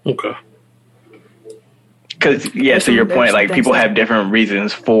 Okay. Because to your point, like people have different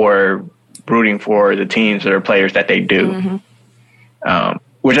reasons for rooting for the teams or players that they do.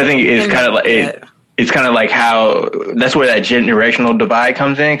 Which I think is kind of like it's kind of like how that's where that generational divide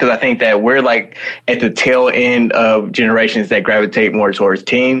comes in, because I think that we're like at the tail end of generations that gravitate more towards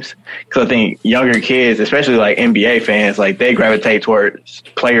teams. Because I think younger kids, especially like NBA fans, like they gravitate towards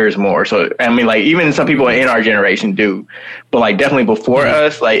players more. So I mean, like even some people in our generation do, but like definitely before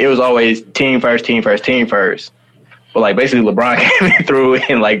us, like it was always team first, team first, team first. But like basically LeBron came through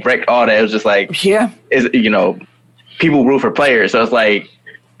and like wrecked all that. It was just like people root for players, so it's like.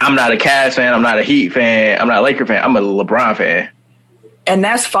 I'm not a Cavs fan. I'm not a Heat fan. I'm not a Laker fan. I'm a LeBron fan. And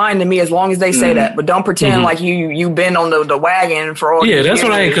that's fine to me as long as they say that. But don't pretend like you've been on the wagon for all. Yeah, that's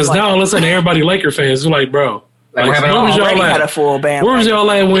what I. Because now all of a sudden everybody Laker fans are like, bro, where was y'all at? Had a full band. Where was y'all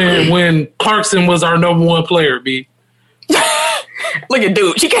at when Clarkson was our number one player? B. Look at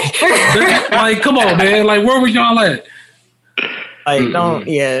dude. She can't. Like, come on, man. Like, where were y'all at? Like, don't.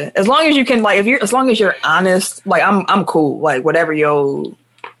 Yeah. As long as you can, like, as long as you're honest, like, I'm cool. Like, whatever your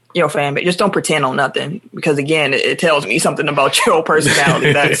fan, but just don't pretend on nothing, because again, it tells me something about your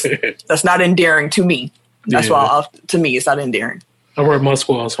personality that's not endearing to me. That's why to me it's not endearing. I work my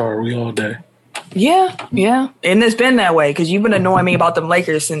squads hard. We all day. Yeah, and it's been that way because you've been annoying me about them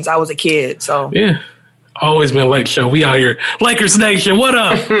Lakers since I was a kid. So yeah, always been Lake Show. We out here, Lakers Nation. What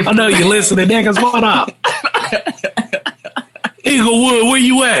up? I know you listening, niggas. What up? Inglewood, where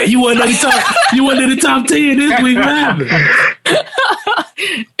you at? You wasn't in the top 10 this week. What happened?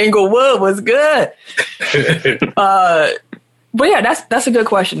 Inglewood was good. But yeah, that's a good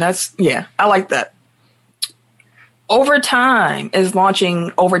question. I like that. Overtime is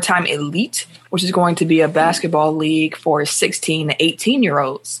launching Overtime Elite, which is going to be a basketball league for 16 to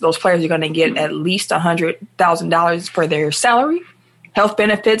 18-year-olds. Those players are going to get at least $100,000 for their salary, health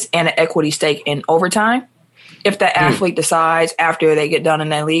benefits, and an equity stake in Overtime. If the athlete decides after they get done in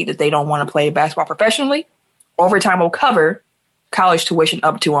that league that they don't want to play basketball professionally, Overtime will cover college tuition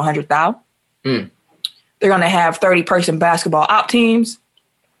up to $100,000. They're going to have 30-person basketball op teams,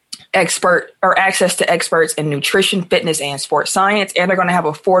 access to experts in nutrition, fitness, and sports science, and they're going to have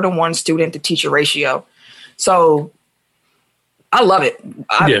a 4-to-1 student-to-teacher ratio. So I love it.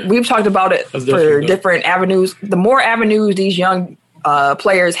 We've talked about it for different avenues. The more avenues these young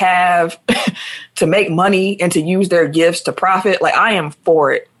players have to make money and to use their gifts to profit, like, I am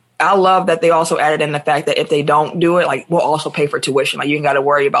for it. I love that they also added in the fact that if they don't do it, like, we'll also pay for tuition. Like, you ain't got to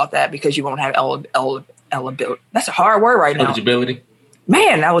worry about that because you won't have eligibility. That's a hard word right now. Eligibility.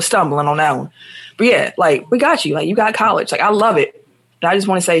 Man, I was stumbling on that one. But yeah, like, we got you. Like, you got college. Like, I love it. And I just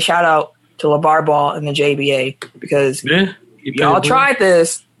want to say shout out to LeVar Ball and the JBA because y'all tried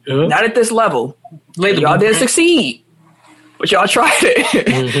this, not at this level. Y'all didn't succeed. But y'all tried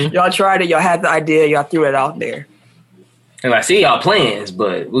it. Y'all tried it. Y'all had the idea. Y'all threw it out there. And I see y'all plans,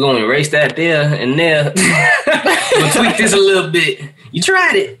 but we're going to erase that there and there. We'll tweak this a little bit. You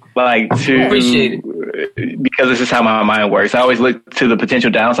tried it. Like, appreciate it. Because this is how my mind works. I always look to the potential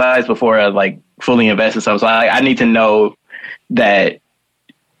downsides before I, like, fully invest in something. So I need to know that,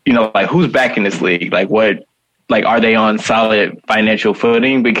 you know, like, who's backing this league? Like, what? Like, are they on solid financial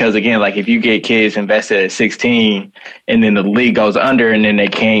footing? Because, again, like, if you get kids invested at 16 and then the league goes under and then they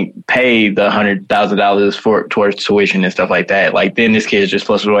can't pay the $100,000 towards tuition and stuff like that, like, then this kid is just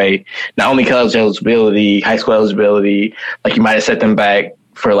flushed away. Not only college eligibility, high school eligibility, like, you might have set them back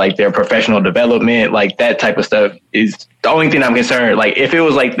for, like, their professional development. Like, that type of stuff is the only thing I'm concerned. Like, if it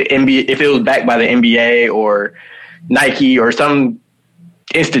was like the NBA, if it was backed by the NBA or Nike or some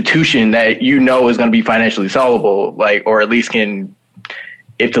institution that you know is going to be financially solvable, like, or at least can,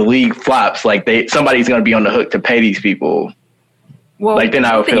 if the league flops, like, somebody's going to be on the hook to pay these people. Well, like, then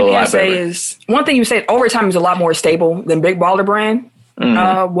I would feel a lot better. One thing you said, Overtime is a lot more stable than Big Baller Brand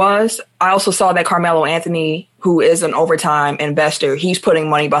was. I also saw that Carmelo Anthony, who is an Overtime investor, he's putting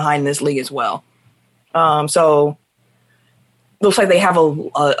money behind this league as well. So looks like they have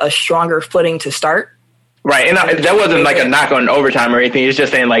a stronger footing to start. Right, and that wasn't like a knock on Overtime or anything. It's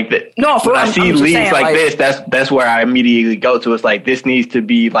just saying, like, that. No, when I see leagues like this, that's where I immediately go to. It's like, this needs to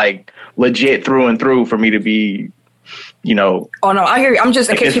be, like, legit through and through for me to be, you know. Oh no, I hear you. I'm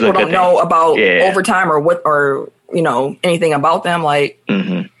just, in case people don't know about Overtime or you know, anything about them. Like,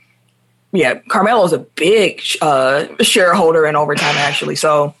 Carmelo's a big shareholder in Overtime, actually.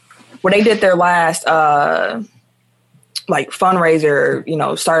 So when they did their last like fundraiser, you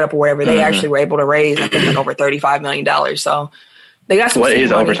know, startup or whatever, they actually were able to raise, I think, like over $35 million. So they got some. What is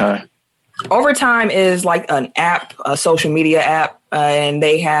money. Overtime? Overtime is like an app, a social media app, and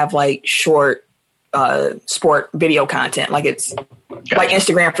they have like short sport video content. Like, it's like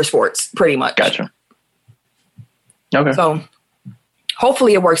Instagram for sports, pretty much. Gotcha. Okay. So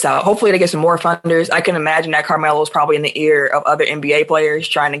hopefully it works out. Hopefully they get some more funders. I can imagine that Carmelo is probably in the ear of other NBA players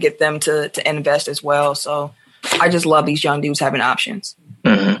trying to get them to invest as well. So I just love these young dudes having options.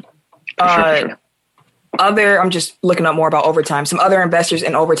 Sure. I'm just looking up more about Overtime. Some other investors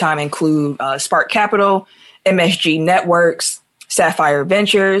in Overtime include Spark Capital, MSG Networks, Sapphire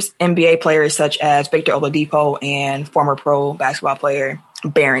Ventures, NBA players such as Victor Oladipo, and former pro basketball player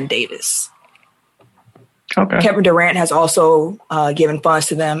Baron Davis. Okay. Kevin Durant has also given funds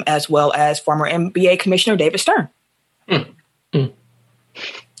to them, as well as former NBA Commissioner David Stern. Okay,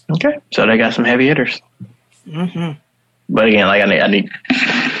 so they got some heavy hitters. But again, like I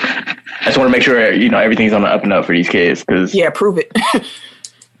just want to make sure, you know, everything's on the up and up for these kids, because prove it.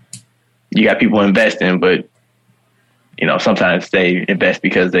 you got people investing, but you know, sometimes they invest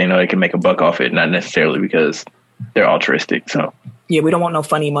because they know they can make a buck off it, not necessarily because they're altruistic. So yeah, we don't want no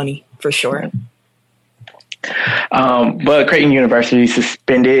funny money for sure. But Creighton University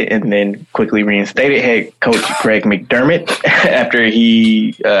suspended and then quickly reinstated head coach Greg McDermott after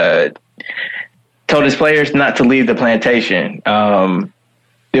he told his players not to leave the plantation.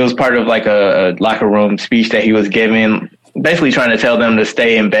 It was part of like a locker room speech that he was giving, basically trying to tell them to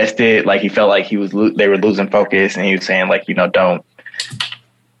stay invested. Like he felt like they were losing focus, and he was saying like, you know,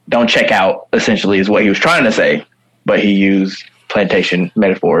 don't check out, essentially is what he was trying to say. But he used plantation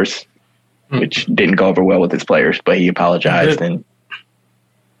metaphors, which didn't go over well with his players, but he apologized and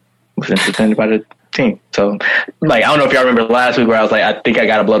was suspended by the team. So, like, I don't know if y'all remember last week where I was like, I think I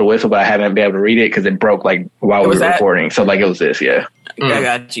got to blow the whistle, but I haven't been able to read it because it broke, like, while we were recording. So, like, it was this, yeah. I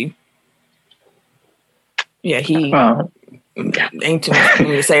got you. Yeah, he ain't too much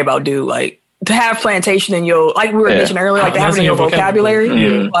to say about dude. Like, to have plantation in your, like we were mentioning earlier, like to have it in your vocabulary,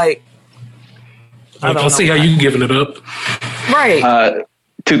 like, I see how you giving it up. Right.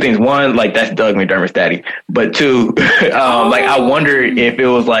 Two things. One, like, that's Doug McDermott's daddy. But two, like, I wonder if it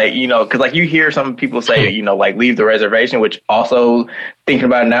was like, you know, because like you hear some people say, you know, like leave the reservation, which also thinking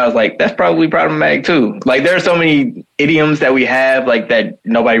about it now is like, that's probably problematic too. Like there are so many idioms that we have like that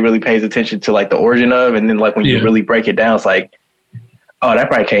nobody really pays attention to, like the origin of. And then like when you really break it down, it's like, oh, that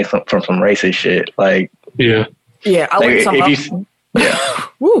probably came from some racist shit. Like, yeah. I like if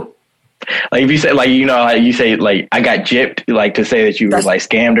Woo. Like if you say, like, you know, you say like I got gypped, like to say that you were like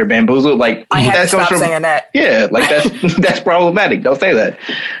scammed or bamboozled, like I had to stop saying that. Yeah, like that's problematic. Don't say that.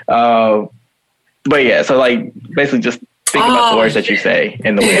 But yeah, so like basically just think about the words that you say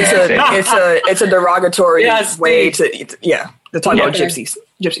and the way you say it. It's a derogatory way to talk about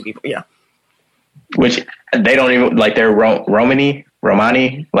gypsy people. Yeah, which they don't even like. They're Romani.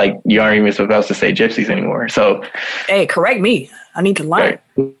 Like you aren't even supposed to say gypsies anymore. So hey, correct me. I need to learn.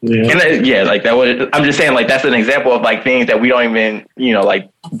 Right. And like that was. I'm just saying, like that's an example of like things that we don't even, you know, like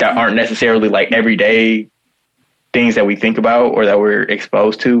that aren't necessarily like everyday things that we think about or that we're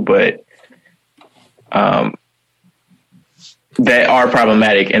exposed to, but that are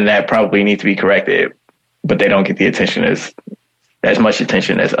problematic and that probably need to be corrected, but they don't get the attention as much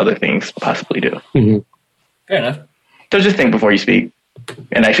attention as other things possibly do. Mm-hmm. Fair enough. So just think before you speak,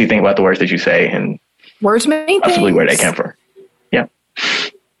 and actually think about the words that you say and words mean possibly things. Where they came from. Yeah.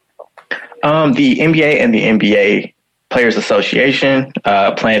 The NBA and the NBA Players Association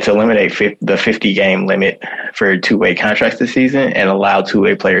plan to eliminate the 50-game limit for two-way contracts this season and allow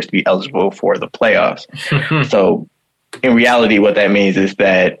two-way players to be eligible for the playoffs. So, in reality, what that means is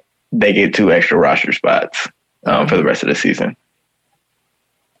that they get 2 extra roster spots for the rest of the season.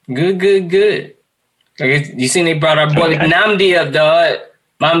 Good. You seen they brought our boy Nnamdi up, dog.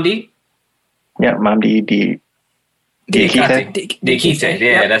 Mamdi? Yeah, Mamdi Diakite.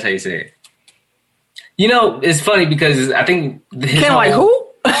 Yeah, that's how you say it. You know, it's funny because I think who?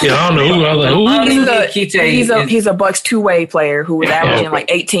 Yeah, I don't know who. I was like, he's a Bucks two-way player who was averaging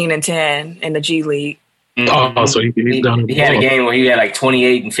like 18 and 10 in the G League. Mm-hmm. Oh, so he's done. He had a game where he had like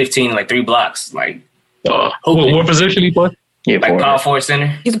 28 and 15, like 3 blocks. Like, what position he play? Yeah, like power forward center.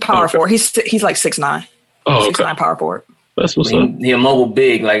 He's a power forward. He's like 6'9". Oh, okay. 6'9" power forward. That's what's up. He's a mobile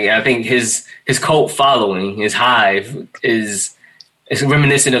big. Like I think his cult following, his hive is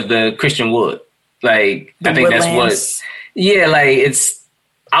reminiscent of the Christian Wood. Like I think that's what. Yeah, like it's.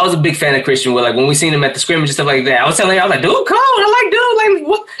 I was a big fan of Christian Wood. Like when we seen him at the scrimmage and stuff like that, I was telling you, I was like, dude, cold. I like dude. Like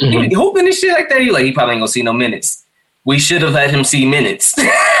what? Mm-hmm. He hooping this shit like that. He probably ain't gonna see no minutes. We should have let him see minutes.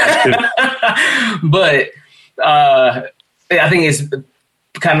 But I think it's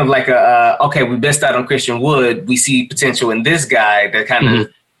kind of like okay, we missed out on Christian Wood. We see potential in this guy that kind of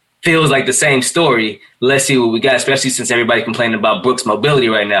feels like the same story. Let's see what we got, especially since everybody complaining about Brooks' mobility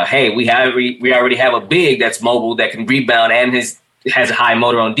right now. Hey, we already have a big that's mobile that can rebound and has a high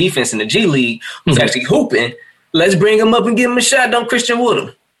motor on defense in the G League who's actually hooping. Let's bring him up and give him a shot. Don't Christian Wood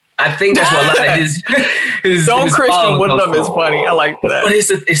him. I think that's what a lot of his Don't Christian Wood him is funny. I like that. But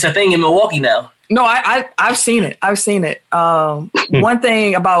it's a thing in Milwaukee now. No, I've seen it. One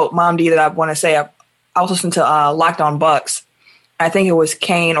thing about Mamdi that I want to say, I was listening to Locked On Bucks. I think it was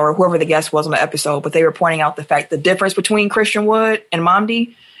Kane or whoever the guest was on the episode, but they were pointing out the difference between Christian Wood and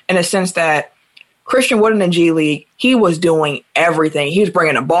Mamdi in the sense that Christian Wood in the G League, he was doing everything. He was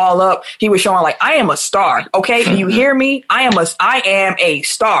bringing the ball up. He was showing like, I am a star. Okay, do you hear me? I am a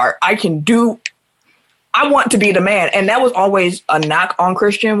star. I can do I want to be the man. And that was always a knock on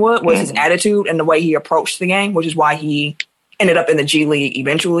Christian Wood, was his attitude and the way he approached the game, which is why he ended up in the G League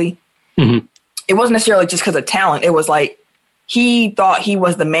eventually. Mm-hmm. It wasn't necessarily just because of talent. It was like he thought he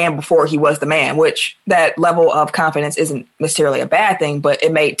was the man before he was the man, which that level of confidence isn't necessarily a bad thing, but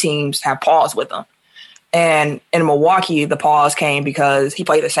it made teams have pause with him. And in Milwaukee, the pause came because he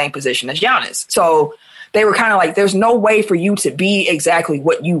played the same position as Giannis. So they were kind of like, there's no way for you to be exactly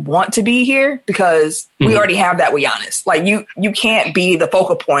what you want to be here because we already have that with Giannis. Like you can't be the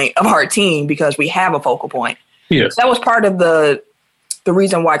focal point of our team because we have a focal point. Yes. So that was part of the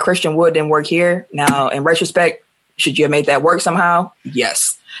reason why Christian Wood didn't work here. Now, in retrospect, should you have made that work somehow?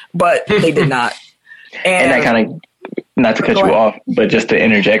 Yes, but they did not. And that kind of, not to cut you off, but just to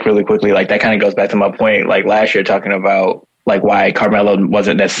interject really quickly, like that kind of goes back to my point, like last year talking about like why Carmelo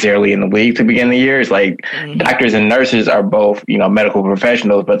wasn't necessarily in the league to begin the year. It's like doctors and nurses are both, you know, medical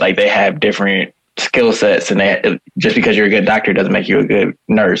professionals, but like they have different skill sets, and just because you're a good doctor doesn't make you a good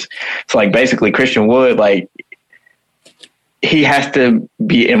nurse. So like basically Christian Wood, like he has to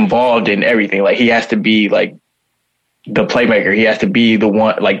be involved in everything. Like he has to be like the playmaker. He has to be the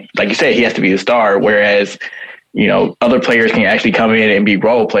one, like you said, he has to be the star. Whereas, you know, other players can actually come in and be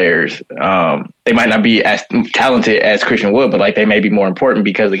role players. They might not be as talented as Christian Wood, but like they may be more important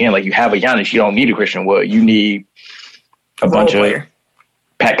because again, like you have a Giannis, you don't need a Christian Wood. You need a bunch of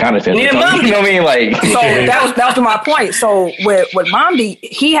Pat Connaughton. You know what I mean? Like, so that was my point. So with Mamdi,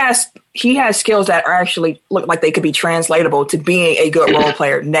 he has skills that are actually look like they could be translatable to being a good role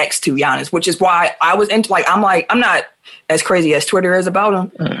player next to Giannis, which is why I was into I'm not as crazy as Twitter is about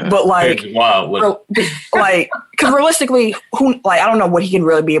him, but like, like, because realistically, I don't know what he can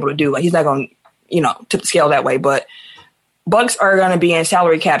really be able to do. Like, he's not going to, you know, tip the scale that way. But Bucks are going to be in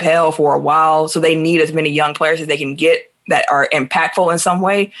salary cap hell for a while, so they need as many young players as they can get that are impactful in some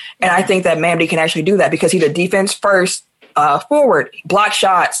way. And I think that Mamdi can actually do that because he's a defense first forward, block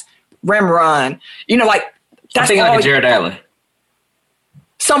shots, rim run. You know, like that's like a Jared Allen.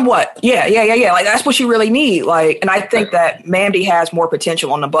 Somewhat. Yeah. Like that's what you really need. Like, and I think that Mamdi has more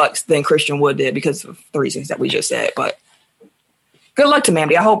potential on the Bucks than Christian Wood did because of the reasons that we just said. But good luck to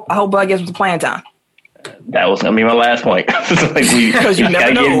Mamdi. I hope Bud gets some playing time. That was gonna be my last point. Like because you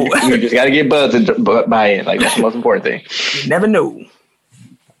never know. We just gotta get Bud to buy in. Like that's the most important thing. You never know.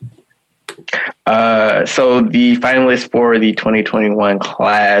 So the finalists for the 2021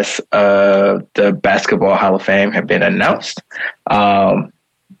 class of the Basketball Hall of Fame have been announced.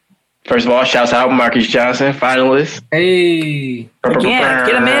 First of all, shouts out Marcus Johnson, finalist. Hey. Again,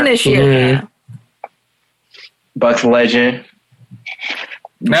 get him in this year. Bucks legend.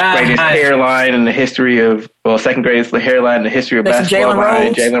 Greatest hairline in the history of, second greatest hairline in the history of basketball.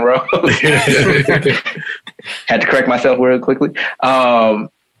 Jalen Rose. Had to correct myself really quickly.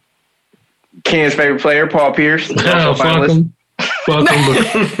 Ken's favorite player, Paul Pierce. No, fuck him. Fuck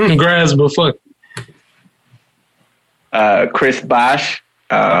him. Congrats, but fuck. Chris Bosh.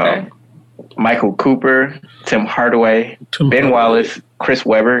 Michael Cooper, Tim Hardaway, Ben Wallace, Chris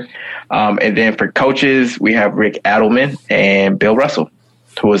Webber. And then for coaches, we have Rick Adelman and Bill Russell,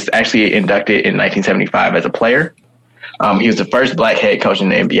 who was actually inducted in 1975 as a player. He was the first black head coach in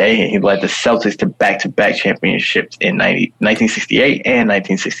the NBA, and he led the Celtics to back-to-back championships in 1968 and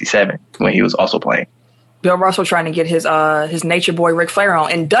 1967 when he was also playing. Bill Russell trying to get his nature boy Ric Flair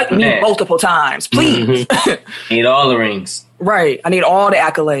on. Induct me multiple times, please. Need all the rings. Right. I need all the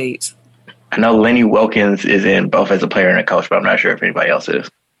accolades. I know Lenny Wilkins is in both as a player and a coach, but I'm not sure if anybody else is.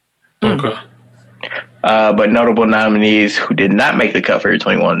 Okay. But notable nominees who did not make the cut for the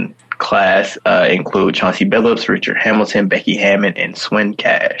 21 class include Chauncey Billups, Richard Hamilton, Becky Hammond, and Swin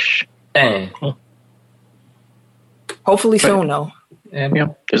Cash. Dang. Hopefully soon, though. Yeah,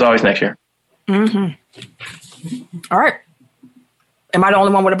 there's always next year. Mm-hmm. All right. Am I the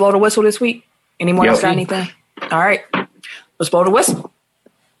only one with a blow the whistle this week? Anyone else got anything? All right. Let's blow the whistle.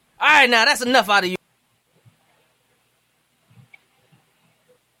 All right, now that's enough out of you.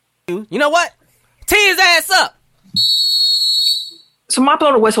 You know what? Tee his ass up. So my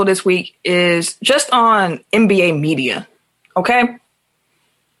blow the whistle this week is just on NBA media. Okay.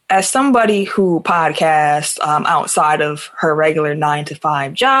 As somebody who podcasts outside of her regular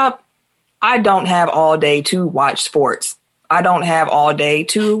 9-to-5 job, I don't have all day to watch sports. I don't have all day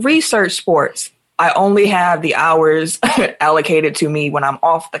to research sports. I only have the hours allocated to me when I'm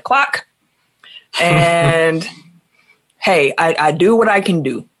off the clock. And hey, I do what I can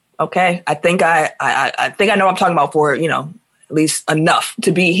do. Okay. I think I know what I'm talking about for, at least enough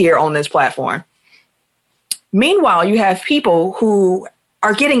to be here on this platform. Meanwhile, you have people who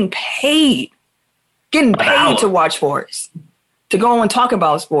are getting paid to watch sports, to go and talk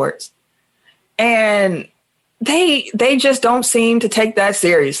about sports. And they just don't seem to take that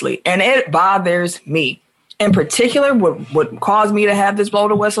seriously. And it bothers me. In particular, what caused me to have this blow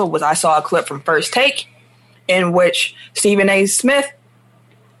the whistle was I saw a clip from First Take in which Stephen A. Smith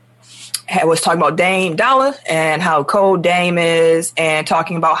was talking about Dame Dollar and how cold Dame is and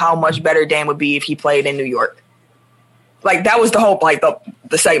talking about how much better Dame would be if he played in New York. Like, that was the whole, like,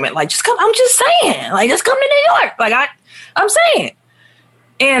 the segment. Like, just come, I'm just saying. Like, just come to New York. Like, I'm saying.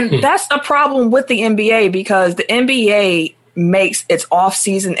 And that's a problem with the NBA because the NBA makes its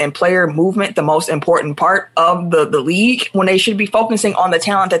offseason and player movement the most important part of the league when they should be focusing on the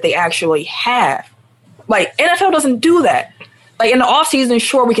talent that they actually have. Like, NFL doesn't do that. Like, in the offseason,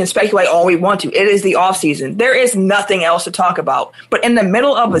 sure, we can speculate all we want to. It is the offseason. There is nothing else to talk about. But in the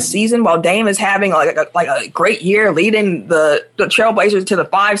middle of a season, while Dame is having like a great year leading the Trailblazers to the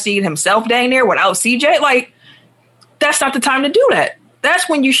 5 seed himself dang near without CJ, like, that's not the time to do that. That's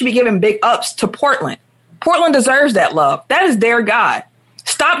when you should be giving big ups to Portland. Portland deserves that love. That is their guy.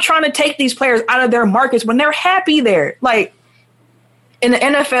 Stop trying to take these players out of their markets when they're happy there. Like, in the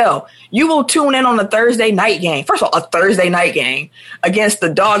NFL, you will tune in on a Thursday night game. First of all, a Thursday night game against the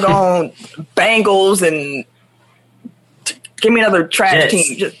doggone Bengals and give me another trash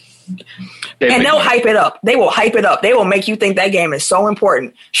team. And they'll hype it up. They will hype it up. They will make you think that game is so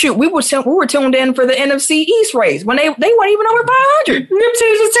important. Shoot, we were tuned in for the NFC East race when they weren't even over 500. Them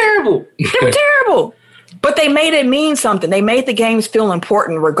teams are terrible. They were terrible. But they made it mean something. They made the games feel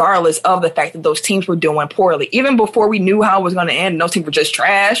important regardless of the fact that those teams were doing poorly. Even before we knew how it was going to end, those teams were just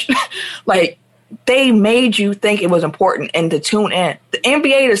trash. Like, they made you think it was important and to tune in. The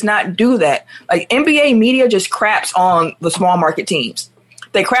NBA does not do that. Like, NBA media just craps on the small market teams.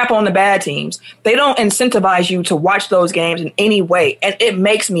 They crap on the bad teams. They don't incentivize you to watch those games in any way. And it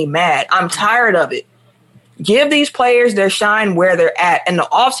makes me mad. I'm tired of it. Give these players their shine where they're at. In the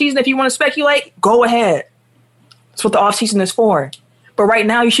offseason, if you want to speculate, go ahead. That's what the offseason is for. But right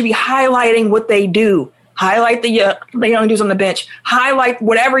now, you should be highlighting what they do. Highlight the young dudes on the bench. Highlight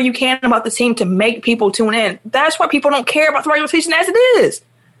whatever you can about the team to make people tune in. That's why people don't care about the regular season as it is.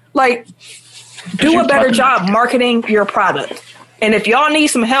 Like, do a better job marketing your product. And if y'all need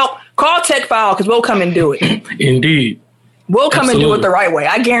some help, call Tech File because we'll come and do it. Indeed. We'll come and do it the right way.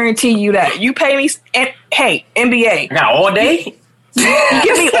 I guarantee you that. You pay me, and hey, NBA. I got all day. You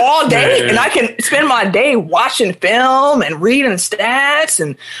give me all day, and I can spend my day watching film and reading stats.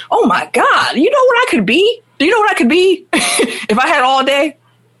 And oh my God, you know what I could be? Do you know what I could be if I had all day?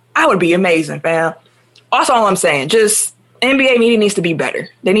 I would be amazing, fam. Also, all I'm saying, just NBA media needs to be better.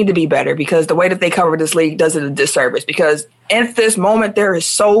 They need to be better because the way that they cover this league does it a disservice. Because at this moment, there is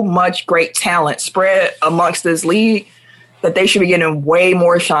so much great talent spread amongst this league that they should be getting way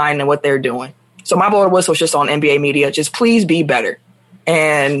more shine than what they're doing. So my blow the whistle is just on NBA media. Just please be better.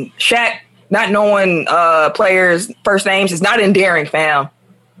 And Shaq not knowing players' first names is not endearing, fam.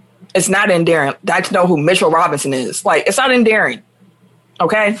 It's not endearing. I know who Mitchell Robinson is. Like, it's not endearing.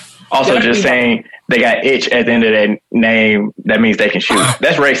 Okay? Also, just saying they got itch at the end of their name, that means they can shoot.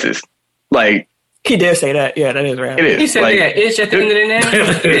 That's racist. Like, he did say that. Yeah, that is right. It is. He said like, they got itch at the end of their name.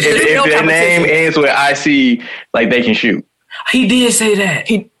 if their name ends with IC, like, they can shoot. He did say that.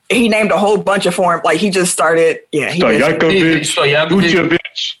 He named a whole bunch of form. Like, he just started. Yeah. Stojakovic, Vucevic,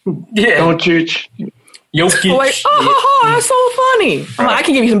 Doncic, Jokic. Like, that's so funny. I'm like, I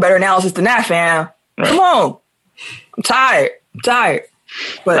can give you some better analysis than that, fam. Right. Come on. I'm tired.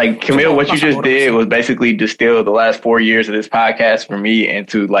 But like, Camille, what you just did was basically distill the last 4 years of this podcast for me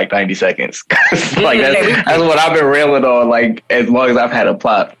into like 90 seconds. Like, that's what I've been railing on, like, as long as I've had a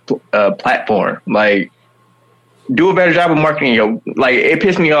platform. Like, do a better job of marketing. Like, it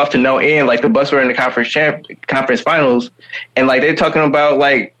pissed me off to no end. Like, the Bucks were in the conference finals, and like, they're talking about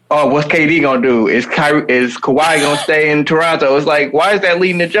like, oh, what's KD gonna do? Is Kawhi gonna stay in Toronto? It's like, why is that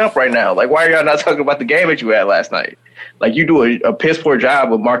leading the jump right now? Like, why are y'all not talking about the game that you had last night? Like, you do a piss poor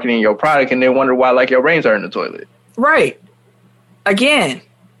job of marketing your product, and then wonder why like your reins are in the toilet. Right. Again,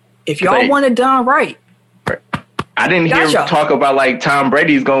 if y'all want it done right. I didn't hear talk about like Tom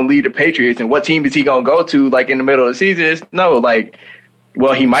Brady's going to lead the Patriots and what team is he going to go to like in the middle of the season. No, like,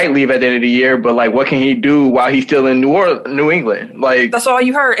 well, he might leave at the end of the year, but like, what can he do while he's still in New England? Like, that's all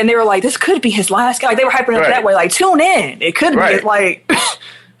you heard. And they were like, this could be his last guy. Like, they were hyping it up that way. Like, tune in. It could be like,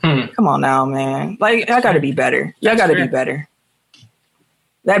 come on now, man. Like, I got to be better. Y'all got to be better.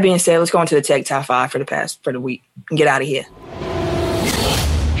 That being said, let's go into the Tech Top 5 for the week and get out of here.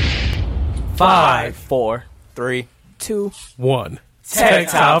 5, 4, 3, 2, 1. Tech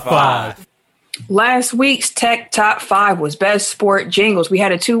Top 5. Last week's Tech Top 5 was Best Sport Jingles. We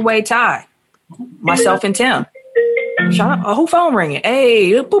had a 2-way tie. Myself and Tim. Shut up. Who phone ringing?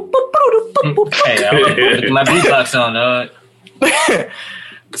 Hey. Boop, boop, boop, boop, boop, boop. Hey, I'm putting my beatbox on, dog.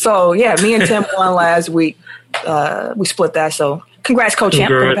 So, yeah, me and Tim won last week. We split that. So, congrats, Co-Champ,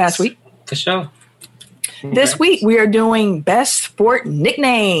 for the past week. For sure. This week, we are doing best sport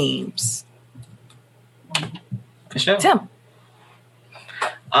nicknames. For sure. Tim.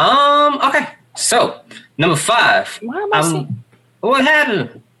 Okay. So, number 5. Why am I saying? What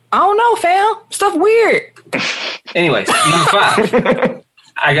happened? I don't know, fam. Stuff weird. Anyways, number 5.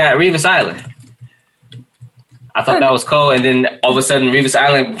 I got Revis Island. I thought that was cool, and then all of a sudden, Revis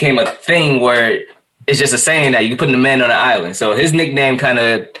Island became a thing where it's just a saying that you can put the man on an island. So his nickname kind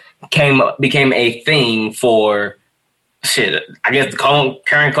of became a thing for shit. I guess the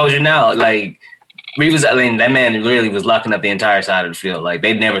current culture now, like Revis Island, that man really was locking up the entire side of the field. Like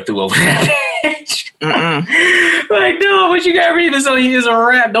they never threw over that pitch. Like, no, what you got Revis on? He is a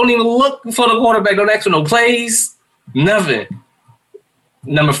rap. Don't even look for the quarterback. Don't ask for no plays. Nothing.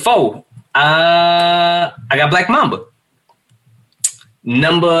 Number 4. I got Black Mamba.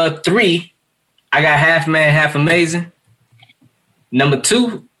 Number 3, I got Half Man, Half Amazing. Number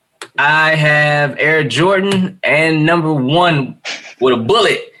 2, I have Air Jordan. And number 1 with a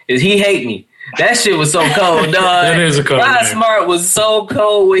bullet is He Hate Me. That shit was so cold, dog. That is a cold. Rod Smart was so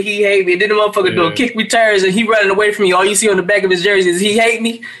cold when He Hate Me. Then the motherfucker doing kick returns and he running away from you. All you see on the back of his jersey is He Hate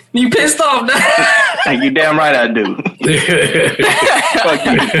Me. You pissed off, dog. Like, you damn right I do. Fuck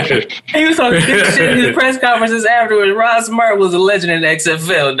you. He was talking this shit in his press conferences afterwards. Rod Smart was a legend in the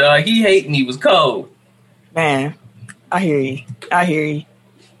XFL, dog. He Hate Me was cold. Man, I hear you.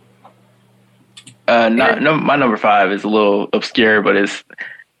 My number 5 is a little obscure, but it's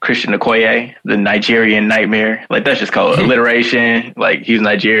Christian Okoye, the Nigerian nightmare. Like, that's just called alliteration. Like, he was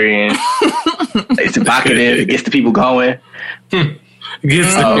Nigerian. It's evocative. It gets the people going.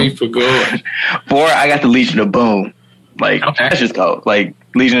 Gets the people going. 4, I got the Legion of Boom. Like, that's just cold. Like,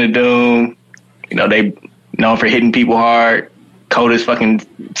 Legion of Doom, you know, they known for hitting people hard. Coldest fucking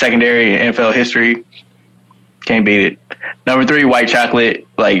secondary in NFL history. Can't beat it. Number 3, White Chocolate.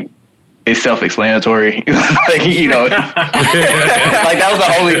 Like, it's self-explanatory. Like, you know, like that was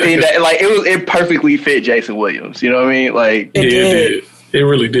the only thing that, like, it perfectly fit Jason Williams. You know what I mean? Like, it did. It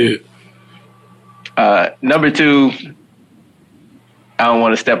really did. Number 2, I don't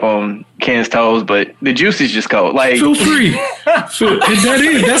want to step on Ken's toes, but the juice is just cold. Like, feel free. That's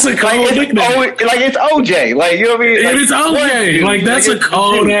a cold nickname. Like, it's OJ. Like, you know what I mean? Like, it's OJ. Like, that's a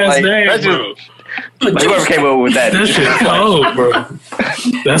cold ass name, bro. Like, whoever came up with that. That shit cold, bro.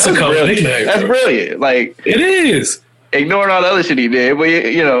 That's a cold nickname. That's brilliant. Like, it is. Ignoring all the other shit he did, but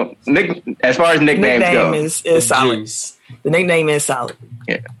you know, as far as nicknames go, is solid. The nickname is solid.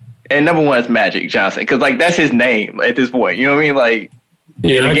 Yeah, and number 1 is Magic Johnson, because like that's his name at this point. You know what I mean? Like,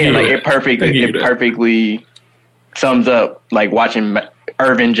 yeah, again, like it perfectly sums up like watching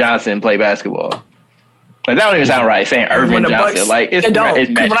Irvin Johnson play basketball. Like, that don't even sound right saying Irvin Johnson. Bucks, like, it's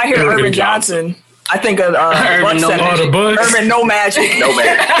Magic. When I hear Irvin Johnson, I think of Irvin No Magic.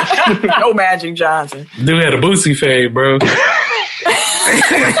 No Magic Johnson. Dude had a Boosie fade, bro.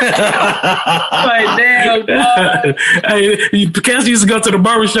 Like, damn, dog. Hey, Cass used to go to the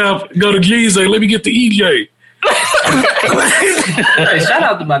barbershop, go to G's, like, let me get the EJ. Hey, shout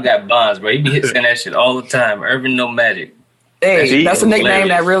out to my guy Bonds, bro. He be saying that shit all the time. Irvin No Magic. Hey, that's a nickname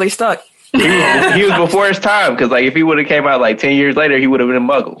that really stuck. He was before his time, because like if he would have came out like 10 years later, he would have been a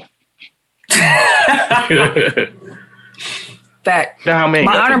muggle. Fact. How many?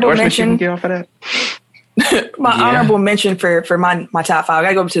 My honorable mention. Get off of that? Honorable mention for my top 5. I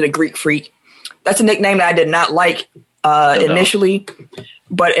gotta go to the Greek Freak. That's a nickname that I did not like initially,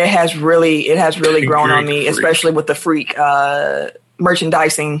 but it has really grown on me, especially with the Freak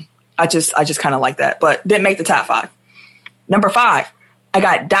merchandising. I just kind of like that, but didn't make the top 5. Number 5, I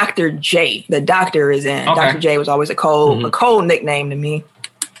got Dr. J. The doctor is in. Okay. Dr. J was always a cold nickname to me.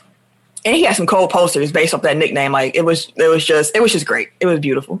 And he had some cold posters based off that nickname. Like, it was just great. It was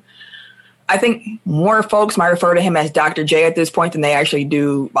beautiful. I think more folks might refer to him as Dr. J at this point than they actually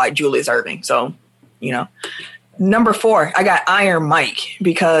do like Julius Erving. So, you know. Number 4, I got Iron Mike,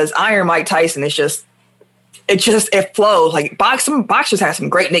 because Iron Mike Tyson is it flows. Like, boxers have some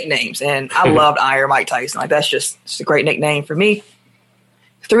great nicknames, and I loved Iron Mike Tyson. Like, that's just a great nickname for me.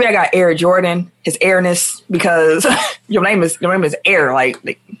 3, I got Air Jordan, his airness, because your name is Air, like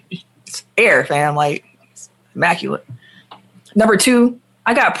it's Air, fam, like it's immaculate. Number 2,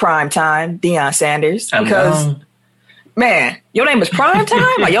 I got Prime Time, Deion Sanders, because man, your name is Prime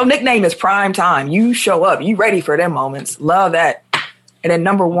Time. Like, your nickname is Prime Time. You show up, you ready for them moments. Love that. And then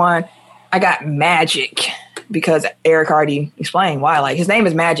number 1, I got Magic, because Eric already explained why. Like, his name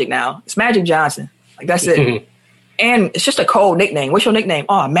is Magic now. It's Magic Johnson. Like, that's it. And it's just a cold nickname. What's your nickname?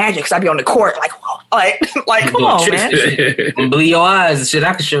 Oh, Magic, because I be on the court. Like, come on, man. Bleed your eyes and shit.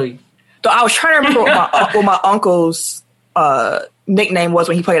 I can show you. So I was trying to remember what my uncle's nickname was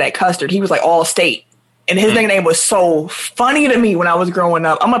when he played at Custard. He was like All State. And his nickname was so funny to me when I was growing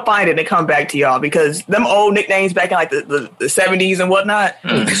up. I'm going to find it and come back to y'all because them old nicknames back in like the 70s and whatnot,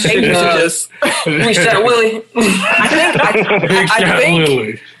 they used to just... Big Shot Willie.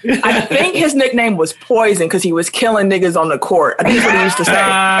 I think his nickname was Poison because he was killing niggas on the court. I think that's what he used to say.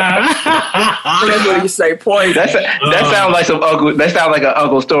 That's what he used to say, Poison. That sounds like some uncle. That sounds like an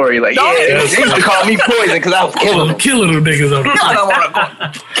uncle story. Like, they used to call me Poison because I was killing them niggas on the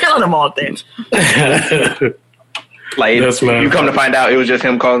court. Killing them all things. Like, you come to find out it was just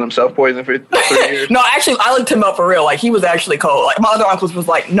him calling himself Poison for 3 years. No, actually, I looked him up for real. Like, he was actually cold. Like, my other uncles was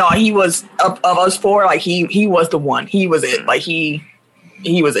like, no, he was of us four. Like, he was the one. He was it. Like, he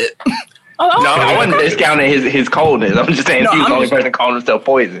was it. I wasn't discounting his coldness. I'm just saying he was the only person calling himself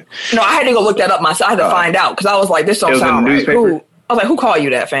Poison. No, I had to go look that up myself. I had to find out because I was like, this don't sound right. Who? I was like, who called you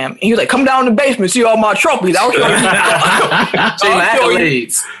that, fam? And he was like, come down in the basement, see all my trophies. I'll show you.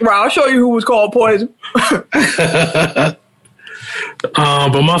 I'll show you who was called Poison. But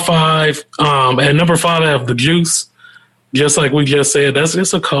my 5, at number 5, I have the Juice. Just like we just said, that's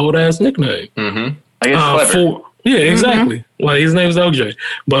just a cold ass nickname. Mm-hmm. I guess clever. Yeah, exactly. Mm-hmm. Like his name is OJ.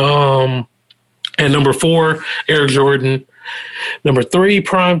 But at number 4, Eric Jordan. Number 3,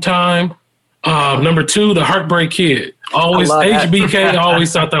 Primetime. Number 2, the Heartbreak Kid. Always HBK.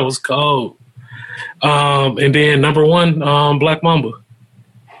 Always thought that was cold. And then number 1, Black Mamba.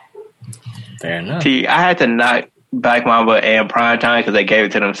 Fair enough. See, I had to knock Black Mamba and Primetime because they gave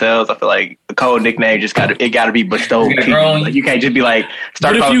it to themselves. I feel like the cold nickname just got to be bestowed. Like, you can't just be like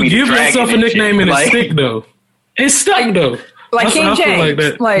start. But if you give yourself a nickname and it stick though, it's stuck though. Like King James, like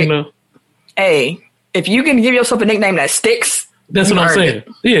that. Like, you know? Hey, if you can give yourself a nickname that sticks, that's what I'm saying.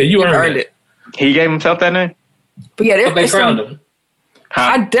 Yeah, you earned it. He gave himself that name. But yeah, they crowned him.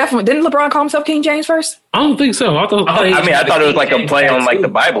 I definitely didn't. LeBron call himself King James first? I don't think so. I thought it was like a play on like the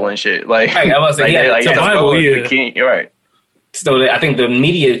Bible and shit. Like, right, I was like the Bible. Yeah, the King. You're right. So I think the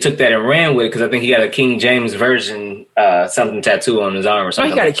media took that and ran with it because I think he got a King James version, something tattoo on his arm or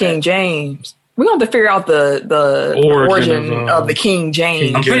something. Oh, he got a King James. We're going to have to figure out the origin of the King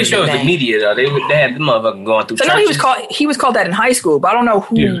James. I'm pretty sure it was the media though. They had the motherfucker going through. So no, he was called that in high school, but I don't know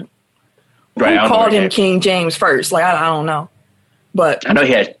who called him King James first. Like I don't know. But I know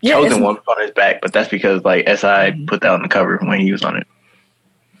he had Chosen One on his back, but that's because like SI put that on the cover when he was on it.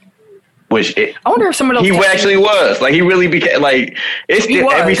 I wonder if some of those he actually was like he really became like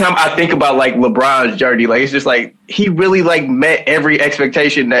every time I think about like LeBron's journey, like it's just like he really like met every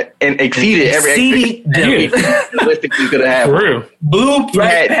expectation that and exceeded every expectation that he realistically could have had. For real, blew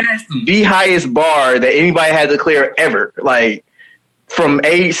right past him. The highest bar that anybody had to clear ever. Like from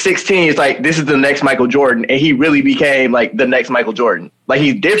age 16, it's like this is the next Michael Jordan, and he really became like the next Michael Jordan. Like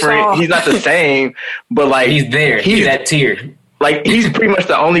he's different, he's not the same, but like he's there. He's that tier. Like, he's pretty much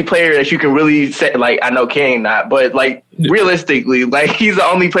the only player that you can really say, like, I know King not, but, like, realistically, like, he's the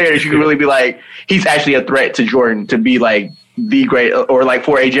only player that you can really be like, he's actually a threat to Jordan to be, like, the great, or, like,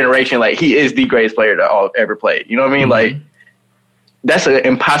 for a generation, like, he is the greatest player to all ever play. You know what I mean? Mm-hmm. Like, that's an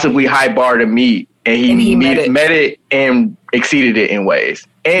impossibly high bar to meet, and he met it and exceeded it in ways.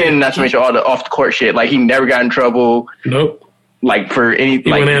 And not to mention all the off-the-court shit. Like, he never got in trouble. Nope. Like, for any,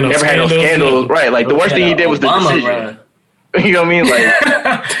 like, never had no scandals. Right, like, the worst thing he did was the decision. You know what I mean?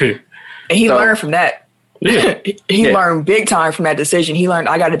 Like, and he learned from that. Yeah. he learned big time from that decision. He learned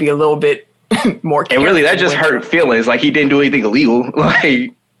I got to be a little bit more careful. And really, that just hurt feelings. Like, he didn't do anything illegal.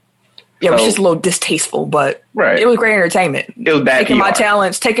 Like, it was just a little distasteful, but it was great entertainment. It was bad. Taking my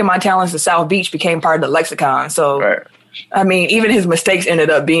talents to South Beach became part of the lexicon. So, I mean, even his mistakes ended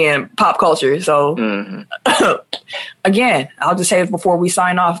up being pop culture. So, again, I'll just say it before we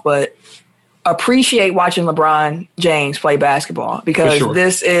sign off, but appreciate watching LeBron James play basketball because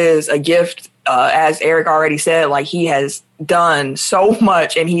this is a gift. As Eric already said, like he has done so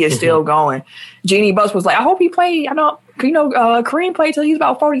much and he is still going. Jeannie Buss was like, I hope he played. I know, Kareem played till he's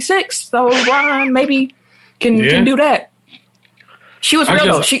about 46. So LeBron maybe can do that. She was real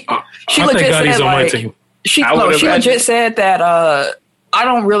though. She legit said like, she legit said that, I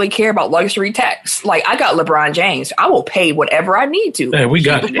don't really care about luxury tax. Like, I got LeBron James. I will pay whatever I need to. Hey, we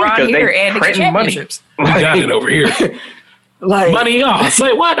got LeBron here and the championships. Money. We got it over here. Like money off.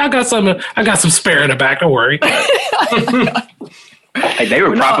 Say what? I got some spare in the back. Don't worry. Hey, they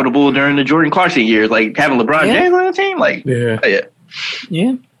were profitable during the Jordan Clarkson years. Like having LeBron James on the team. Like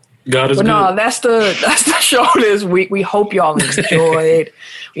yeah. God is But good. no, that's the show this week. We hope y'all enjoyed.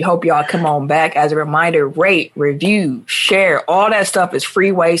 We hope y'all come on back. As a reminder, rate, review, share. All that stuff is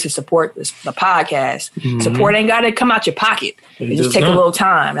free ways to support the podcast. Mm-hmm. Support ain't got to come out your pocket. It just does take a not. little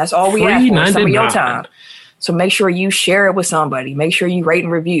time. That's all we ask for, some of your $3.99. time. So make sure you share it with somebody. Make sure you rate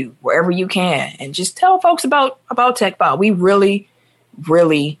and review wherever you can. And just tell folks about Tech File. We really,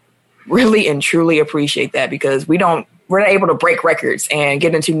 really, really and truly appreciate that because we're not able to break records and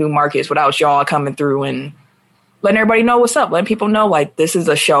get into new markets without y'all coming through and letting everybody know what's up, letting people know like this is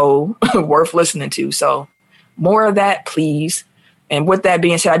a show worth listening to. So more of that, please. And with that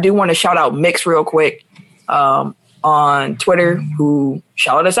being said, I do want to shout out Mix real quick on Twitter who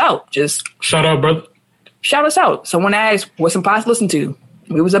shouted us out. Just shout out, brother. Shout us out. Someone asked what some pods listen to.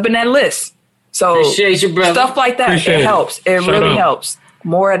 We was up in that list. So Appreciate you, brother. Stuff like that. Appreciate it helps. It Shout really out. helps.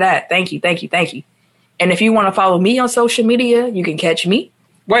 More of that. Thank you. Thank you. Thank you. And if you want to follow me on social media, you can catch me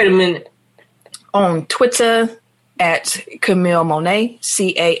Wait a minute. on Twitter at Camille Monet,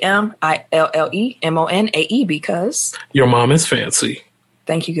 CamilleMonae, because Your mom is fancy.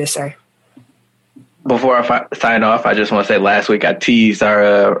 thank you, good sir. Before I sign off, I just want to say last week I teased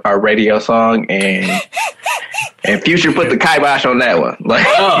our radio song and Future put the kibosh on that one. Like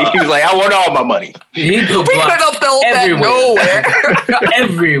he was like, I want all my money. He put We blocks could have filled that everywhere. nowhere.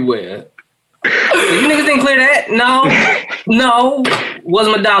 Everywhere. You niggas didn't clear that? No. Where's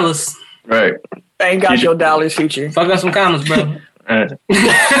my dollars? Right. Ain't got your dollars, Future. Fuck up some comments, bro.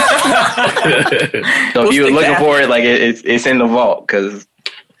 So if you were looking for it, like it's in the vault because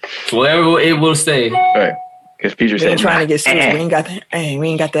Wherever it will stay. right. Because Future We said ain't trying to get sued. "Eh." We ain't got that. Hey, we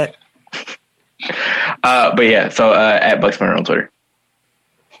ain't got that. But yeah, so at Bucksmanner on Twitter.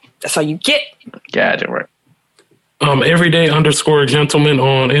 That's all you get. Yeah, I did right. Everyday_gentleman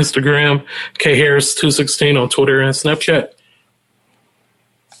on Instagram. K Harris 216 on Twitter and Snapchat.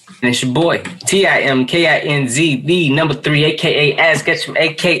 And it's your boy, TIMKINZ, the number 3, aka Ass Ketchum,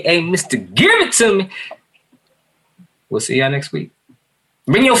 aka Mr. Give It To Me. We'll see y'all next week.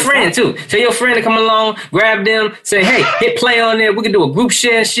 Bring your friend too. Tell your friend to come along, grab them, say, hey, hit play on there. We can do a group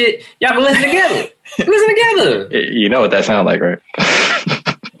share and shit. Y'all can listen together. Listen together. You know what that sounds like, right?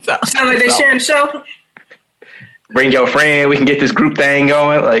 Sound like they sharing the show? Bring your friend. We can get this group thing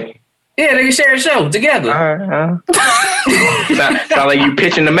going. Like, Yeah, they can share the show together. sound like you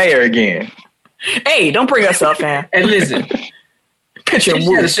pitching the mayor again. Hey, don't bring us up, man. And listen, Pitching share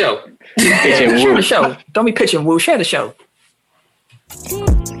woo. the show. Pitching Share woo. the show. Don't be pitching woo. Share the show.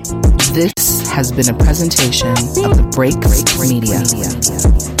 This has been a presentation of the Break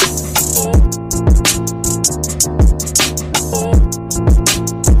Media.